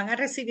 Van a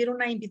recibir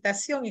una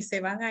invitación y se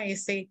van a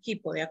ese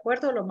equipo, ¿de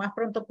acuerdo? Lo más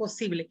pronto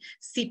posible.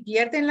 Si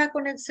pierden la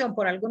conexión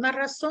por alguna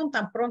razón,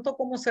 tan pronto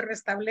como se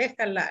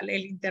restablezca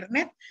el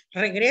internet,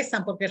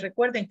 regresan, porque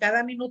recuerden,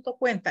 cada minuto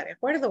cuenta, ¿de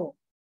acuerdo?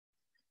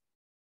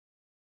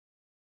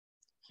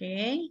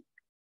 Okay.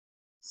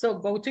 So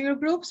go to your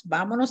groups.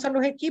 Vámonos a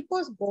los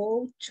equipos.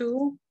 Go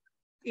to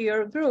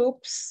your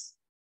groups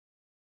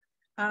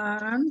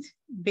and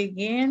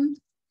begin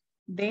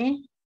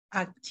the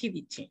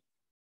activity.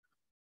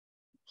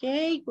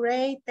 Okay,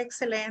 great,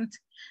 excellent.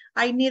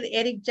 I need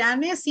Eric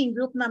Llanes in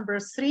group number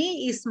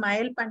 3.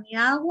 Ismael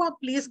Paniagua,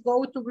 please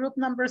go to group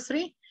number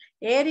 3.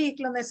 Eric,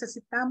 lo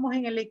necesitamos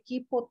en el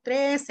equipo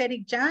 3.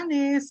 Eric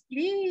Llanes,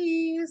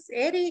 please.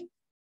 Eric.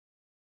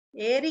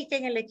 Eric,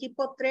 en el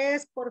equipo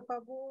 3, por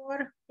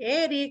favor.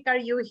 Eric,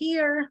 are you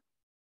here?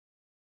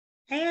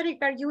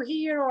 Eric, are you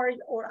here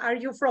or are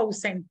you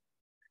frozen?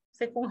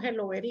 Se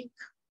congeló, Eric.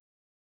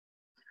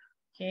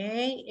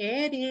 Okay,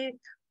 Eric,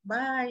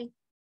 bye.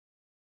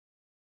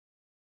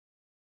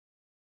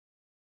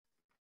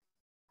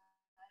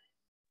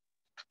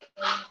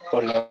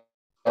 Hola.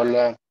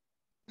 Hola.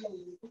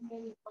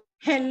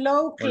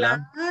 Hello,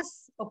 Hola.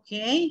 class.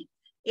 Okay.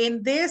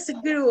 In this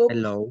group,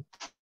 Hello.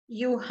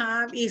 you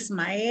have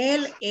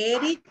Ismael,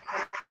 Eric.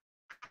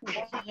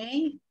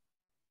 Okay.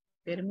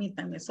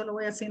 Permítanme, solo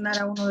voy a asignar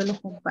a uno de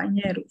los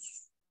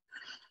compañeros.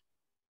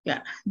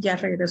 Ya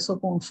regresó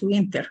con su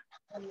Inter.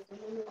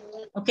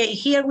 Okay,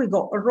 here we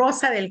go.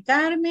 Rosa del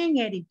Carmen,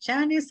 Eric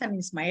Chanes, and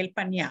Ismael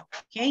Paniao.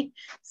 Okay,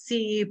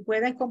 si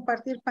pueden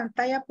compartir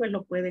pantalla, pues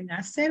lo pueden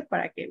hacer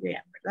para que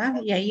vean,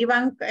 ¿verdad? Y ahí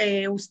van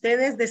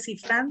ustedes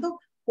descifrando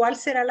cuál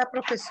será la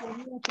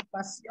profesión y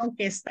ocupación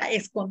que está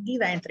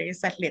escondida entre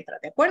esas letras,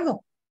 ¿de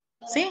acuerdo?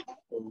 ¿Sí?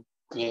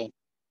 Sí.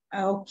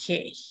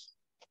 Okay.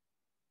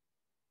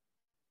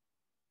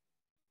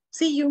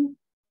 See you.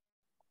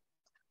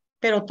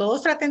 Pero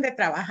todos traten de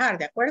trabajar,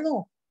 ¿de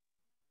acuerdo?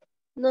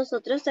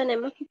 Nosotros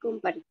tenemos que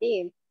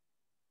compartir.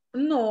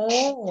 No,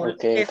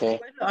 Okay.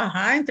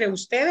 ajá, entre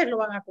ustedes lo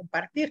van a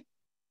compartir,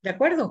 ¿de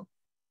acuerdo?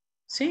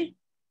 Sí.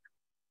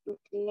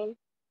 Okay.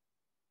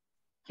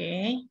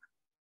 Okay.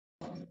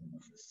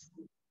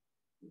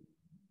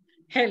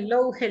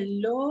 Hello,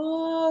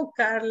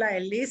 Carla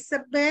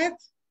Elizabeth.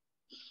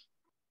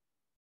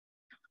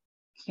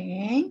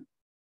 Okay.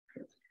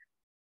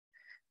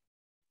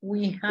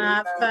 We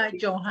have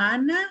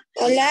Johanna.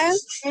 Hola,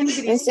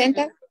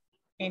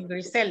 En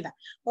Griselda.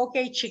 Ok,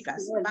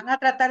 chicas, van a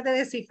tratar de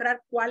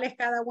descifrar cuál es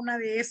cada una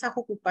de esas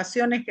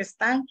ocupaciones que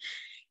están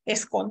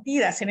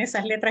escondidas en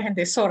esas letras en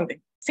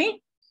desorden.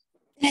 ¿Sí?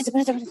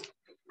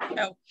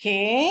 Ok.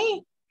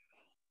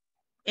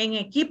 En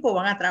equipo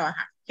van a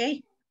trabajar.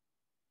 Ok.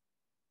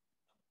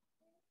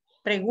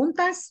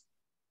 ¿Preguntas?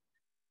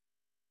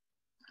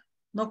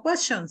 No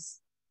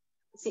questions.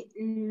 Sí,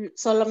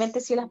 solamente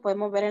si las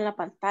podemos ver en la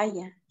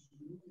pantalla.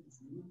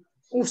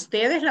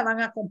 Ustedes la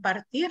van a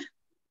compartir.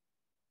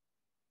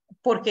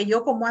 Porque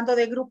yo como ando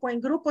de grupo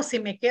en grupo, si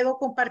me quedo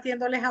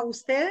compartiéndoles a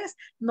ustedes,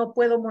 no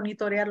puedo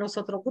monitorear los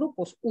otros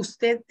grupos.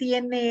 ¿Usted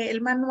tiene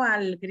el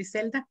manual,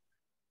 Griselda?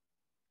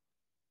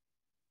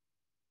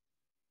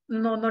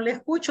 No le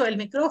escucho el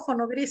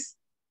micrófono, Gris.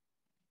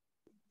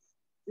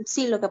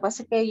 Sí, lo que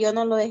pasa es que yo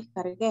no lo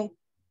descargué.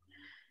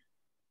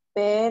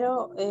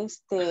 Pero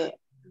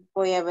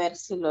voy a ver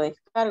si lo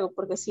descargo,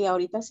 porque sí,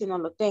 ahorita sí no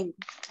lo tengo.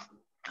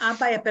 Ah,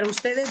 vaya, pero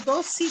ustedes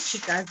dos sí,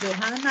 chicas,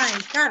 Johanna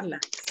y Carla,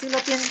 sí lo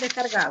tienen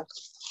descargado.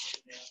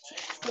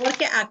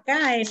 Porque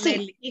acá en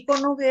el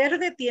icono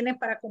verde tienen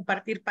para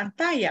compartir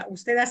pantalla.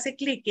 Usted hace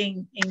clic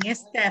en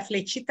esta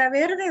flechita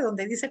verde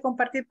donde dice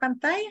compartir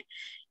pantalla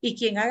y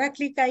quien haga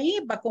clic ahí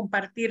va a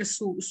compartir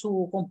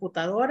su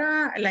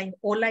computadora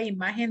o la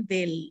imagen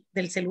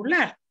del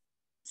celular.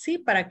 Sí,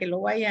 para que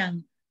lo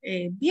vayan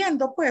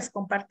viendo, pues,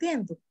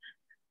 compartiendo.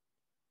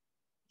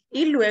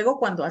 Y luego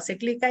cuando hace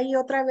clic ahí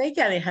otra vez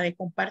ya deja de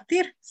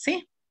compartir,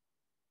 ¿sí?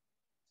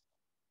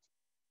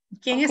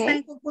 ¿Quién está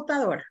en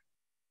computadora?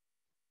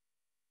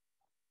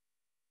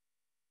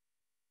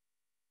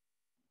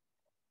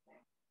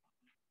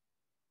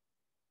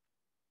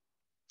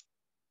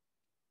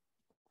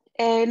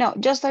 No,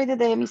 yo estoy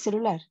desde mi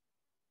celular.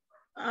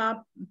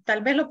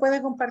 Tal vez lo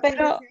puede compartir.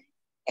 Pero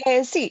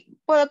sí,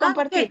 puedo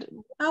compartir.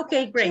 Ok,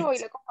 great. Yo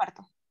lo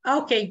comparto.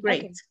 Ok,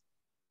 great. Okay.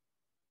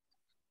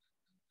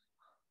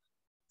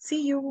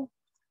 See you.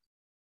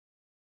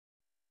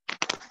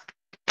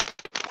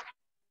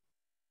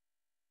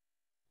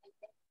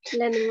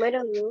 La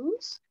número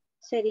 2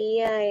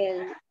 sería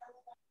el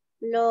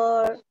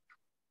Lord.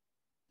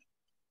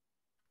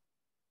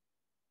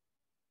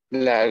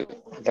 La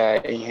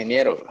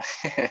ingeniero.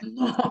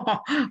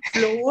 No.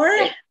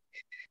 Floor.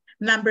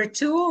 Number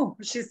 2,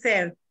 she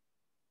said.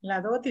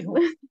 La 2 dijo.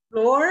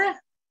 Floor.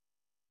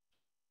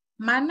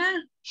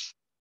 Mana.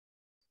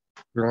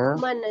 Floor.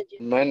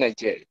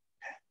 Manager.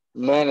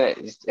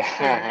 Great,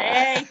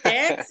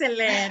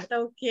 excellent.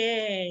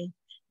 Okay.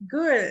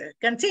 Good.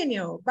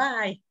 Continue.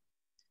 Bye.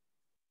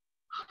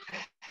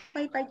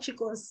 Bye,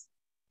 chicos.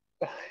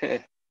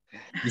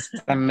 It's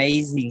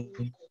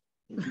amazing.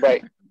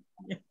 Bye.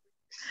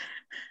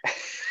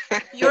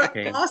 You're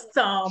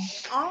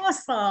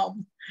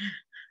awesome.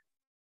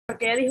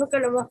 Porque ella dijo que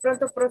lo más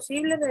pronto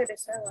posible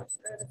regresará.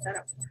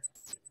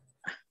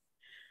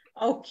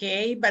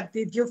 Okay, but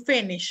did you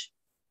finish?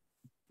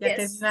 Ya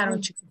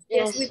terminaron, chicos.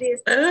 Yes, we did.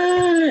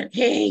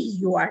 Hey,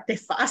 you are the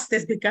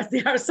fastest because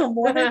there are some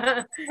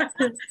more.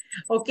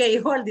 Okay,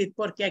 hold it,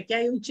 porque aquí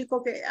hay un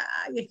chico que,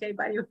 es que hay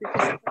varios que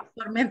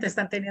actualmente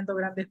están teniendo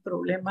grandes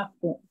problemas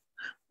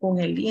con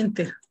el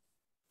Inter.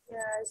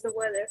 Yeah, it's the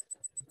weather.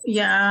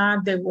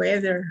 Yeah, the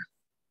weather.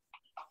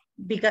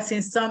 Because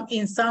in some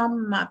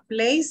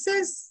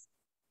places,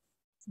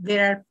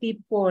 there are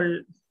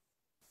people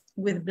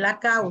with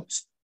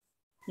blackouts.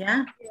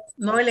 Yeah,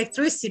 no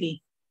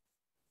electricity.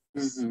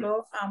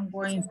 So I'm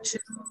going to,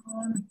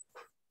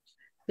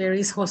 there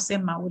is Jose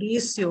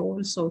Mauricio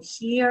also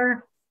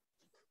here.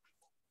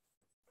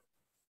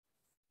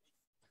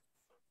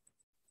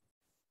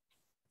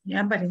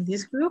 Yeah, but in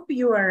this group,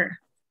 you are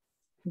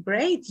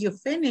great. You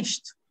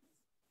finished.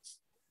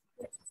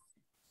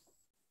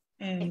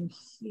 And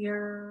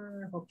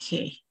here,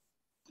 okay.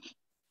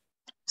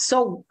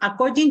 So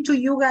according to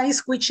you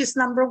guys, which is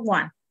number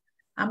 1?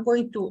 I'm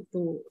going to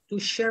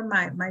share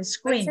my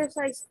screen.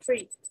 Exercise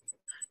 3.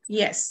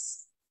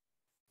 Yes.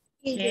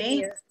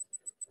 Engineer.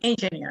 Okay.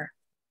 Engineer.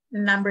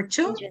 Number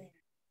 2?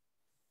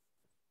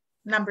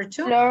 Number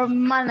 2? Floor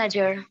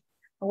manager.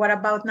 What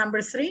about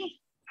number 3?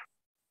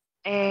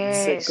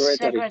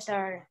 Secretary.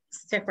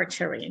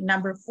 Secretary.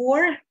 Number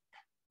 4?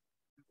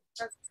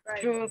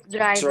 Truck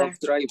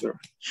driver.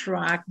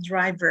 Truck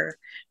driver.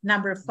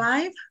 Number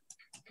 5?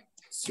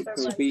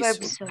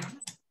 Supervisor.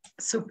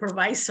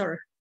 Supervisor.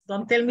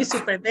 Don't tell me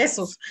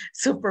supervisos.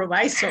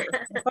 Supervisor.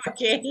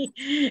 Okay.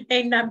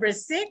 And number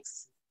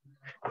 6?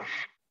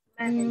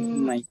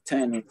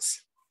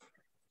 Maintenance.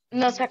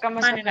 No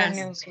sacamos esa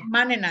Maintenance. pronuncia.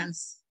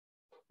 Maintenance.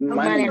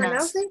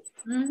 Maintenance.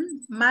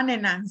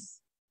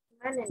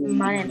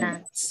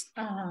 Maintenance.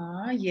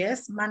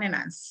 Yes,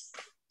 maintenance.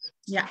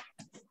 Yeah.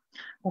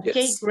 Okay,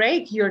 yes.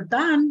 Great. You're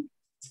done.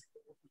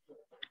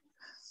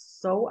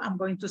 So I'm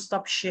going to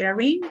stop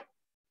sharing.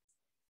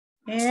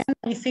 And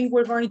I think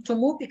we're going to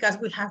move because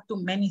we have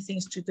too many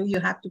things to do. You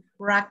have to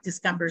practice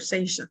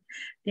conversation.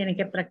 Tienen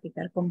que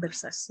practicar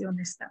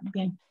conversaciones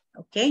también.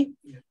 Okay,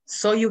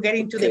 so you get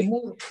into the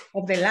mood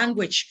of the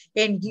language,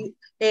 and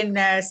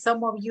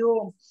some of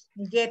you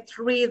get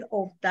rid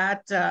of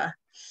that,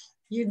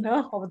 you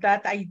know, of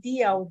that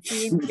idea of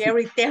being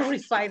very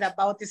terrified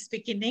about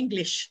speaking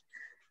English.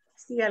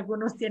 Sí,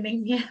 algunos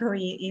tienen miedo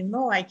y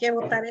no, hay que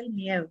botar el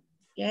miedo.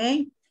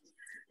 Okay,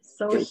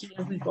 so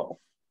here we go.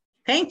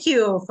 Thank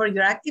you for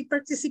your active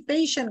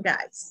participation,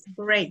 guys.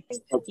 Great.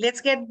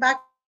 Let's get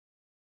back.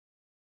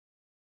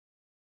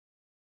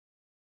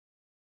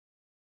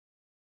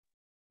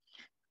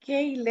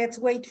 Okay, let's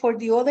wait for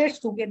the others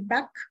to get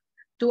back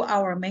to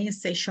our main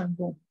session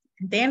room.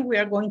 Then we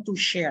are going to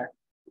share.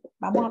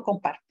 Vamos a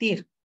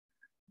compartir.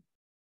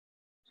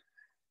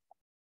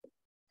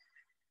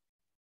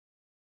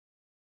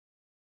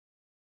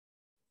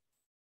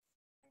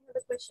 I have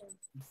a question.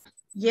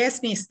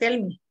 Yes, Miss, tell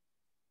me.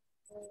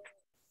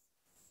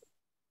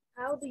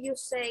 How do you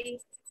say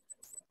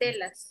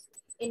telas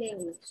in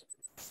English?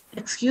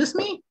 Excuse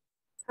me?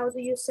 How do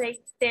you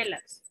say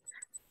telas?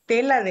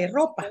 Tela de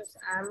ropa. Because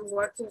I'm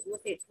working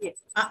with it. Yes.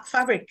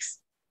 Fabrics.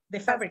 The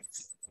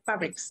fabrics.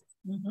 Fabrics.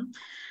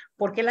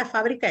 Porque la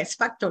fábrica es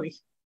factory.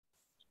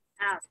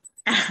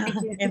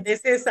 And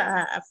this is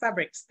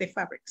fabrics, the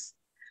fabrics.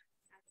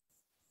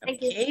 Thank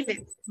okay,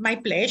 you. My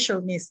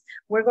pleasure, Miss.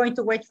 We're going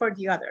to wait for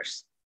the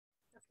others.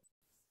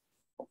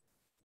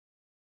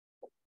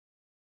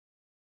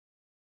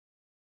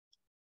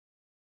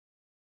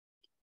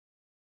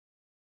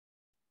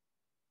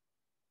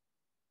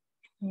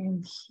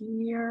 And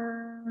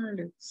here,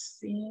 let's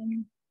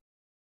see.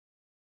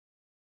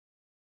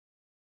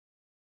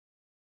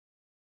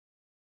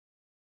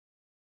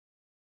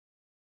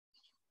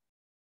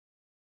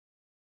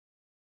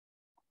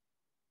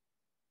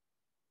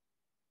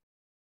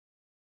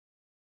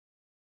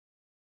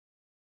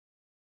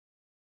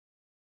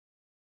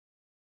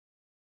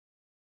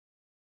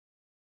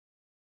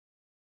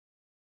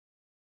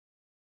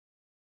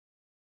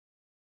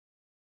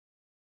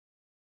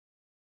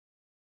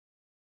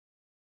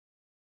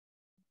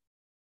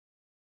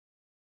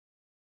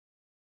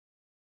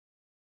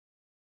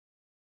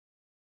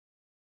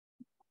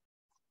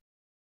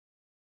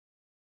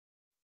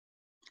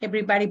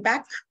 Everybody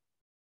back?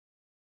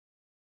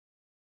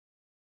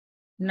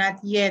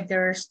 Not yet.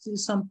 There are still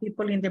some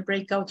people in the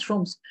breakout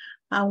rooms.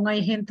 Aún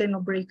hay gente en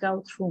los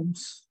breakout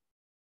rooms.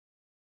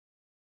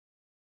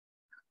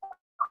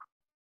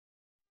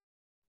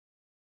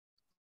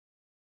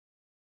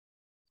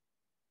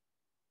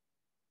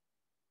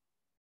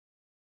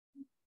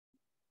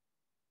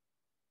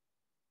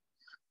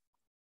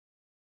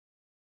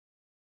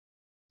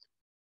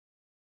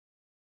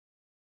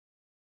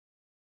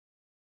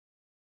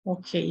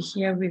 Okay,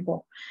 here we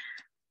go.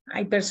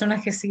 Hay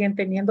personas que siguen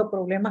teniendo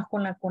problemas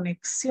con la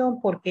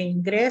conexión porque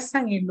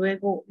ingresan y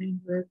luego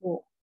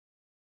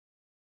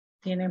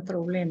tienen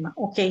problema.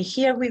 Okay,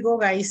 here we go,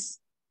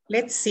 guys.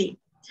 Let's see.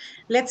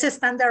 Let's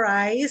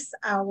standardize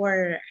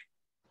our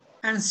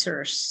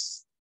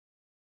answers.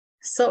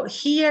 So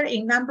here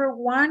in number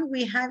 1,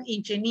 we have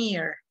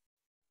engineer.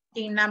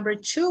 In number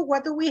 2,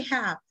 what do we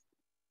have?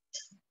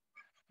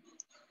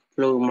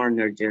 Floor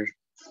manager.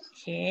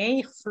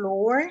 Okay,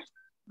 floor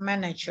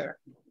manager.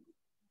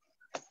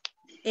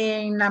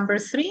 In number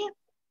 3?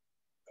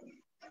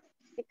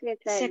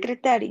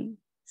 Secretary.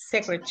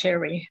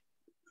 Secretary.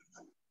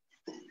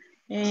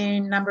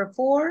 In number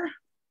 4?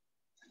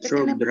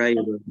 Truck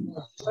driver.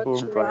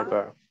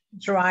 Driver.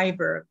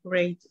 Driver,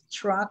 great.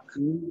 Truck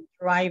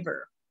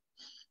driver.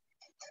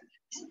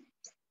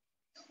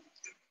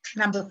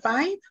 Number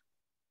 5?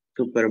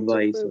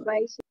 Supervisor.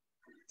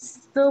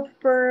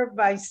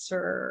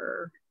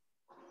 Supervisor.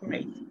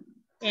 Great.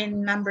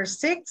 And number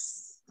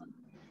 6?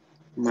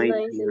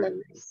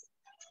 Maintenance.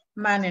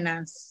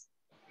 Maintenance.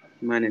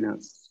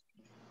 Maintenance.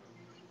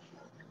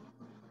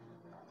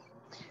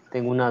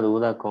 Tengo una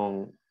duda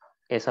con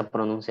esa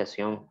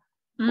pronunciación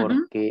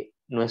porque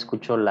no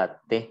escucho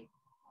la T.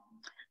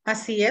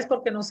 Así es,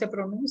 porque no se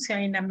pronuncia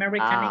en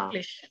American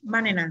English.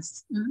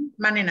 Maintenance.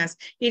 Maintenance.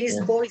 It is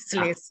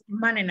voiceless.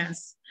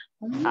 Maintenance.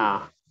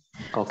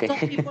 Okay.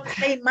 Some people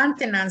say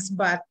maintenance,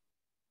 but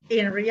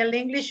in real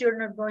English, you're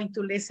not going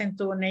to listen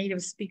to a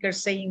native speaker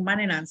saying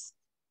maintenance.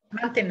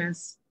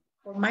 Maintenance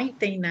or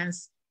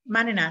maintenance.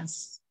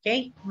 Maintenance.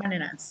 Okay,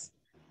 maintenance.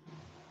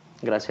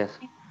 Gracias.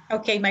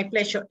 Okay, my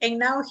pleasure. And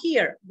now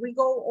here we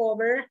go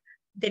over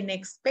the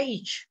next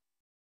page.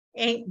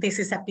 And this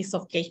is a piece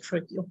of cake for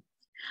you.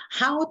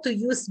 How to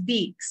use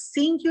big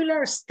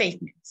singular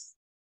statements.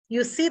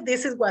 You see,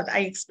 this is what I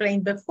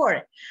explained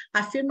before.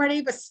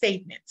 Affirmative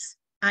statements.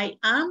 I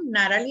am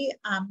Natalie,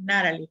 I'm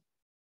Natalie.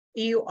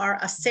 You are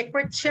a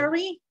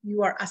secretary,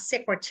 you are a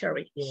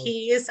secretary. Yeah.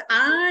 He is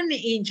an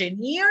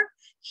engineer,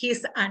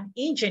 he's an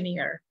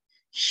engineer.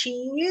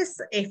 She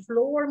is a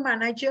floor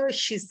manager,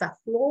 she's a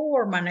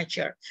floor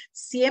manager.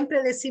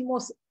 Siempre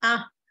decimos,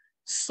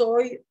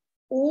 soy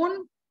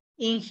un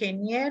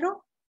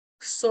ingeniero,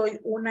 soy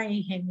una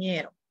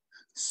ingeniero.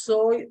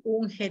 Soy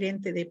un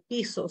gerente de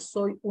piso,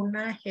 soy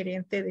una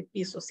gerente de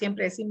piso.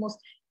 Siempre decimos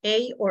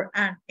a or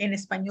an. En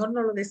español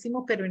no lo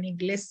decimos, pero en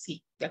inglés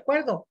sí. ¿De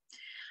acuerdo?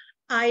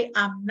 I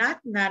am not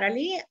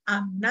Natalie,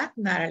 I'm not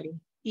Natalie.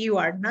 You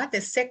are not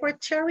a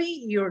secretary,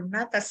 you're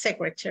not a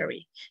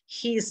secretary.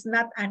 He's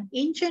not an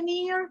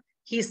engineer,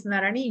 he's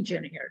not an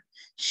engineer.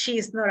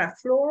 She's not a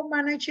floor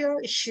manager,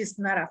 she's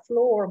not a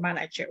floor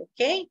manager,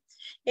 okay?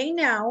 And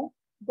now,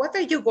 what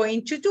are you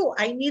going to do?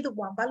 I need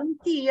one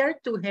volunteer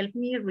to help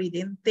me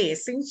reading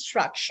this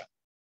instruction.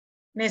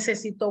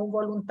 Necesito un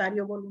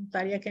voluntario o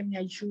voluntaria que me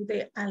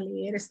ayude a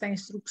leer esta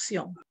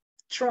instrucción.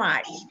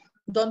 Try.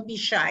 Don't be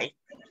shy.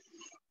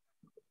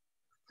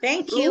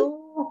 Thank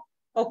you.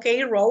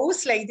 Okay,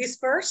 Rose, ladies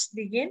first,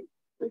 begin.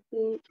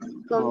 Okay.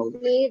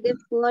 Complete the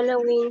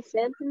following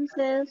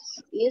sentences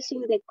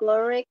using the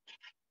correct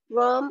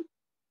form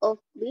of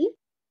be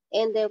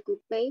and the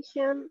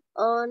occupation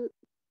on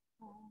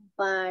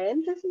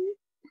parentheses.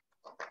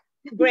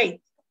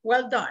 Great,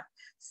 well done.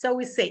 So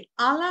we say,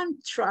 Alan,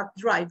 truck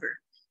driver.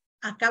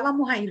 Acá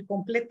vamos a ir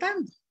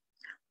completando.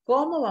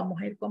 ¿Cómo vamos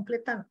a ir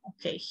completando?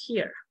 Okay,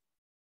 here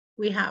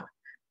we have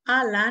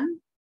Alan,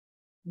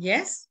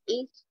 yes?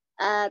 Is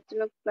a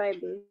truck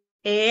driver.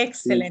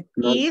 Excellent.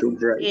 Is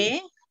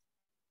a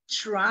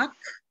truck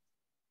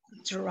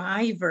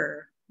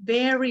driver.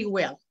 Very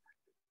well.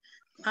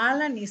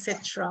 Alan is a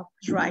truck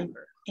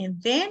driver.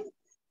 And then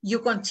you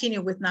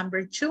continue with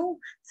number 2,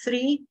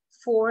 3,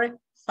 4,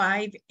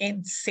 5,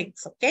 and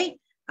 6, okay?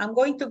 I'm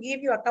going to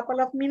give you a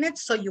couple of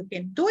minutes so you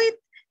can do it,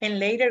 and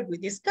later we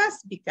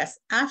discuss, because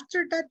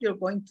after that, you're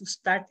going to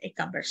start a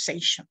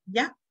conversation,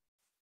 yeah?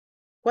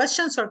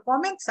 Questions or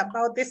comments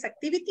about this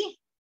activity?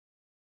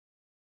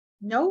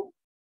 No?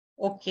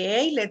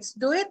 Okay, let's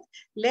do it.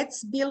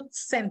 Let's build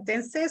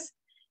sentences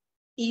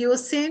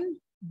using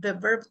the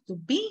verb to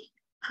be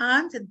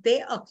and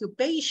the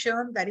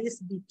occupation that is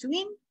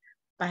between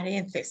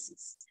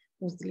paréntesis.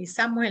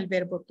 Utilizamos el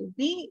verbo to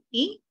be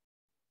y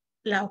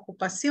la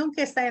ocupación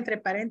que está entre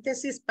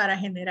paréntesis para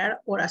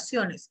generar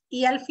oraciones.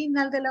 Y al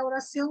final de la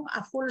oración,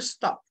 a full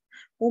stop.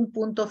 Un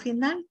punto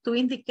final to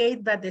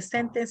indicate that the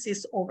sentence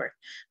is over.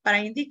 Para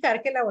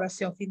indicar que la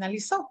oración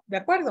finalizó. ¿De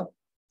acuerdo?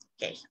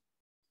 Ok.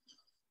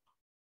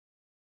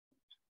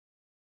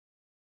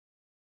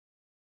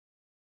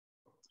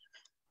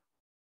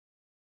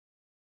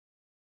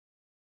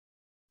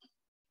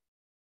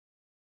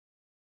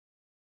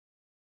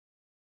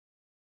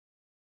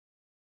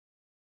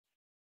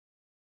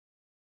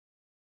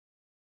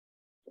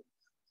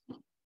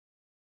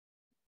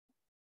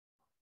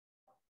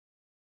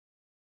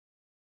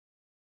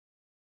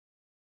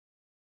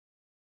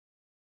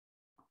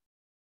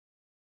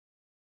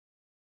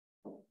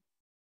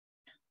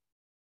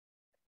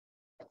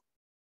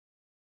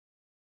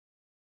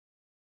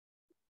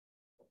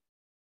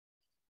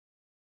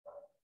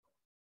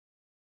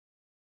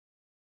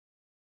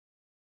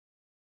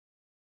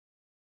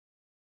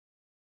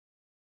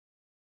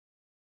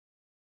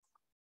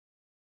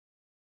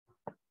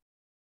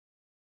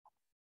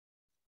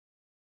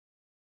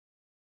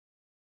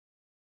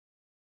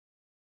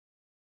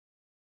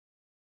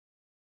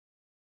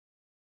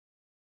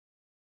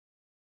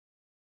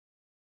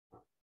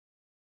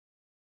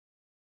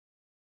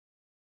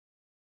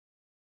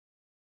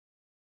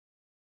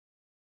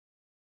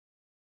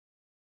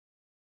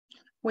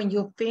 When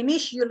you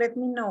finish, you let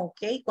me know,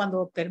 okay?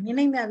 Cuando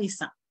termine, me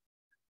avisa.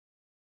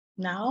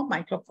 Now,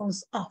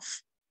 microphone's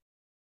off.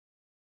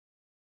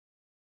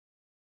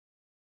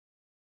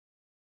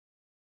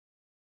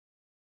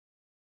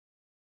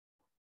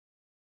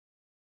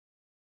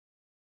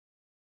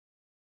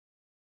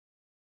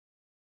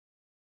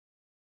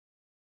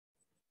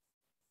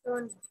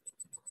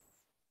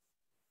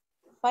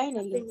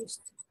 Finally.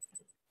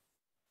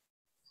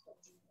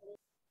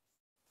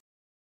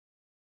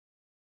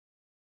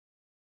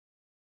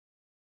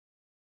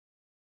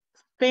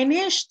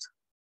 Finished?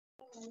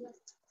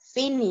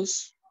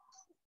 Finish.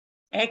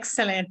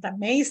 Excellent,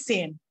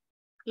 amazing.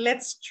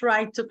 Let's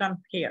try to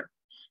compare.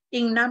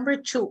 In number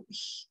 2,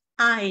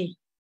 I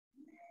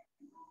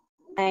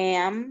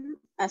am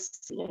a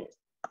singer.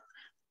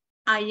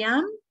 I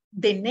am,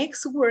 the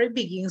next word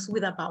begins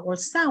with a vowel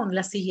sound.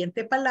 La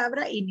siguiente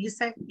palabra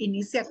inicia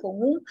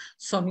con un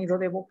sonido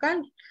de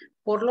vocal.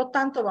 Por lo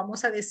tanto,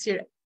 vamos a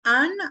decir,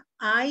 and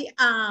I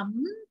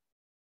am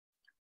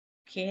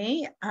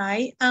Okay,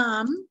 I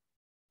am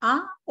a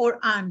or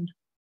an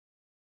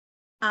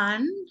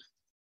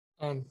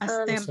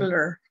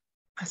assembler.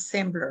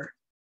 Assembler.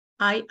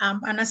 I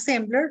am an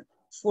assembler,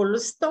 full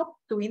stop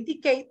to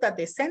indicate that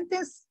the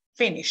sentence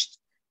finished.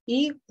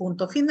 Y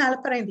punto final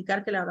para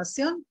indicar que la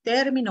oración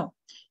terminó.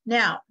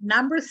 Now,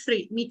 number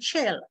 3,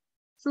 Michelle,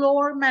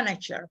 floor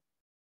manager.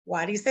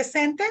 What is the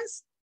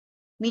sentence?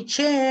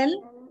 Michelle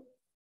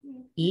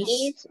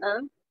is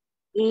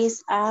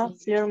a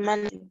floor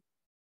manager.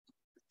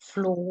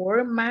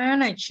 Floor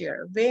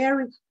manager,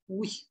 very,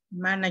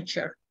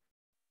 manager.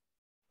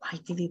 Why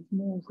did it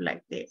move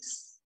like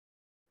this?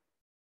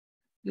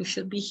 You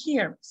should be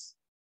here.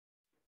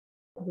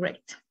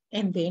 Great.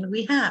 And then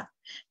we have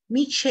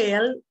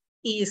Michelle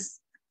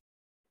is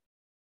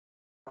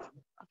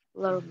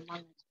Floor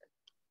manager.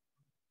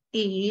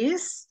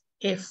 Is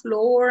a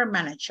floor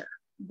manager.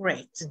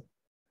 Great.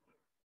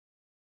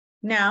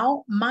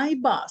 Now, my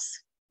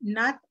boss,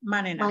 not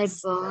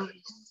Manenas.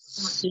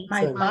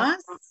 My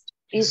boss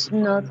is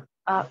not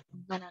a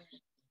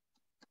Manenas.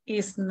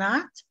 Is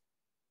not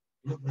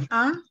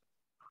a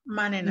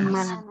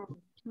Manenas.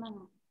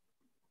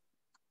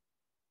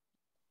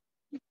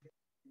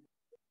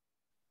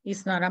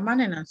 It's not a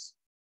Manenas.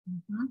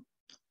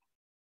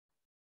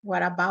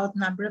 What about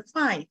number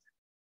 5?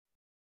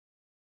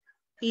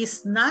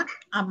 Is not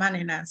a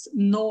Manenas.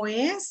 No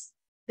es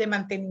de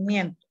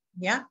mantenimiento.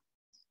 ¿Ya?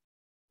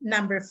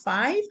 Number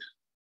 5,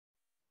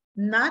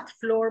 not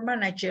floor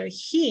manager.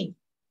 He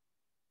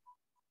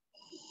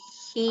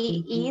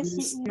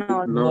is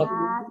not.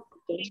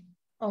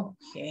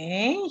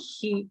 Okay,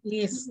 he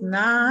is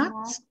not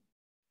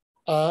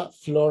a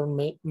floor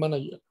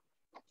manager.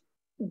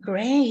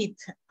 Great.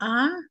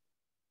 A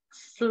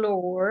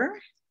floor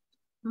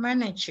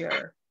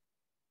manager.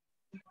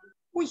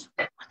 Uy,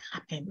 what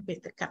happened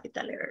with the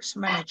capital letters?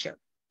 Manager.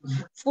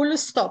 Full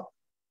stop.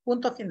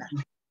 Punto final.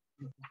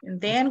 And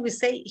then we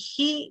say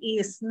he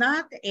is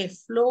not a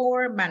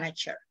floor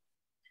manager.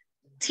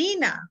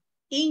 Tina,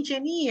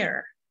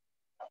 engineer.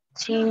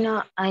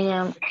 Tina, I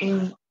am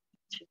in.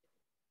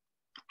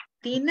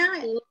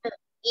 Tina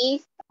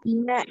is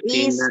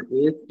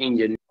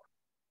engineer.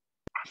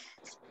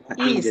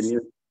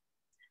 Engineer.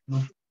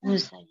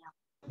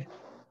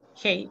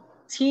 Okay,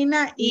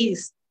 Tina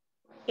is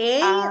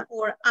a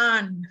or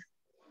an?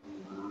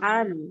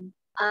 An.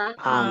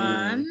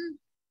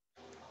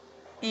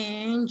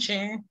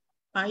 Engineer.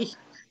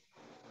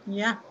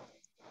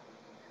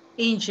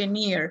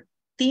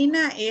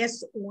 Tina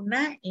es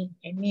una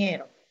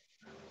ingeniero.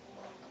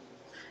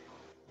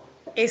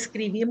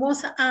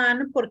 Escribimos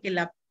an porque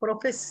la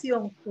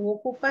profesión u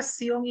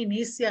ocupación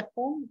inicia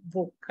con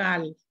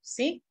vocal,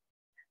 ¿sí?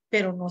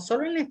 Pero no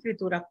solo en la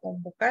escritura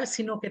con vocal,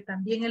 sino que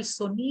también el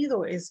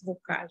sonido es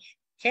vocal,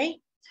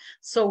 ¿ok?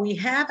 So we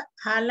have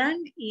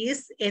Alan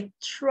is a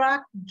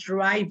truck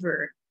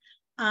driver.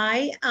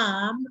 I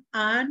am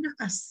an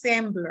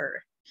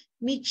assembler.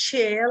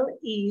 Michelle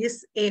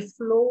is a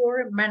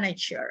floor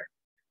manager.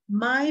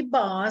 My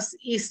boss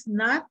is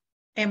not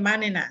a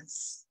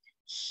maintenance.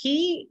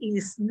 He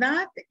is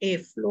not a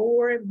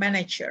floor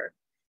manager.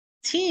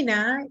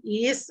 Tina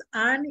is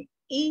an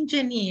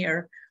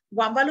engineer.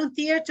 One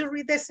volunteer to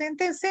read the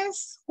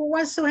sentences? Who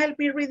wants to help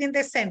me reading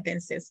the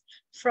sentences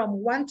from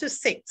 1 to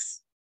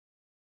 6?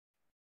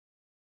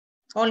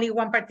 Only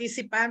one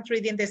participant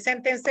reading the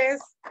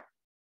sentences.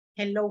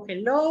 Hello,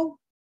 hello.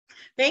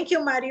 Thank you,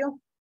 Mario.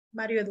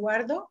 Mario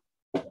Eduardo.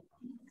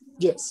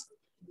 Yes.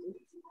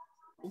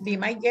 Be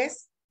my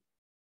guest.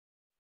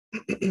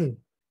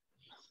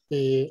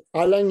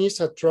 Alan is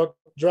a truck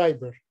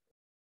driver.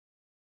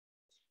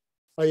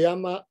 I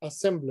am an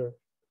assembler.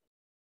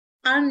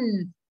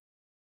 I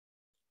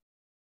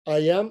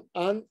am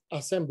an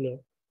assembler.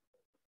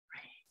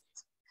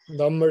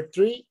 Number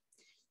 3,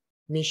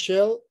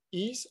 Michelle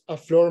is a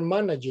floor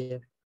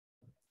manager.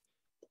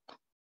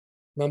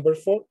 Number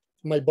 4,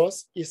 my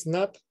boss is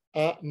not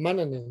a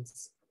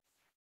maintenance.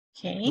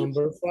 Okay.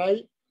 Number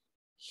 5,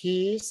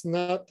 he is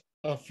not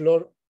a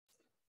floor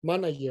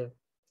manager.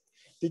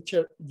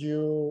 Teacher,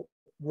 you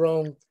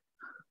wrong.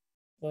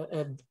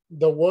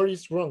 The word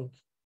is wrong.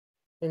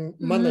 And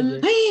manager.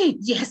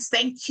 Yes,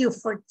 thank you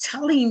for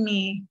telling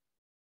me.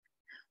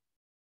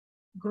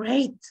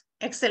 Great.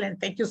 Excellent.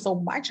 Thank you so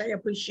much. I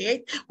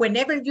appreciate.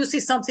 Whenever you see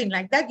something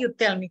like that, you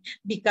tell me.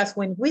 Because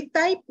when we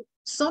type,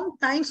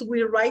 sometimes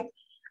we write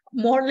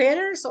more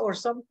letters or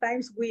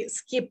sometimes we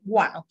skip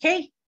one,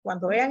 okay?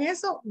 Cuando vean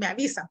eso, me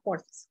avisan, por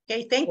favor.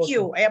 Okay, thank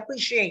you. I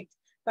appreciate.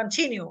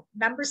 Continue.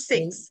 Number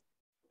 6.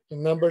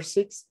 In number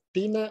 6,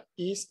 Tina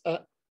is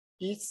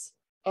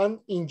an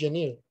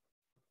engineer.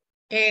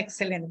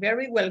 Excellent.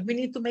 Very well. We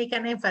need to make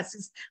an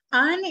emphasis.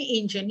 An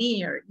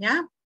engineer,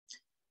 yeah?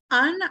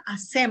 An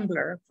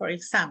assembler, for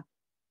example.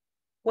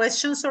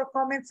 Questions or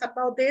comments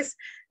about this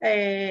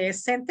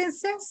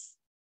sentences?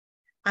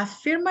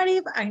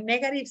 Affirmative and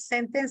negative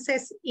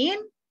sentences in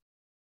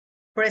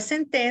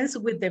present tense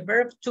with the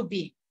verb to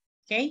be.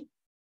 Okay.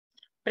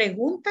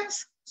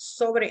 ¿Preguntas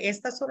sobre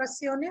estas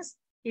oraciones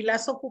y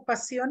las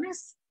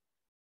ocupaciones?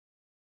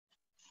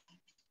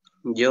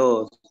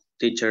 Yo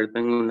Teacher,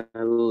 tengo una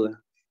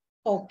duda.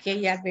 Ok,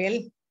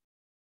 Abel.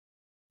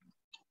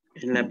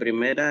 En la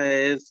primera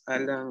es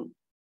Alan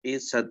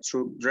is a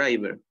truck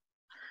driver.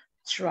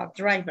 Truck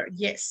driver,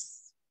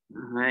 yes.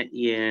 Ajá,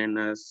 y en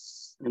el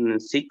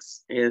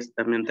 6 es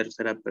también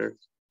tercera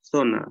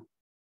persona.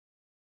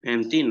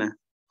 En Tina.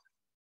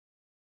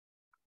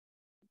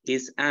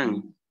 Is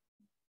Ann.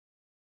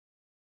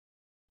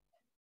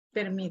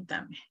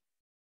 Permítame.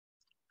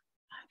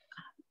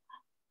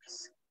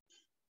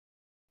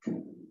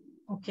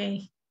 Ok.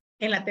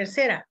 En la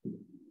tercera,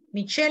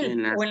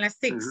 Michelle, o en la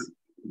 6.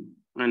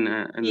 En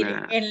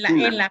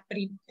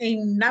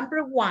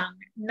number 1,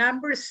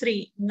 number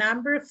 3,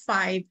 number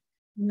 5,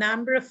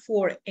 number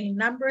 4, and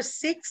number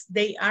 6,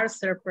 they are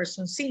third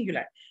person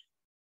singular.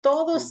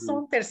 Todos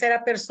son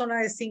tercera persona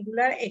de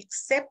singular,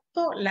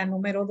 excepto la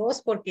número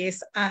 2, porque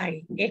es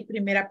I, es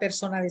primera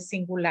persona de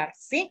singular,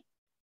 ¿sí?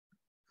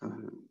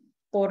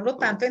 Por lo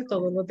tanto, en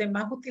todos los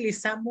demás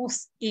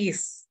utilizamos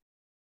is.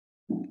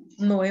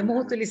 No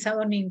hemos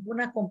utilizado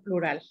ninguna con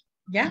plural,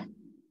 ¿ya?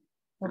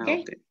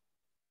 Okay.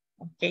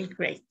 Okay,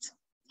 great.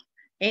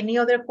 Any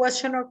other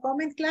question or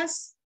comment,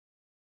 class?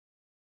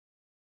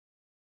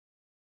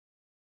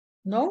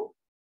 No?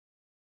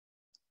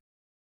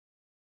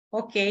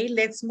 Okay,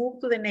 let's move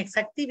to the next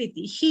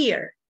activity.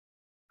 Here,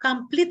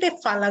 complete the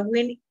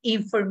following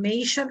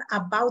information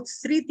about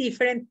 3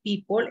 different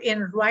people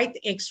and write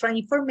extra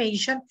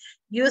information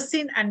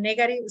using a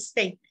negative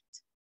statement.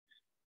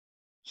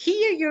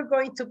 Here, you're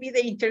going to be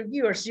the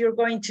interviewers. You're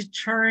going to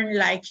turn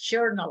like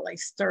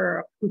journalists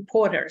or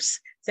reporters.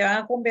 Se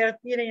van a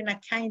convertir en a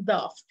kind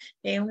of,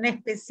 en una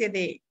especie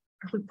de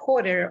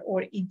reporter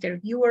or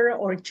interviewer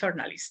or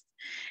journalist.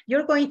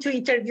 You're going to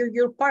interview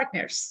your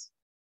partners.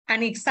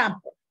 An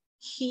example.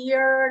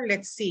 Here,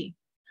 let's see.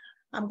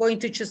 I'm going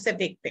to choose a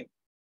victim.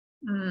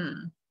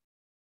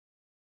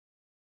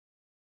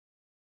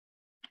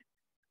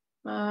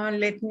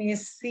 Let me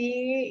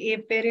see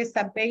if it is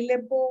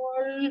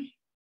available.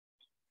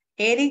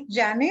 Eric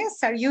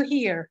Janes, are you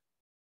here?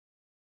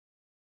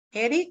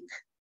 Eric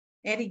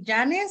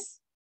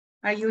Janes,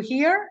 are you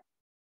here?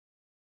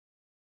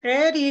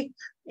 Eric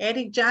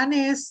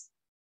Janes.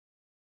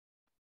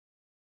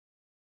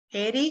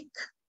 Eric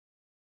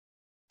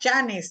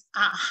Janes,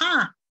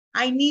 aha.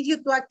 I need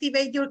you to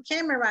activate your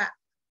camera.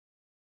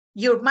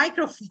 Your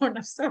microphone,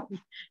 I'm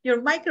sorry.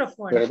 Your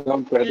microphone.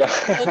 Perdón.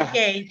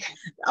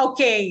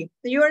 Okay.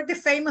 You are the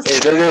famous.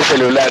 Estoy en el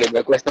celular,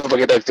 me cuesta un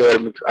poquito activar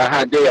mucho.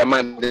 Ajá, yo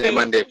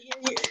mande.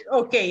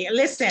 Okay,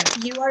 listen,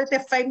 you are the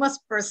famous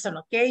person,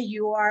 okay?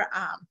 You are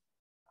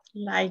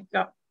like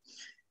a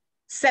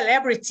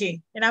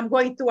celebrity, and I'm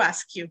going to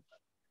ask you,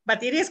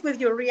 but it is with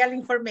your real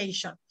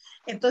information.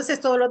 Entonces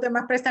todos los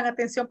demás prestan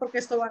atención porque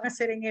esto van a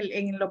hacer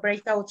en los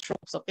breakout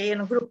rooms, okay, en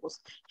los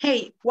grupos.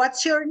 Hey,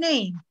 what's your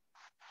name?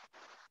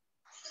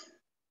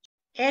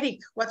 Eric,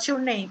 what's your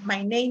name?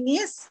 My name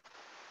is?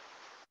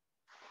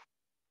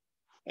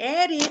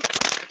 Eric.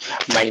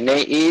 My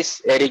name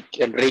is Eric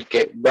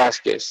Enrique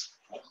Vázquez.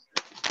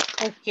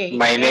 Okay.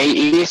 My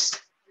name is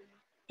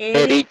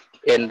Eric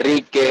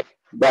Enrique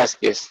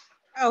Vázquez.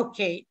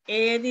 Okay,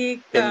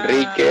 Eric.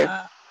 Enrique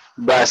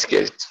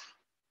Vázquez.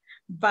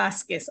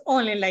 Vázquez,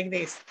 only like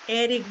this.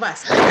 Eric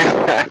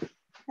Vázquez.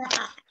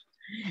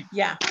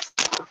 Yeah,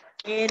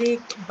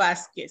 Eric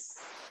Vázquez,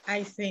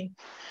 I think.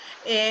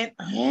 And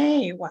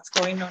hey, what's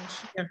going on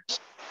here?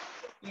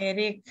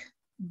 Eric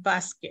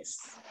Vázquez.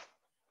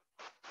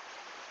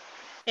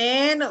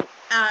 And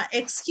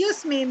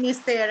excuse me,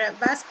 Mr.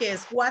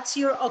 Vázquez, what's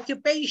your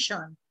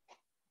occupation?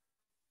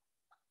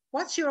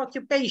 What's your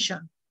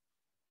occupation?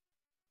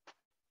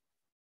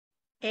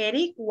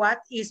 Eric, what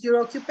is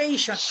your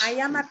occupation? I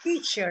am a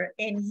teacher.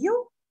 And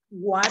you,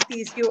 what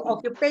is your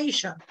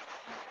occupation?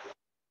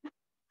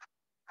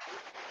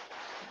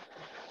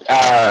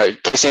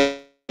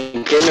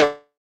 ¿En qué me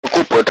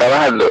ocupo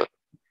trabajando?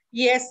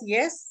 Yes.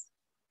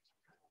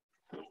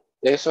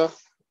 Eso.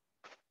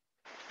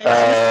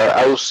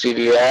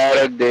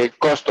 Auxiliar de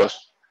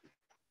costos.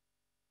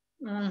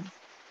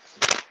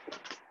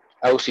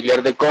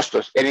 Auxiliar de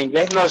costos. En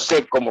inglés no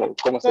sé cómo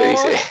se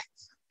dice.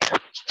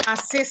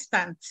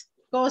 Assistant.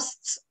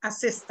 Cost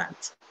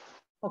assistant.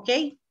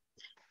 Okay.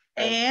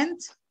 And.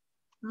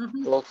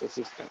 Cost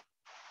assistant.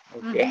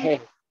 Okay.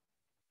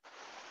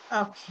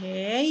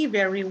 Okay,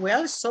 very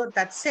well. So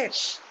that's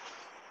it.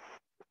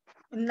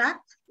 Not,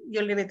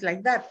 you leave it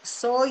like that.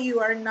 So you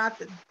are not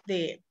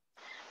the,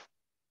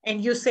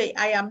 and you say,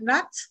 I am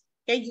not.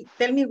 Okay,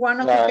 tell me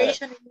one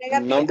occupation in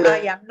negative.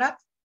 I am not.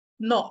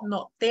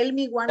 No, tell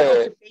me one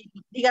occupation.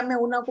 Dígame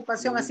una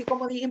ocupación, así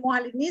como dijimos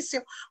al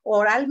inicio,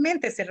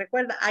 oralmente se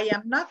recuerda, I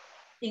am not.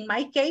 In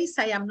my case,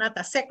 I am not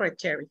a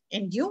secretary.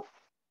 And you?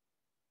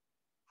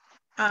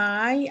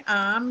 I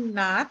am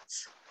not.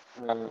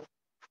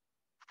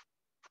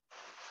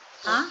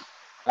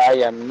 I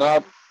am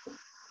not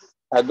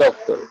a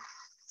doctor.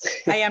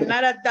 I am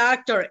not a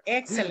doctor.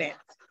 Excellent.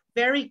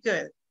 Very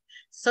good.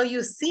 So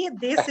you see,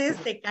 this is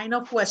the kind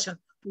of question.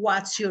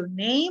 What's your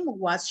name?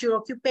 What's your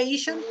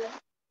occupation?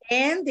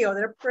 And the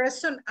other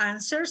person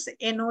answers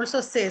and also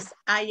says,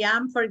 I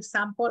am, for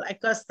example, a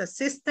cost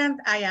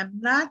assistant. I am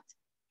not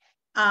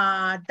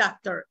a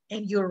doctor.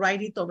 And you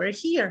write it over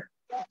here,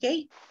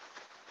 okay?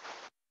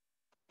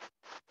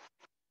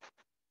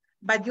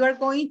 But you are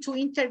going to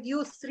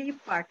interview 3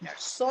 partners.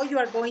 So you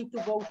are going to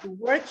go to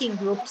working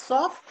groups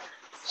of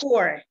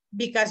 4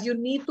 because you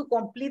need to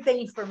complete the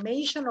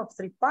information of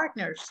 3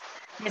 partners.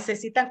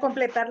 Necesitan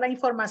completar la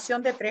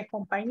información de 3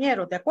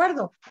 compañeros, ¿de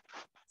acuerdo?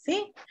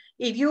 ¿Sí?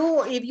 If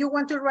you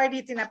want to write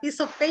it in a piece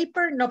of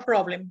paper, no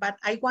problem, but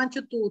I want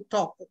you to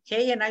talk,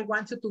 okay? And I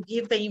want you to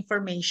give the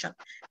information.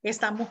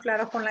 ¿Estamos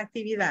claros con la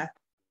actividad?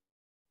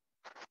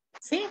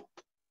 ¿Sí?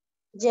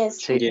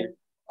 Yes. Sí.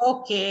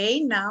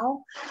 Okay,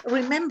 now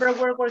remember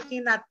we're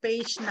working at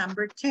page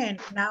number 10.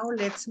 Now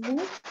let's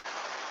move.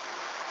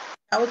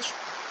 Ouch.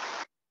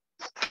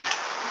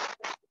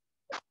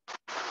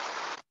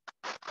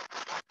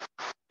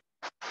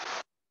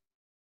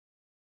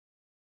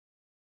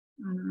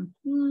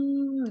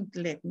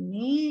 Let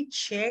me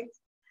check.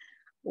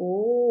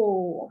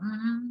 Oh,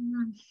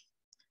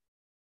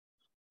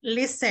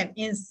 listen,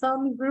 in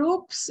some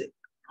groups,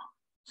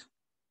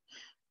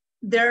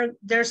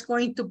 there's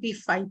going to be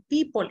 5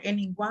 people and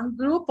in one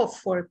group of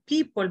 4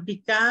 people,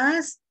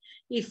 because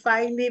if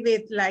I leave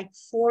it like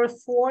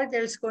 4-4,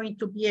 there's going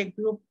to be a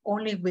group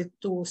only with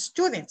 2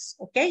 students.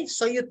 Okay,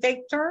 so you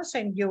take turns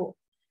and you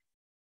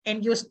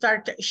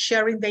start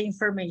sharing the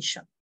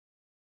information.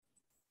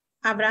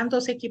 Habrán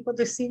 2 equipos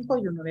de 5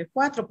 y 1 de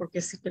 4,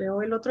 porque si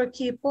creo el otro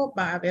equipo,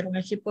 va a haber un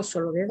equipo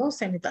solo de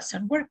 2 and it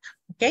doesn't work.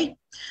 Okay,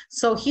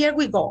 so here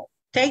we go.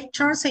 Take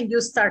turns and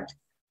you start.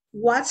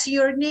 What's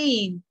your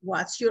name?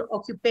 What's your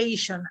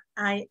occupation?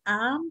 I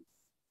am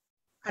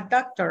a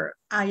doctor.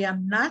 I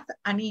am not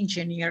an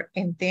engineer.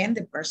 And then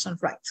the person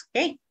writes,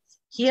 okay?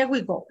 Here we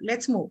go.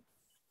 Let's move.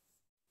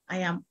 I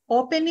am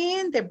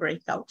opening the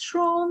breakout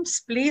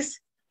rooms.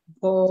 Please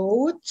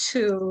go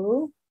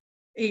to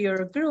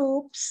your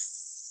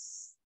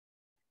groups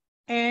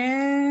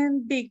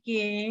and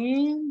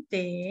begin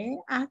the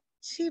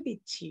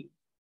activity.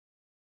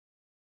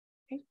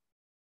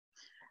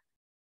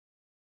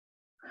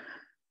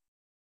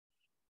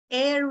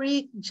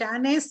 Eric,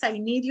 Janice, I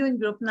need you in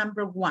group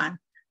number 1.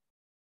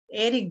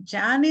 Eric,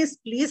 Janice,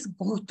 please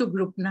go to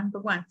group number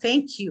 1.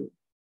 Thank you.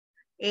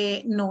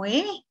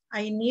 Noé,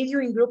 I need you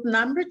in group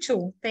number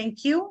 2.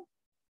 Thank you.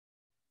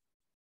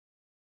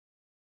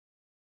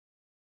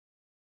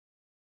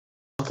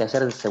 Tengo que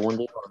hacer el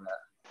segundo con la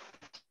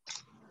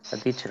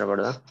teacher,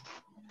 ¿verdad?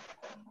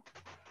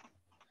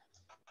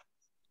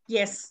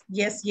 Yes,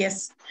 yes,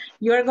 yes.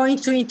 You are going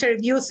to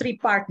interview 3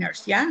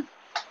 partners, yeah?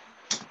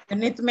 You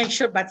need to make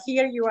sure, but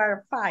here you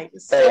are 5.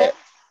 So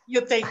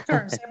you take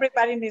turns.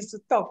 Everybody needs to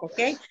talk,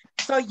 okay?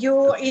 So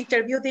you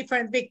interview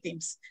different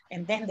victims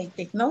and then they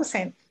take notes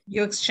and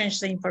you exchange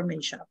the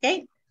information,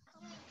 okay?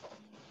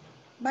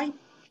 Bye.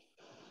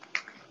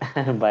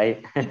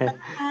 Bye.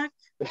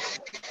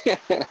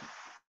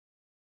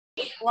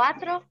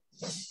 4.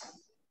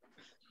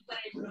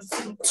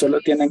 Solo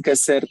tienen que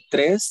ser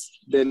 3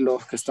 de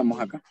los que estamos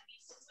acá.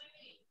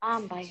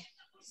 Vaya.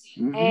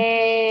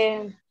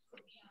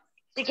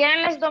 Si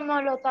quieren les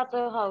tomo los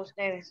datos a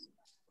ustedes.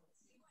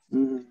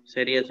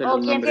 Sería solo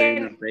un nombre y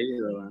un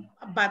apellido.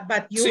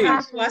 But you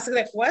have to ask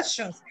the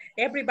questions.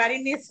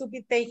 Everybody needs to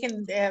be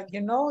taking,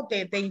 you know,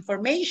 the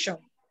information,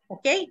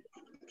 okay?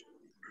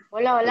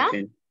 Hola, hola.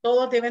 Okay.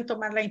 Todos deben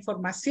tomar la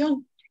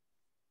información.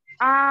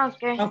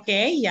 Okay.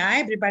 Okay, yeah,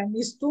 everybody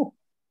needs to.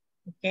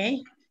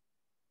 Okay.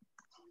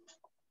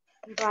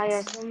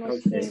 Vaya,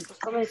 somos 5.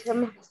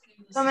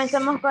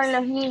 Comencemos con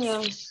los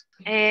niños.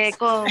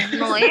 Con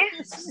Noé.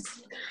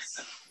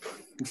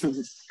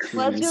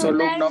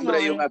 Solo un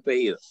nombre y un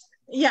apellido.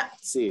 Yeah.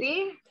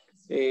 Sí.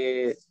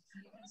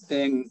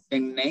 En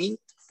name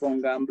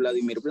pongan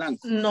Vladimir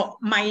Blanco. No,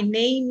 my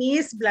name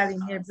is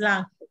Vladimir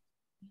Blanco.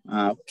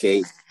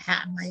 Okay.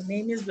 My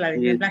name is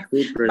Vladimir Blanco.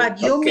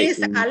 But you,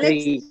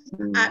 okay.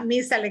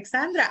 Miss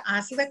Alexandra,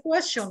 ask the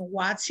question,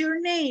 what's your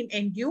name?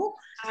 And you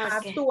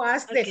have to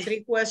ask the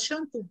 3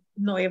 questions to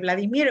Noé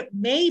Vladimir.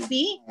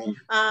 Maybe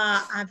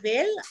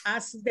Abel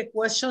asks the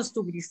questions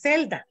to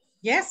Griselda.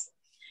 Yes?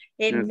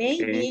 And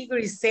maybe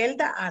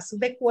Griselda asks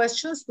the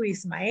questions to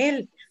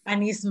Ismael.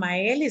 And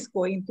Ismael is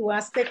going to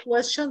ask the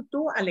question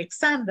to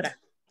Alexandra.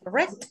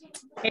 Correct?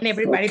 And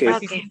everybody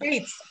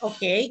participates.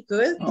 Okay,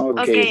 good.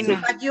 Okay, no.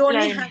 But you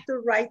only have to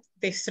write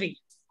the 3.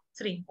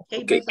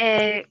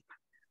 Okay.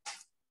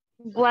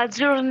 What's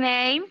your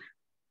name?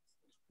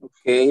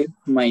 Okay,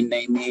 my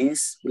name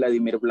is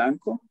Vladimir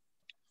Blanco.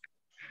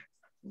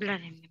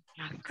 Vladimir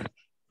Blanco.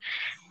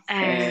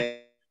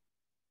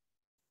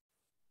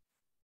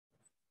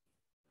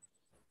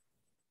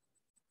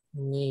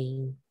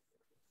 Name.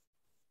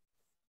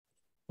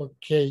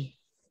 Okay.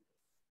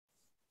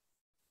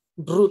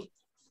 Ruth.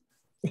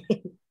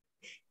 Okay.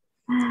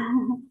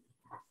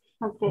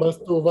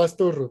 Vas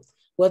tú, Ruth.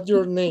 What's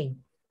your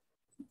name?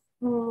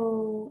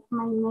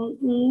 My name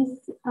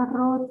is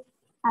Ruth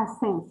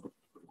Asensio.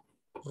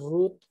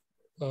 Ruth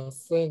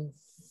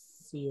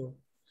Asensio.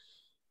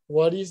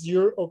 What is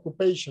your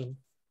occupation?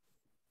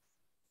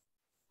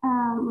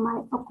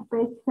 My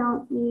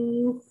occupation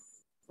is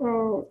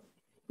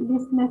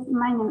business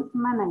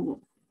manager.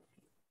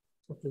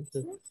 Okay,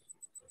 okay.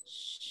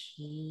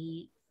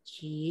 She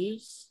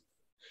is.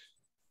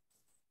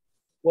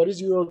 What is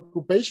your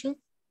occupation?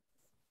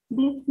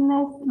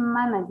 Business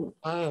manager.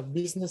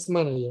 Business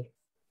manager.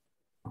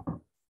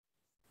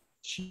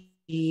 She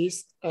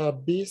is a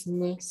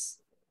business.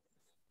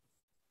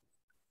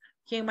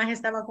 ¿Quién más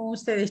estaba con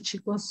ustedes,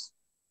 chicos?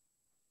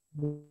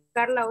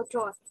 Carla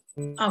Ochoa.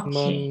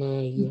 Okay.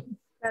 Manager.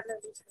 Carla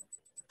Luisa.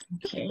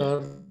 Okay.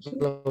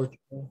 Carla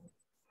Ochoa.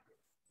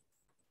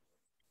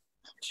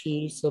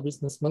 She is a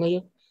business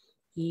manager.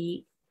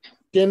 ¿Y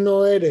qué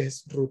no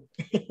eres, Ruth?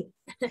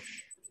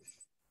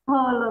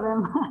 Todo lo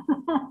demás.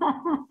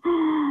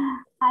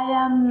 I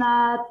am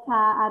not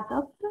a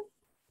doctor.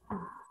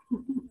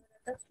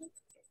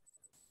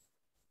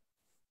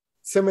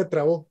 Se me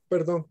trabó,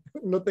 perdón,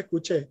 no te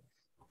escuché.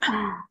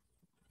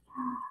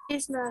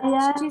 She's not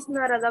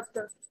a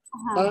doctor.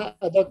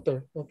 A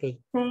doctor, ok.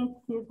 Thank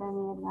you,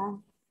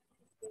 Daniela.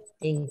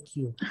 Thank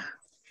you.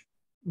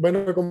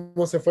 Bueno,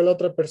 como se fue la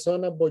otra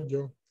persona, voy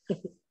yo.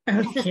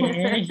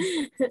 Okay.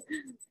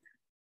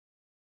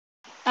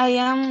 I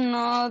am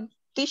not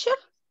teacher.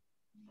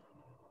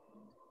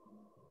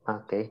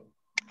 Ok.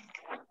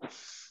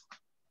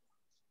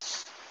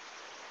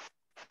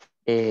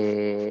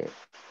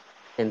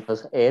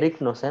 Entonces,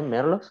 Eric, no sé,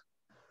 Merlos.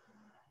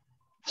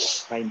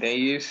 My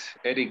name is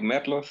Eric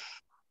Merlos.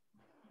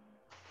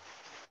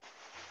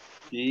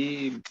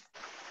 Y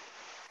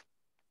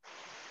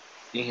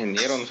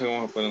ingeniero, no sé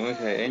cómo se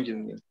pronuncia,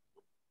 engineer.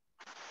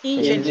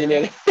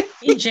 Engineer.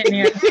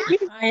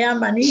 I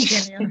am an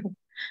engineer.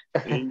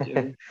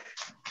 Engineer.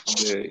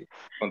 De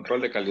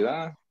control de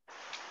calidad.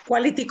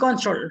 Quality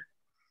control.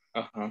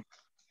 Ajá.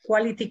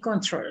 Quality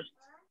control.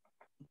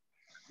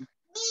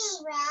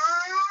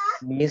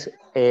 Miss,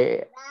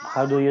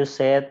 how do you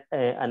say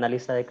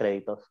analista de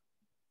créditos?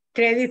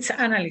 Credits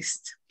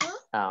analyst.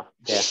 Yeah,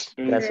 gracias.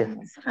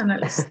 Credits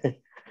analyst.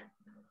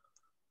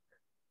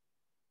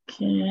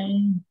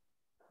 Okay.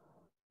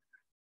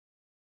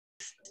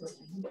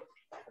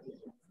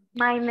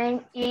 My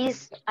name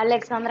is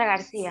Alexandra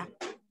Garcia.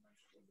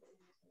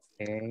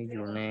 Okay,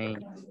 your name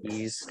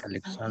is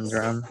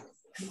Alexandra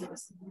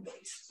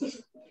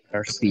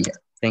Garcia.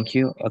 Thank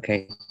you.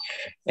 Okay.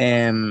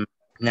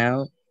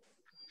 Now,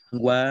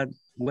 what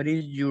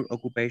is your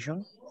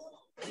occupation?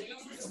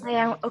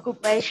 My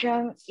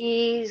occupation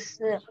is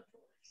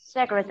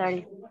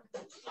secretary.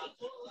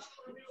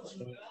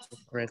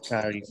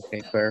 Secretary.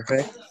 Okay,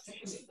 perfect.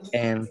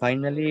 And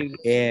finally,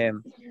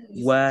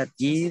 what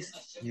is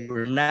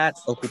your not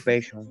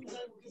occupation?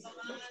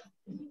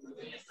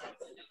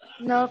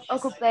 No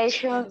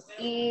occupation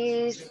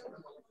is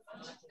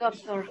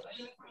doctor.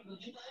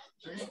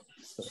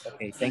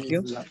 Okay, thank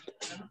you.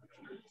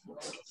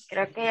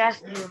 Creo que ya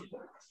estuvo.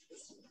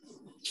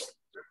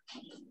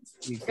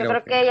 Yo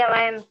creo que ella va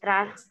a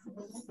entrar.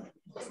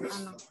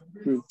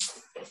 No.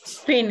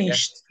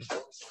 Finished.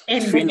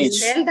 And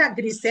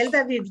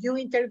Griselda, did you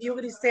interview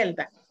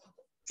Griselda?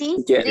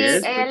 Sí,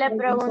 Yes. sí, ella le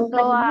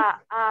preguntó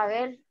a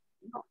Abel.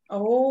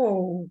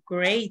 Oh,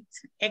 great.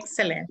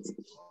 Excellent.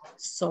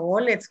 So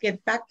let's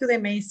get back to the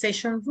main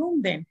session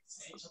room then.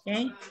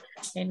 Okay.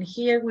 And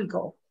here we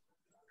go.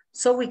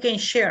 So we can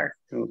share.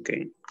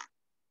 Okay.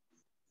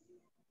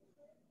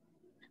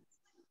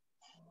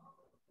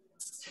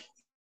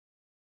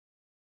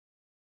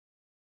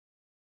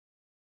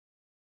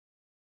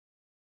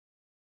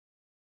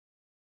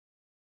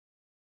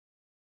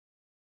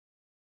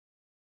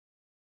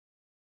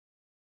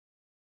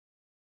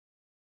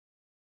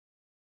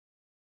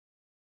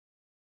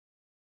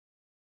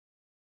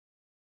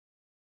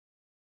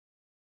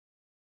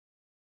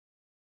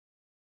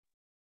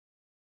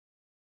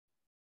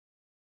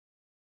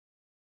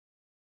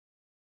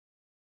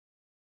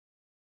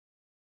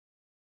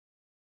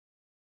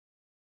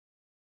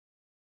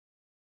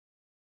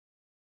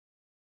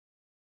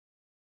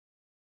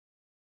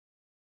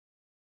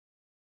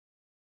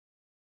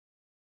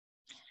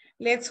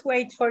 Let's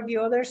wait for the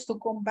others to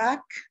come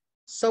back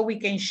so we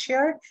can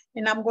share.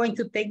 And I'm going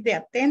to take the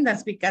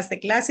attendance because the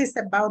class is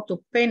about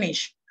to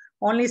finish.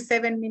 Only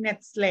 7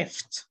 minutes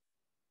left.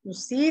 You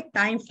see,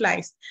 time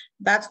flies.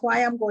 That's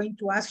why I'm going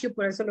to ask you,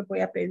 por eso les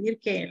voy a pedir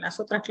que en las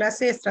otras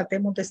clases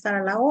tratemos de estar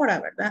a la hora,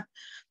 ¿verdad?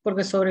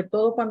 Porque sobre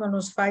todo cuando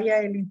nos falla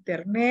el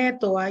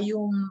internet o hay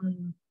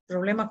un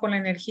problema con la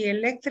energía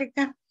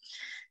eléctrica.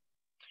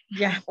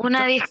 Ya.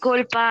 Una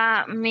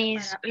disculpa,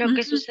 Miss, lo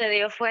que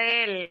sucedió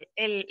fue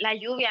la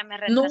lluvia, me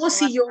retrasó. No,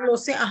 si yo lo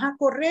sé, ajá,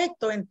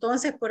 correcto.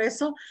 Entonces, por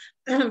eso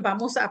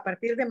vamos a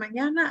partir de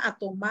mañana a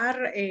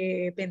tomar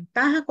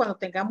ventaja cuando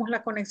tengamos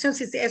la conexión.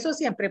 Sí, eso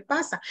siempre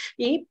pasa.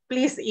 Y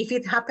please, if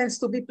it happens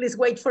to be, please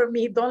wait for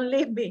me, don't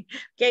leave me.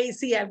 Ok,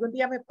 si algún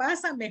día me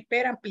pasa, me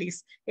esperan,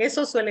 please.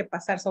 Eso suele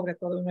pasar sobre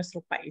todo en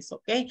nuestro país,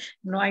 ok.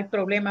 No hay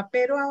problema,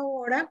 pero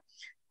ahora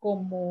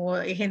como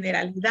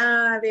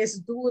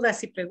generalidades,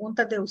 dudas y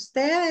preguntas de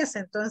ustedes,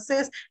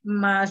 entonces,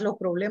 más los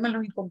problemas,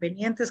 los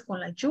inconvenientes con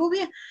la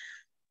lluvia,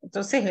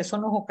 Entonces eso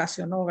nos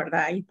ocasionó,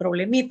 ¿verdad? Hay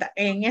problemita.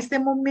 En este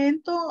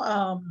momento,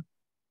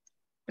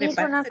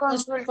 Hice una prepárate con su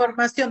consulta.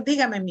 información.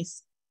 Dígame,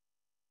 Miss.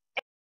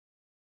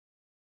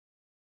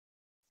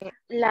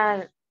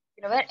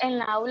 Quiero ver, en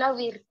la aula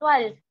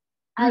virtual,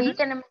 ahí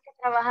tenemos que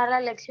trabajar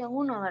la lección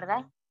 1,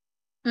 ¿verdad?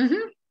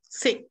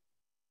 Sí.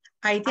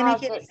 Ahí tienen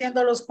que ir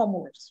haciendo los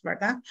homeworks,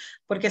 ¿verdad?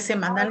 Porque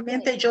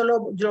semanalmente yo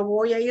lo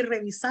voy a ir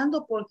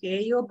revisando porque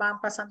ellos van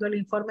pasando el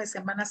informe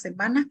semana a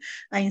semana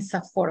a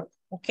INSAFORP,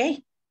 ¿ok?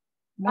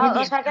 Muy bien.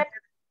 O sea que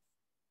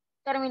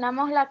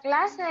terminamos la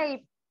clase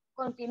y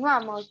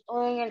continuamos,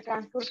 o en el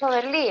transcurso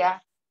del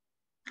día.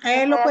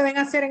 Lo pueden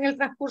hacer en el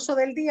transcurso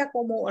del día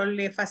como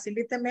le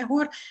facilite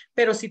mejor,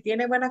 pero si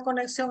tiene buena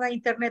conexión a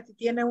internet y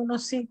tiene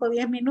unos 5 o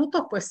 10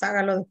 minutos, pues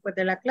hágalo después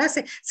de la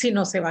clase, si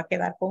no se va a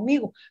quedar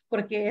conmigo,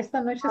 porque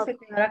esta noche se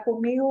quedará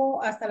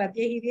conmigo hasta las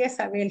 10:10,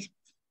 Abel,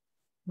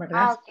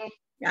 ¿verdad?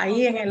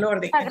 Ahí en el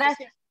orden. Muchas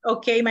gracias.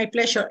 Ok, my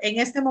pleasure. En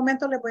este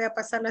momento les voy a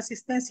pasar la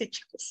asistencia,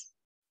 chicos.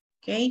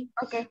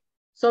 Ok.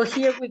 So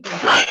here we go.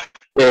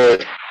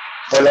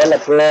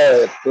 Hola,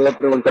 ¿puedo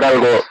preguntar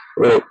algo?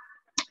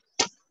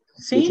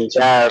 Sí.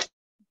 Licenciada.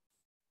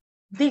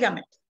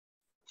 Dígame.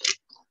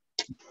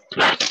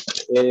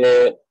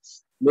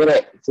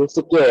 Mire,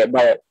 fíjese que,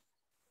 vale,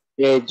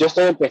 yo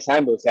estoy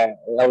empezando, o sea,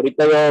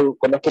 ahorita yo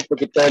conozco un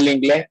poquito del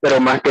inglés, pero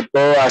más que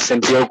todo a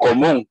sentido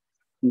común.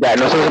 Ya,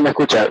 no sé si me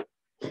escucha.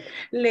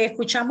 Le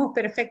escuchamos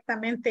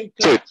perfectamente y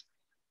claro. Sí,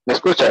 ¿me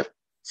escucha?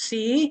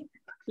 Sí,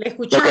 le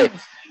escuchamos. Okay.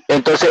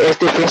 Entonces,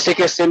 fíjese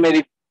que se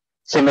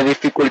me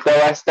dificulta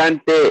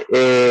bastante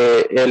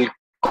el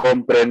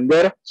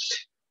comprender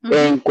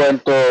en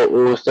cuanto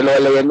usted lo va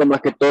leyendo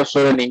más que todo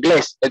solo en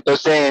inglés.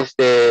 Entonces,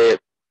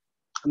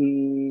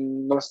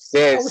 no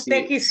sé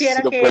usted si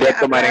lo podría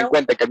tomar en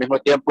cuenta, que al mismo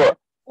tiempo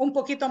un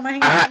poquito más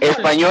en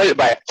español,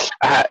 vaya,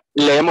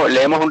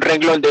 leemos un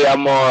renglón,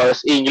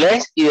 digamos,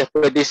 inglés y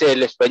después dice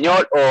el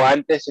español, o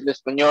antes el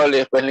español y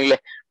después el inglés,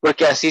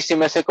 porque así se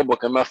me hace como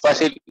que más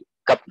fácil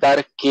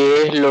captar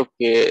qué es lo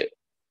que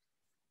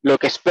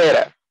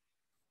espera.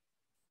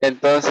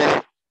 Entonces,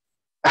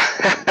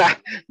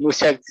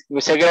 muchas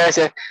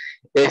gracias.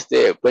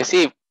 Pues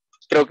sí,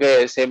 creo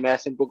que se me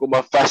hace un poco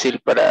más fácil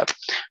para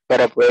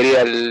poder ir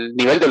al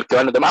nivel del que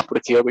van los demás,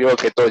 porque yo veo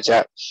que todos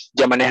ya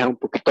manejan un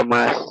poquito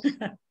más.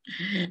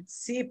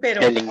 Sí,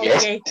 pero el inglés,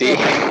 okay, sí.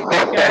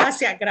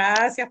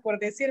 Gracias por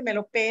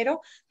decírmelo,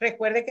 pero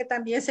recuerde que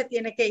también se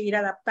tiene que ir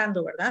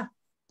adaptando, ¿verdad?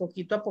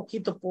 Poquito a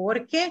poquito,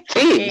 porque...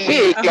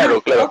 Sí,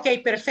 claro. Ok,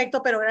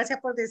 perfecto, pero gracias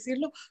por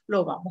decirlo,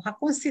 lo vamos a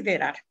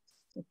considerar,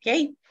 ok,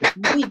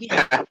 muy bien.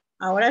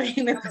 Ahora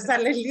déjenme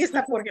pasarles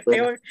lista porque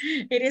tengo,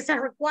 it is a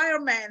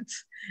requirement,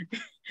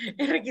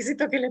 es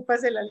requisito que les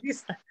pase la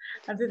lista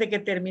antes de que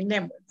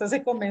terminemos.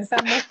 Entonces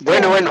comenzamos.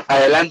 Bueno,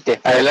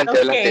 adelante.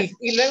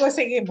 Y luego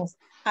seguimos.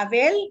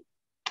 Abel.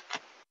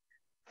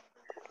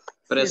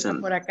 Present.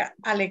 Sí, por acá.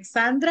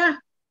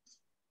 Alexandra.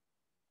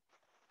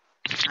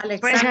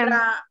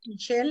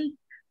 Michelle.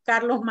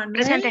 Carlos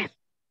Manuel. Presente.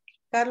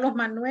 Carlos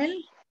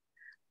Manuel.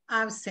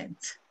 Absent.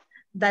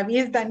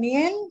 David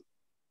Daniel.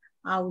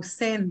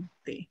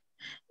 Ausente.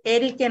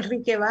 Eric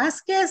Enrique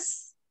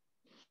Vázquez.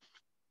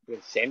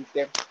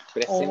 Presente.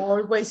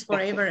 Always,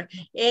 forever.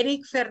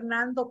 Eric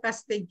Fernando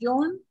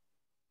Castellón.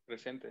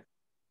 Presente.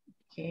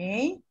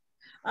 Ok.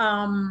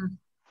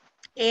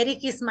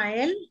 Eric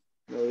Ismael.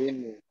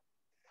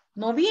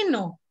 No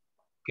vino.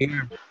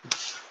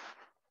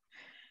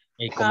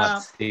 ¿Y cómo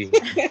así?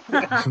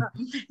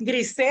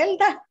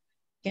 Griselda.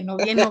 Que no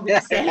vino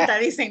Griselda.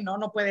 Dicen,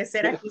 no puede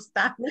ser. Aquí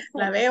está.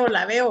 La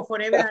veo.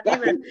 Forever and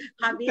ever.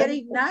 Javier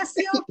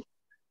Ignacio.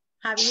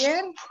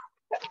 Javier.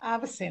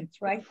 Absent,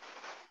 right?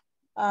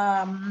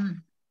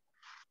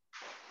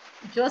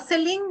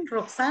 Jocelyn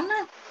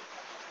Roxana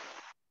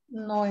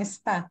no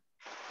está.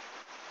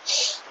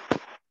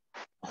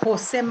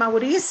 José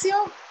Mauricio.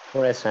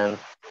 Present.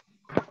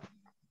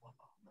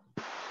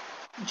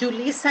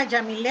 Julisa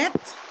Yamilet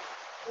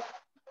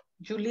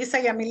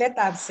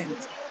absent.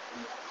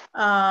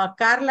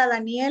 Carla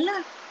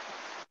Daniela.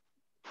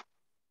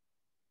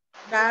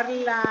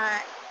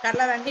 Carla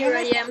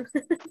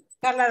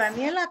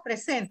Daniela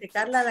presente.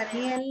 Carla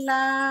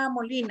Daniela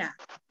Molina.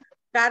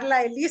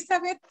 Carla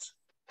Elizabeth.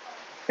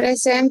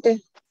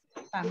 Presente.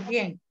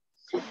 También.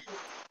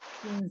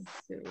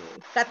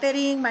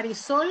 Catherine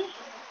Marisol.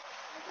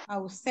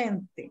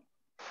 Ausente.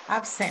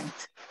 Absent.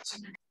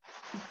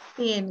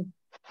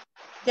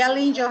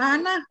 Kelly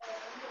Johanna.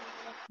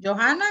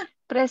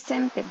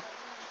 Presente.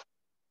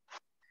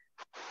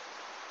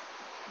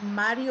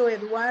 Mario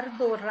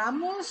Eduardo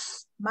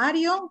Ramos.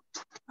 Mario.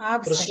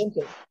 Absent.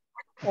 Presente.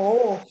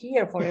 Oh,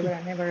 here forever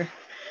and ever.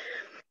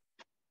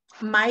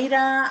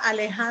 Mayra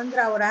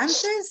Alejandra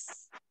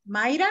Orantes.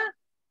 Mayra.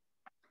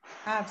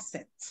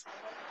 Absent.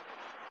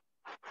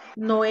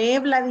 Noé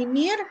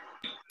Vladimir.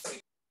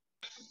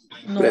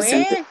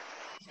 Presente.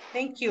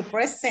 Thank you.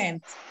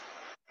 Present.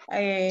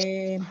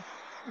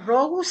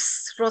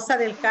 Rosa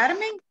del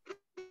Carmen.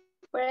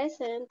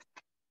 Present.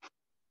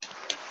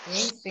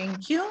 Okay,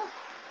 thank you.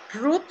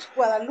 Ruth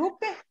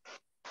Guadalupe.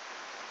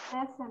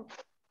 Present.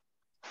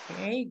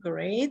 Okay,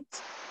 great.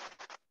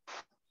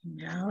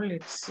 Now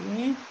let's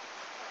see.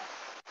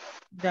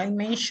 Did I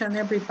mention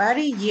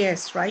everybody?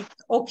 Yes, right?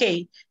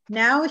 Okay,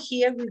 now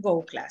here we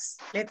go, class.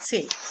 Let's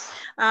see.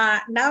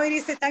 Now it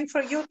is the time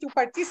for you to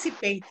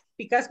participate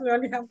because we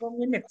only have 1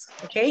 minute,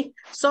 okay?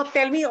 So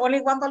tell me,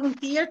 only one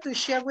volunteer to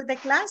share with the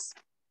class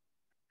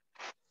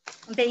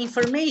the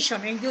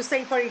information. And you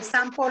say, for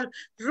example,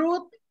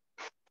 Ruth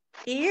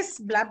is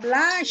blah,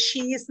 blah,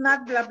 she is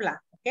not blah, blah,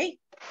 okay?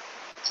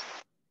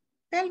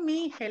 Tell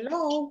me,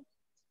 hello.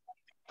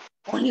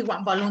 Only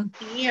one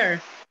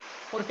volunteer.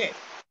 Porque,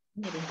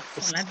 miren,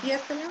 son las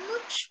 10 de la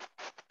noche.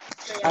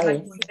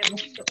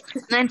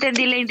 No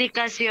entendí la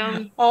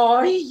indicación.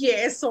 Oh,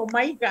 yes. Oh,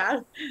 my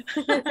God.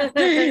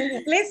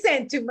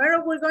 Listen,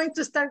 tomorrow we're going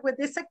to start with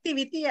this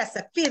activity as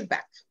a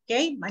feedback.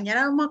 Okay.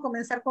 Mañana vamos a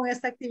comenzar con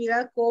esta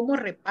actividad como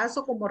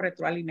repaso, como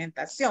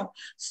retroalimentación.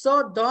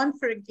 So don't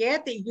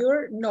forget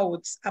your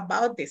notes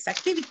about this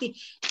activity.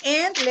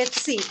 And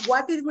let's see,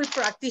 what did we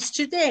practice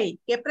today?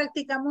 ¿Qué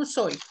practicamos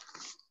hoy?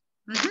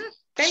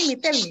 Tell me.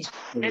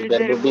 El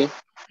verbo be.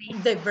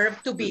 The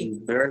verb to be.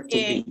 Verb to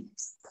be.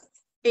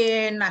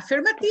 In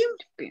affirmative?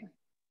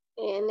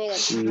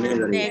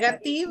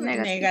 Negative.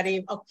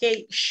 Negative.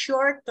 Okay,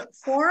 short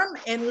form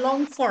and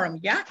long form,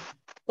 yeah?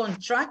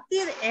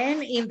 Contracted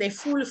and in the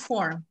full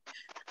form.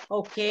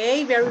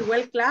 Okay, very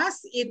well, class.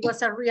 It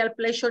was a real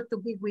pleasure to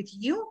be with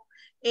you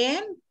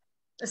and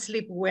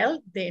sleep well.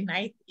 The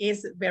night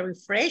is very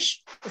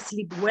fresh.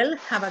 Sleep well.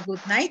 Have a good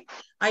night.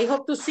 I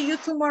hope to see you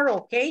tomorrow,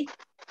 okay?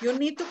 You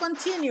need to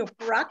continue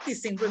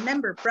practicing.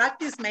 Remember,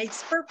 practice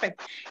makes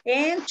perfect.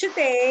 And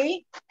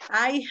today,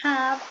 I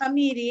have a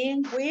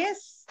meeting with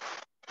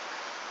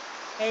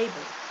Abel.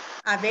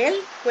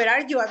 Abel, where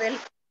are you, Abel?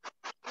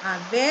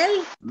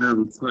 Abel?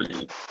 No,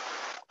 sorry.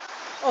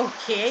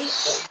 Okay.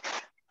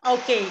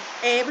 Okay,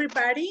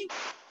 everybody,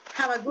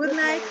 have a good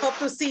night. Hope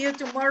to see you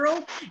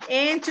tomorrow.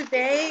 And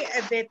today,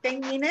 the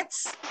 10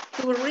 minutes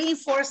to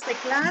reinforce the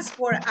class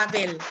for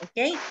Abel,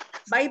 okay?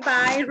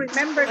 Bye-bye.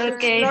 Remember to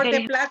explore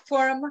the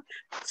platform.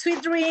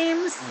 Sweet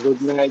dreams.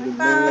 Good night.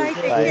 Bye.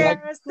 Take Bye.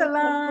 care.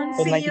 Salam.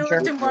 Good See night, you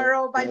teacher.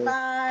 tomorrow.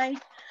 Bye-bye.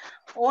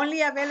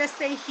 Only Abel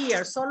stay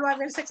here. Solo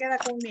Abel se queda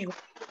conmigo.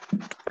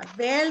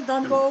 Abel,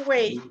 don't go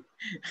away.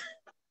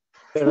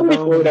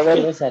 Perdón,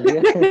 quiero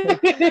salir.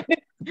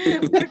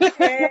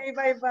 Okay,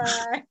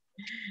 bye-bye.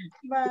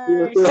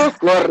 Bye.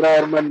 Corra,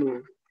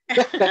 hermano.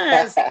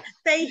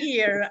 Stay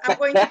here. I'm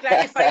going to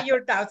clarify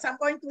your doubts. I'm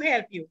going to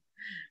help you.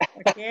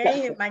 Ok,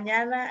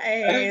 mañana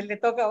le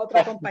toca a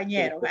otro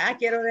compañero.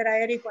 Quiero ver a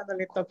Eric cuando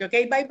le toque. Ok,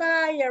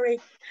 bye-bye,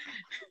 Eric.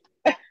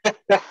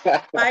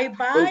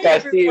 Bye-bye,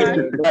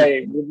 everyone.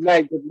 Good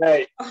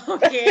night.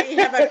 Okay,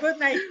 have a good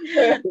night.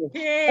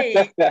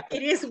 Hey,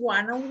 it is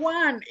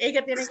one-on-one. Es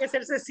que tienen que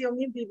hacer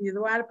sesión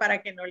individual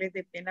para que no les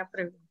dé pena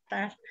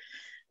preguntar.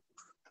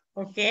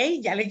 Ok,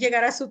 ya les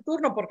llegará su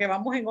turno porque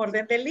vamos en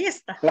orden de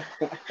lista.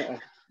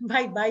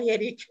 Bye-bye,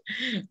 Eric.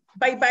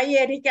 Bye-bye,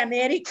 Eric and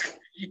Eric.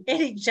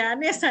 Eric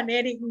Janes and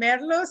Eric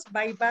Merlos.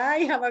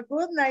 Bye-bye. Have a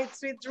good night.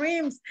 Sweet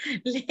dreams.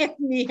 Let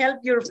me help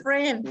your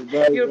friend,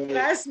 your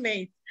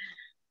classmate.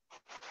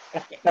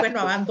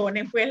 Bueno,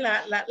 abandonen pues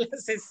la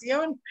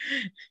sesión.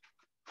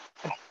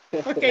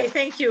 Ok,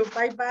 thank you.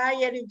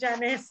 Bye-bye, Eric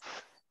Janes.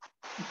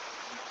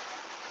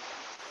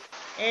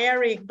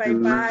 Eric,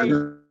 bye-bye.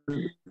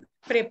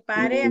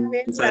 Prepare a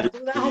ver las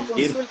dudas o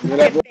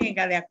consultas que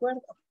tenga, ¿de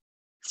acuerdo?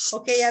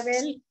 Ok,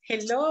 Abel.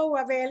 Hello,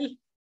 Abel.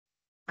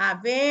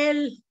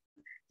 Abel.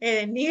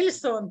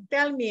 Nilsson,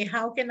 tell me,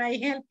 how can I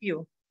help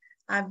you?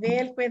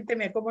 Abel,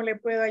 cuénteme cómo le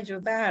puedo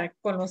ayudar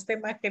con los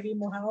temas que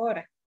vimos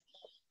ahora.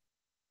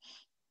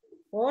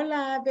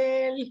 Hola,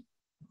 Abel.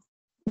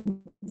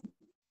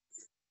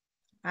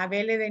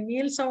 Abel de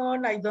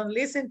Nilsson, I don't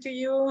listen to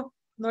you.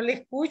 No le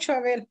escucho,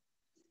 Abel.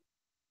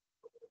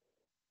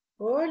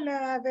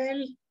 Hola,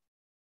 Abel.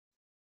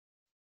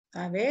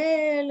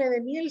 Abel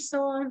de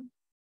Nilsson.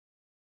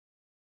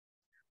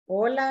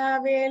 Hola,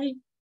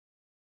 Abel.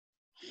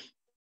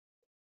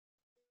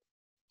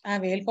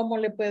 Abel, ¿cómo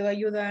le puedo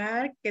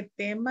ayudar? ¿Qué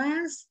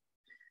temas?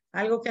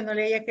 ¿Algo que no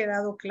le haya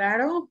quedado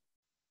claro?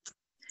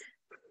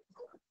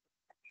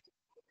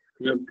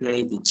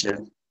 Okay, teacher.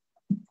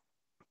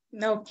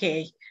 Ok.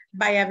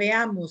 Vaya,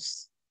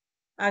 veamos.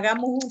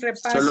 Hagamos un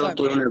repaso. Solo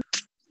tuve una...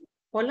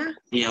 Hola.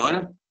 ¿Y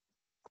ahora?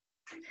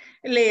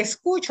 Le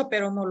escucho,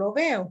 pero no lo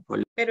veo.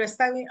 Hola. Pero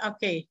está bien.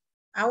 Ok.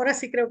 Ahora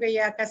sí creo que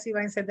ya casi va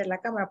a encender la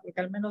cámara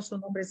porque al menos su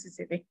nombre sí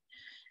se ve.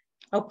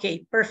 Ok,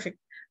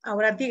 perfecto.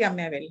 Ahora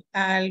dígame, Abel,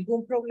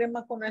 ¿algún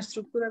problema con la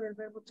estructura del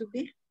verbo to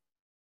be?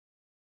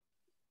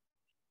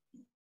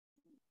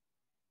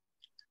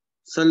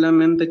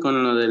 Solamente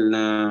con lo de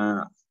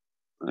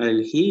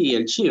el he y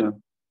el she.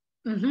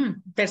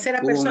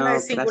 Tercera persona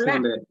de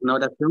singular. Una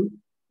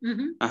oración.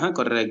 Ajá,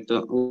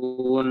 correcto.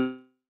 Hubo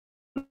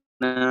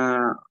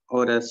una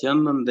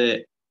oración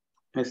donde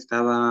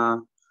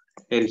estaba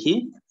el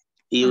he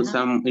y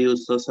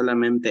usó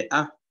solamente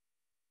a.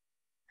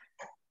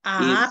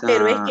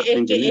 Pero es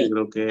que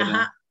creo que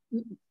era.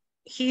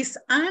 He's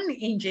an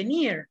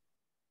engineer.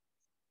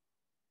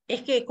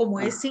 Es que como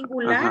es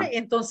singular, Ajá.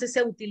 entonces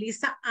se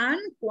utiliza an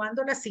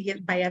cuando la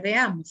siguiente, vaya,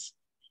 veamos.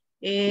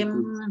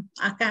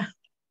 Acá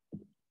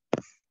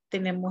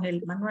tenemos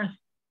el manual.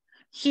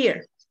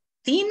 Here,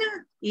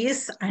 Tina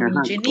is an Ajá,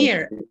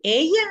 engineer. correcto.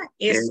 Ella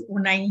es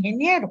una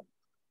ingeniero.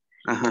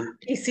 Ajá.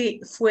 Y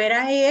si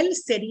fuera él,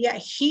 sería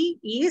he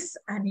is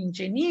an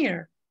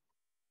engineer.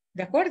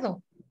 ¿De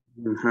acuerdo?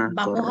 Ajá,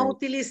 Vamos a correcto.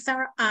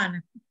 utilizar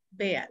an.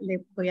 Vea,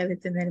 le voy a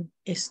detener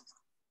esto.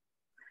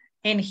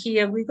 And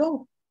here we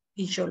go.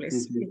 Y yo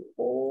les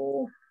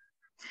explico.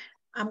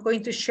 I'm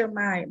going to share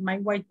my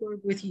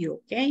whiteboard with you,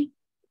 okay?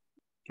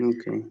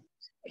 Okay.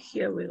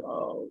 Here we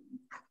go.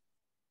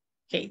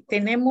 Okay,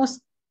 tenemos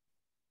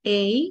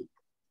a,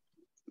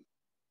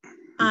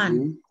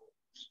 an.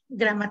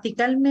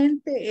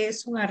 Gramaticalmente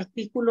es un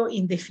artículo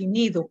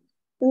indefinido.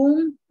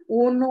 Un,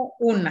 uno,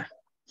 una.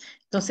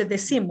 Entonces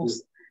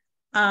decimos,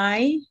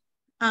 I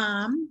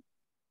am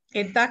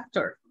a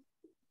doctor.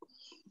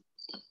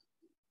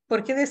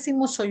 ¿Por qué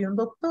decimos soy un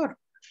doctor?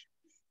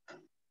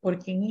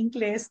 Porque en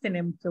inglés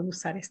tenemos que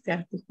usar este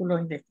artículo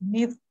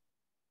indefinido.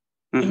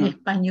 En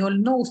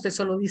español no, usted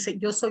solo dice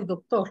yo soy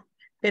doctor,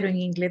 pero en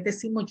inglés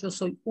decimos yo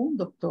soy un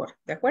doctor,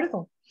 ¿de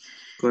acuerdo?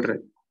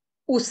 Correcto.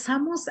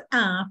 Usamos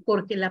a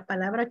porque la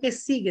palabra que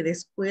sigue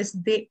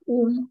después de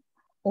un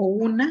o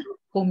una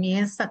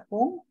comienza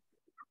con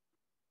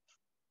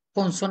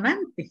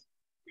consonante.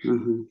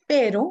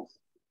 Pero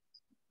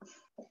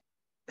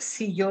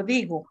si yo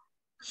digo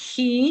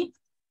he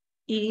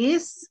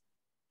is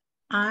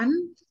an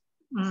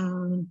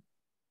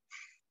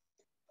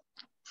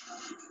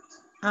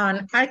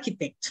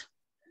architect.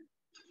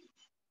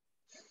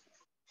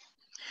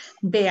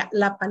 Vea,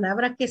 la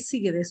palabra que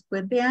sigue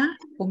después de a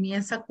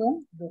comienza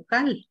con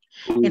vocal.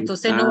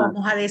 Entonces no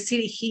vamos a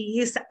decir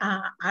he is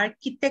an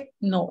architect,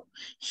 no.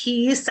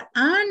 He is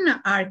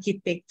an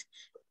architect.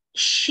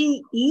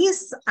 She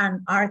is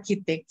an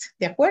architect.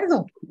 ¿De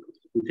acuerdo?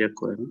 De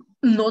acuerdo.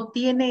 No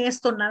tiene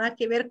esto nada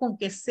que ver con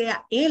que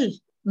sea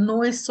él.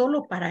 No es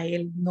solo para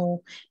él,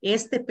 no.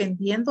 Es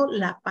dependiendo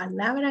la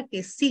palabra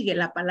que sigue,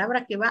 la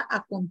palabra que va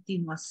a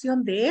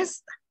continuación de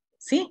esta.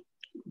 ¿Sí?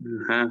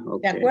 Ajá,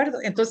 ¿De acuerdo?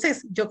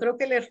 Entonces, yo creo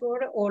que el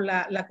error o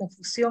la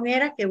confusión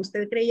era que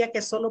usted creía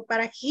que solo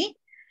para he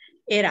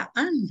era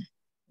an,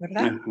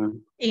 ¿verdad? Ajá.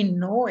 Y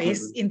no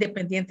es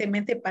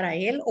independientemente para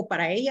él o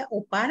para ella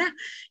o para,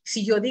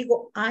 si yo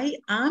digo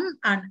I am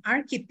an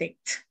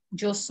architect,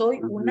 yo soy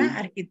una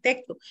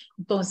arquitecto.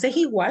 Entonces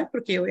igual,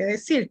 porque yo voy a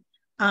decir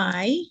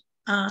I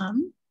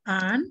am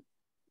an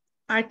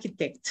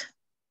architect.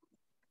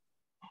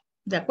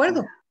 ¿De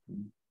acuerdo?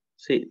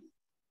 Sí.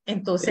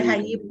 Entonces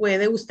ahí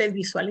puede usted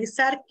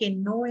visualizar que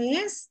no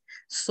es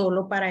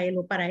solo para él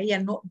o para ella,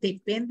 no,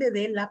 depende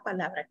de la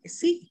palabra que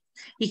sigue.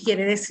 Y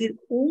quiere decir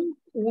un,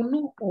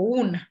 uno o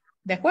una.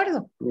 ¿De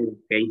acuerdo?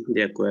 Ok,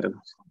 de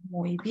acuerdo.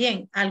 Muy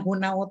bien.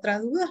 ¿Alguna otra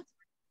duda?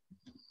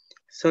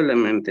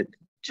 Solamente.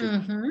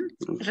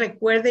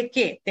 Recuerde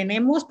que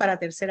tenemos para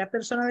tercera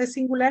persona de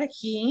singular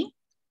he,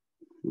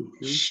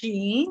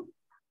 she,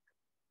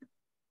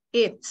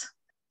 it.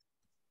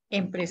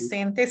 En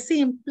presente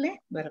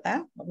simple,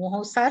 ¿verdad? Vamos a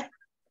usar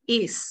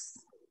is.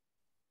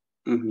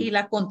 Y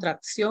la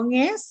contracción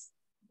es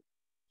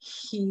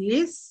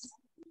his,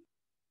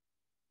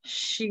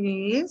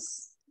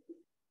 she's,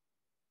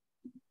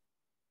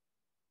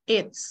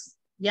 it's.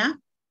 ¿Ya?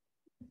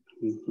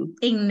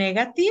 En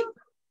negativo,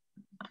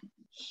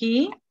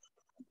 he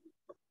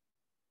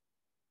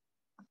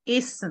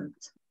isn't.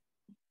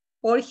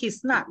 Or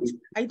he's not.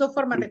 Hay dos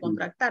formas de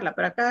contractarla,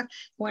 pero acá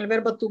con el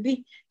verbo to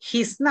be,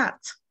 he's not.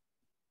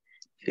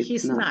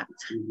 He's not.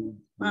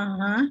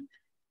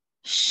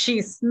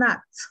 She's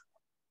not.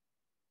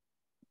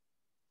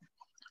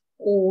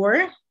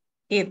 Or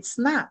it's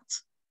not.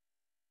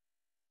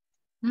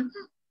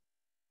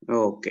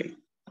 Ok.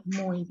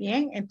 Muy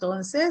bien,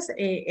 entonces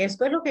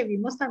esto es lo que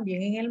vimos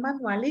también en el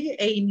manual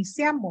e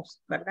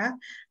iniciamos, ¿verdad?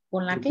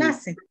 Con la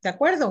clase, ¿de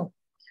acuerdo?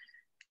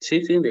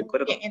 Sí, sí, de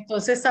acuerdo.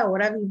 Entonces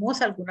ahora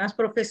vimos algunas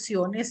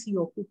profesiones y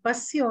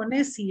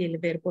ocupaciones y el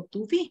verbo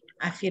to be,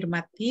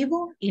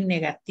 afirmativo y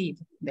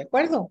negativo, ¿de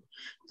acuerdo?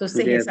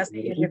 Entonces es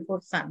así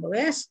reforzando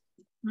eso.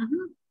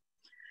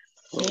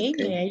 Okay,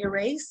 may I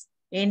erase?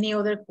 Any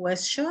other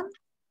question?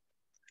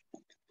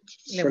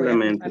 Le voy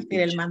a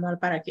compartir el manual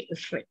para que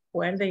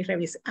recuerde y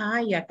revise.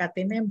 Ah, y acá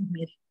tenemos,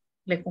 mire,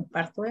 le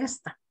comparto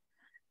esta,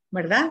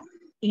 ¿verdad?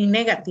 In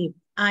negative,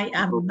 I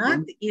am not,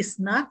 is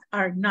not,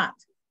 are not.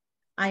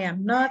 I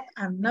am not,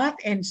 I'm not,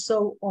 and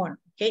so on.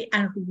 Okay,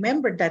 and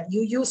remember that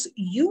you use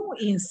you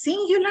in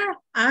singular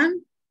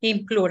and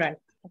in plural.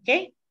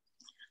 Okay.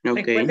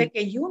 Recuerde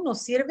que you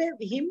nos sirve,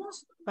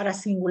 dijimos, para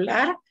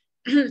singular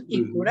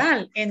y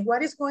plural. And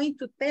what is going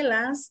to tell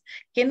us,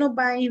 ¿qué nos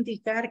va a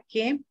indicar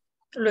que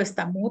lo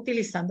estamos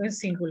utilizando en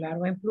singular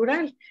o en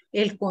plural?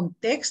 El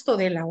contexto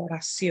de la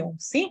oración,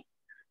 ¿sí?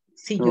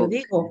 Si yo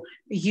digo,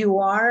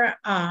 you are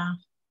a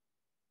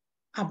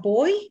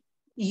boy,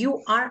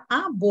 you are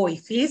a boy.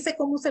 Fíjese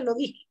cómo se lo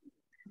dije.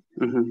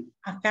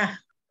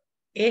 Acá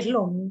es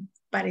lo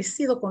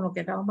parecido con lo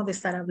que acabamos de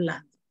estar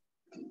hablando.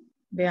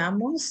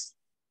 Veamos.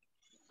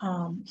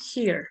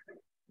 here.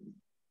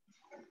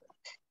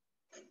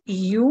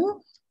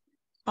 You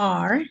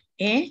are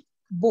a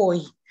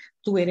boy.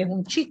 Tú eres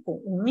un chico,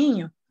 un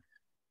niño.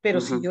 Pero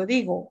si yo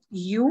digo,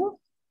 you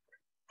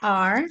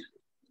are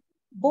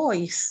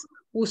boys.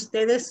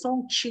 Ustedes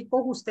son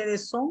chicos,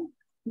 ustedes son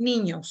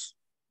niños.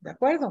 ¿De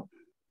acuerdo?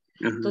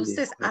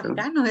 Entonces,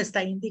 acá nos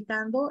está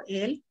indicando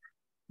el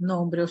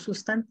nombre o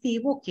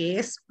sustantivo que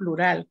es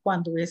plural.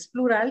 Cuando es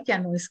plural ya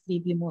no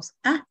escribimos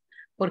a,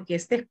 porque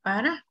este es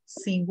para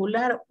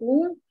singular,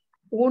 un,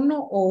 uno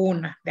o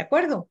una. ¿De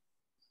acuerdo?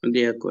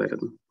 De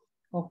acuerdo.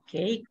 Ok,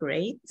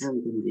 great.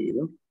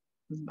 Entendido.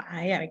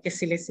 Vaya, a ver que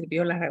sí le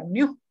sirvió la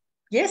reunión.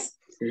 Yes?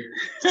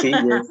 Sí,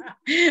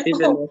 yes.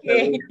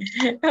 Okay.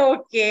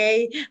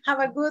 Okay.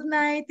 Have a good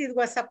night. It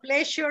was a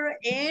pleasure.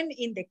 And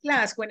in the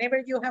class,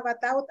 whenever you have a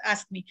doubt,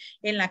 ask me.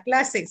 En la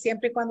clase,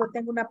 siempre y cuando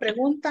tenga una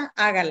pregunta,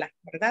 hágala,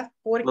 ¿verdad?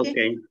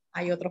 Porque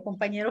hay otros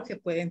compañeros que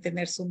pueden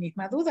tener su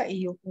misma duda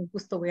y yo con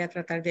gusto voy a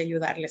tratar de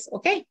ayudarles.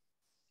 ¿Ok?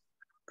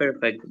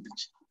 Perfecto.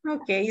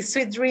 Okay.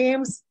 Sweet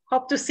dreams.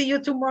 Hope to see you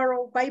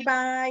tomorrow.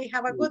 Bye-bye.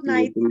 Have a good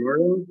night.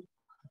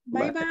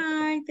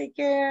 Bye-bye. Take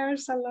care.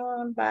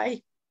 Salon.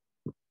 Bye.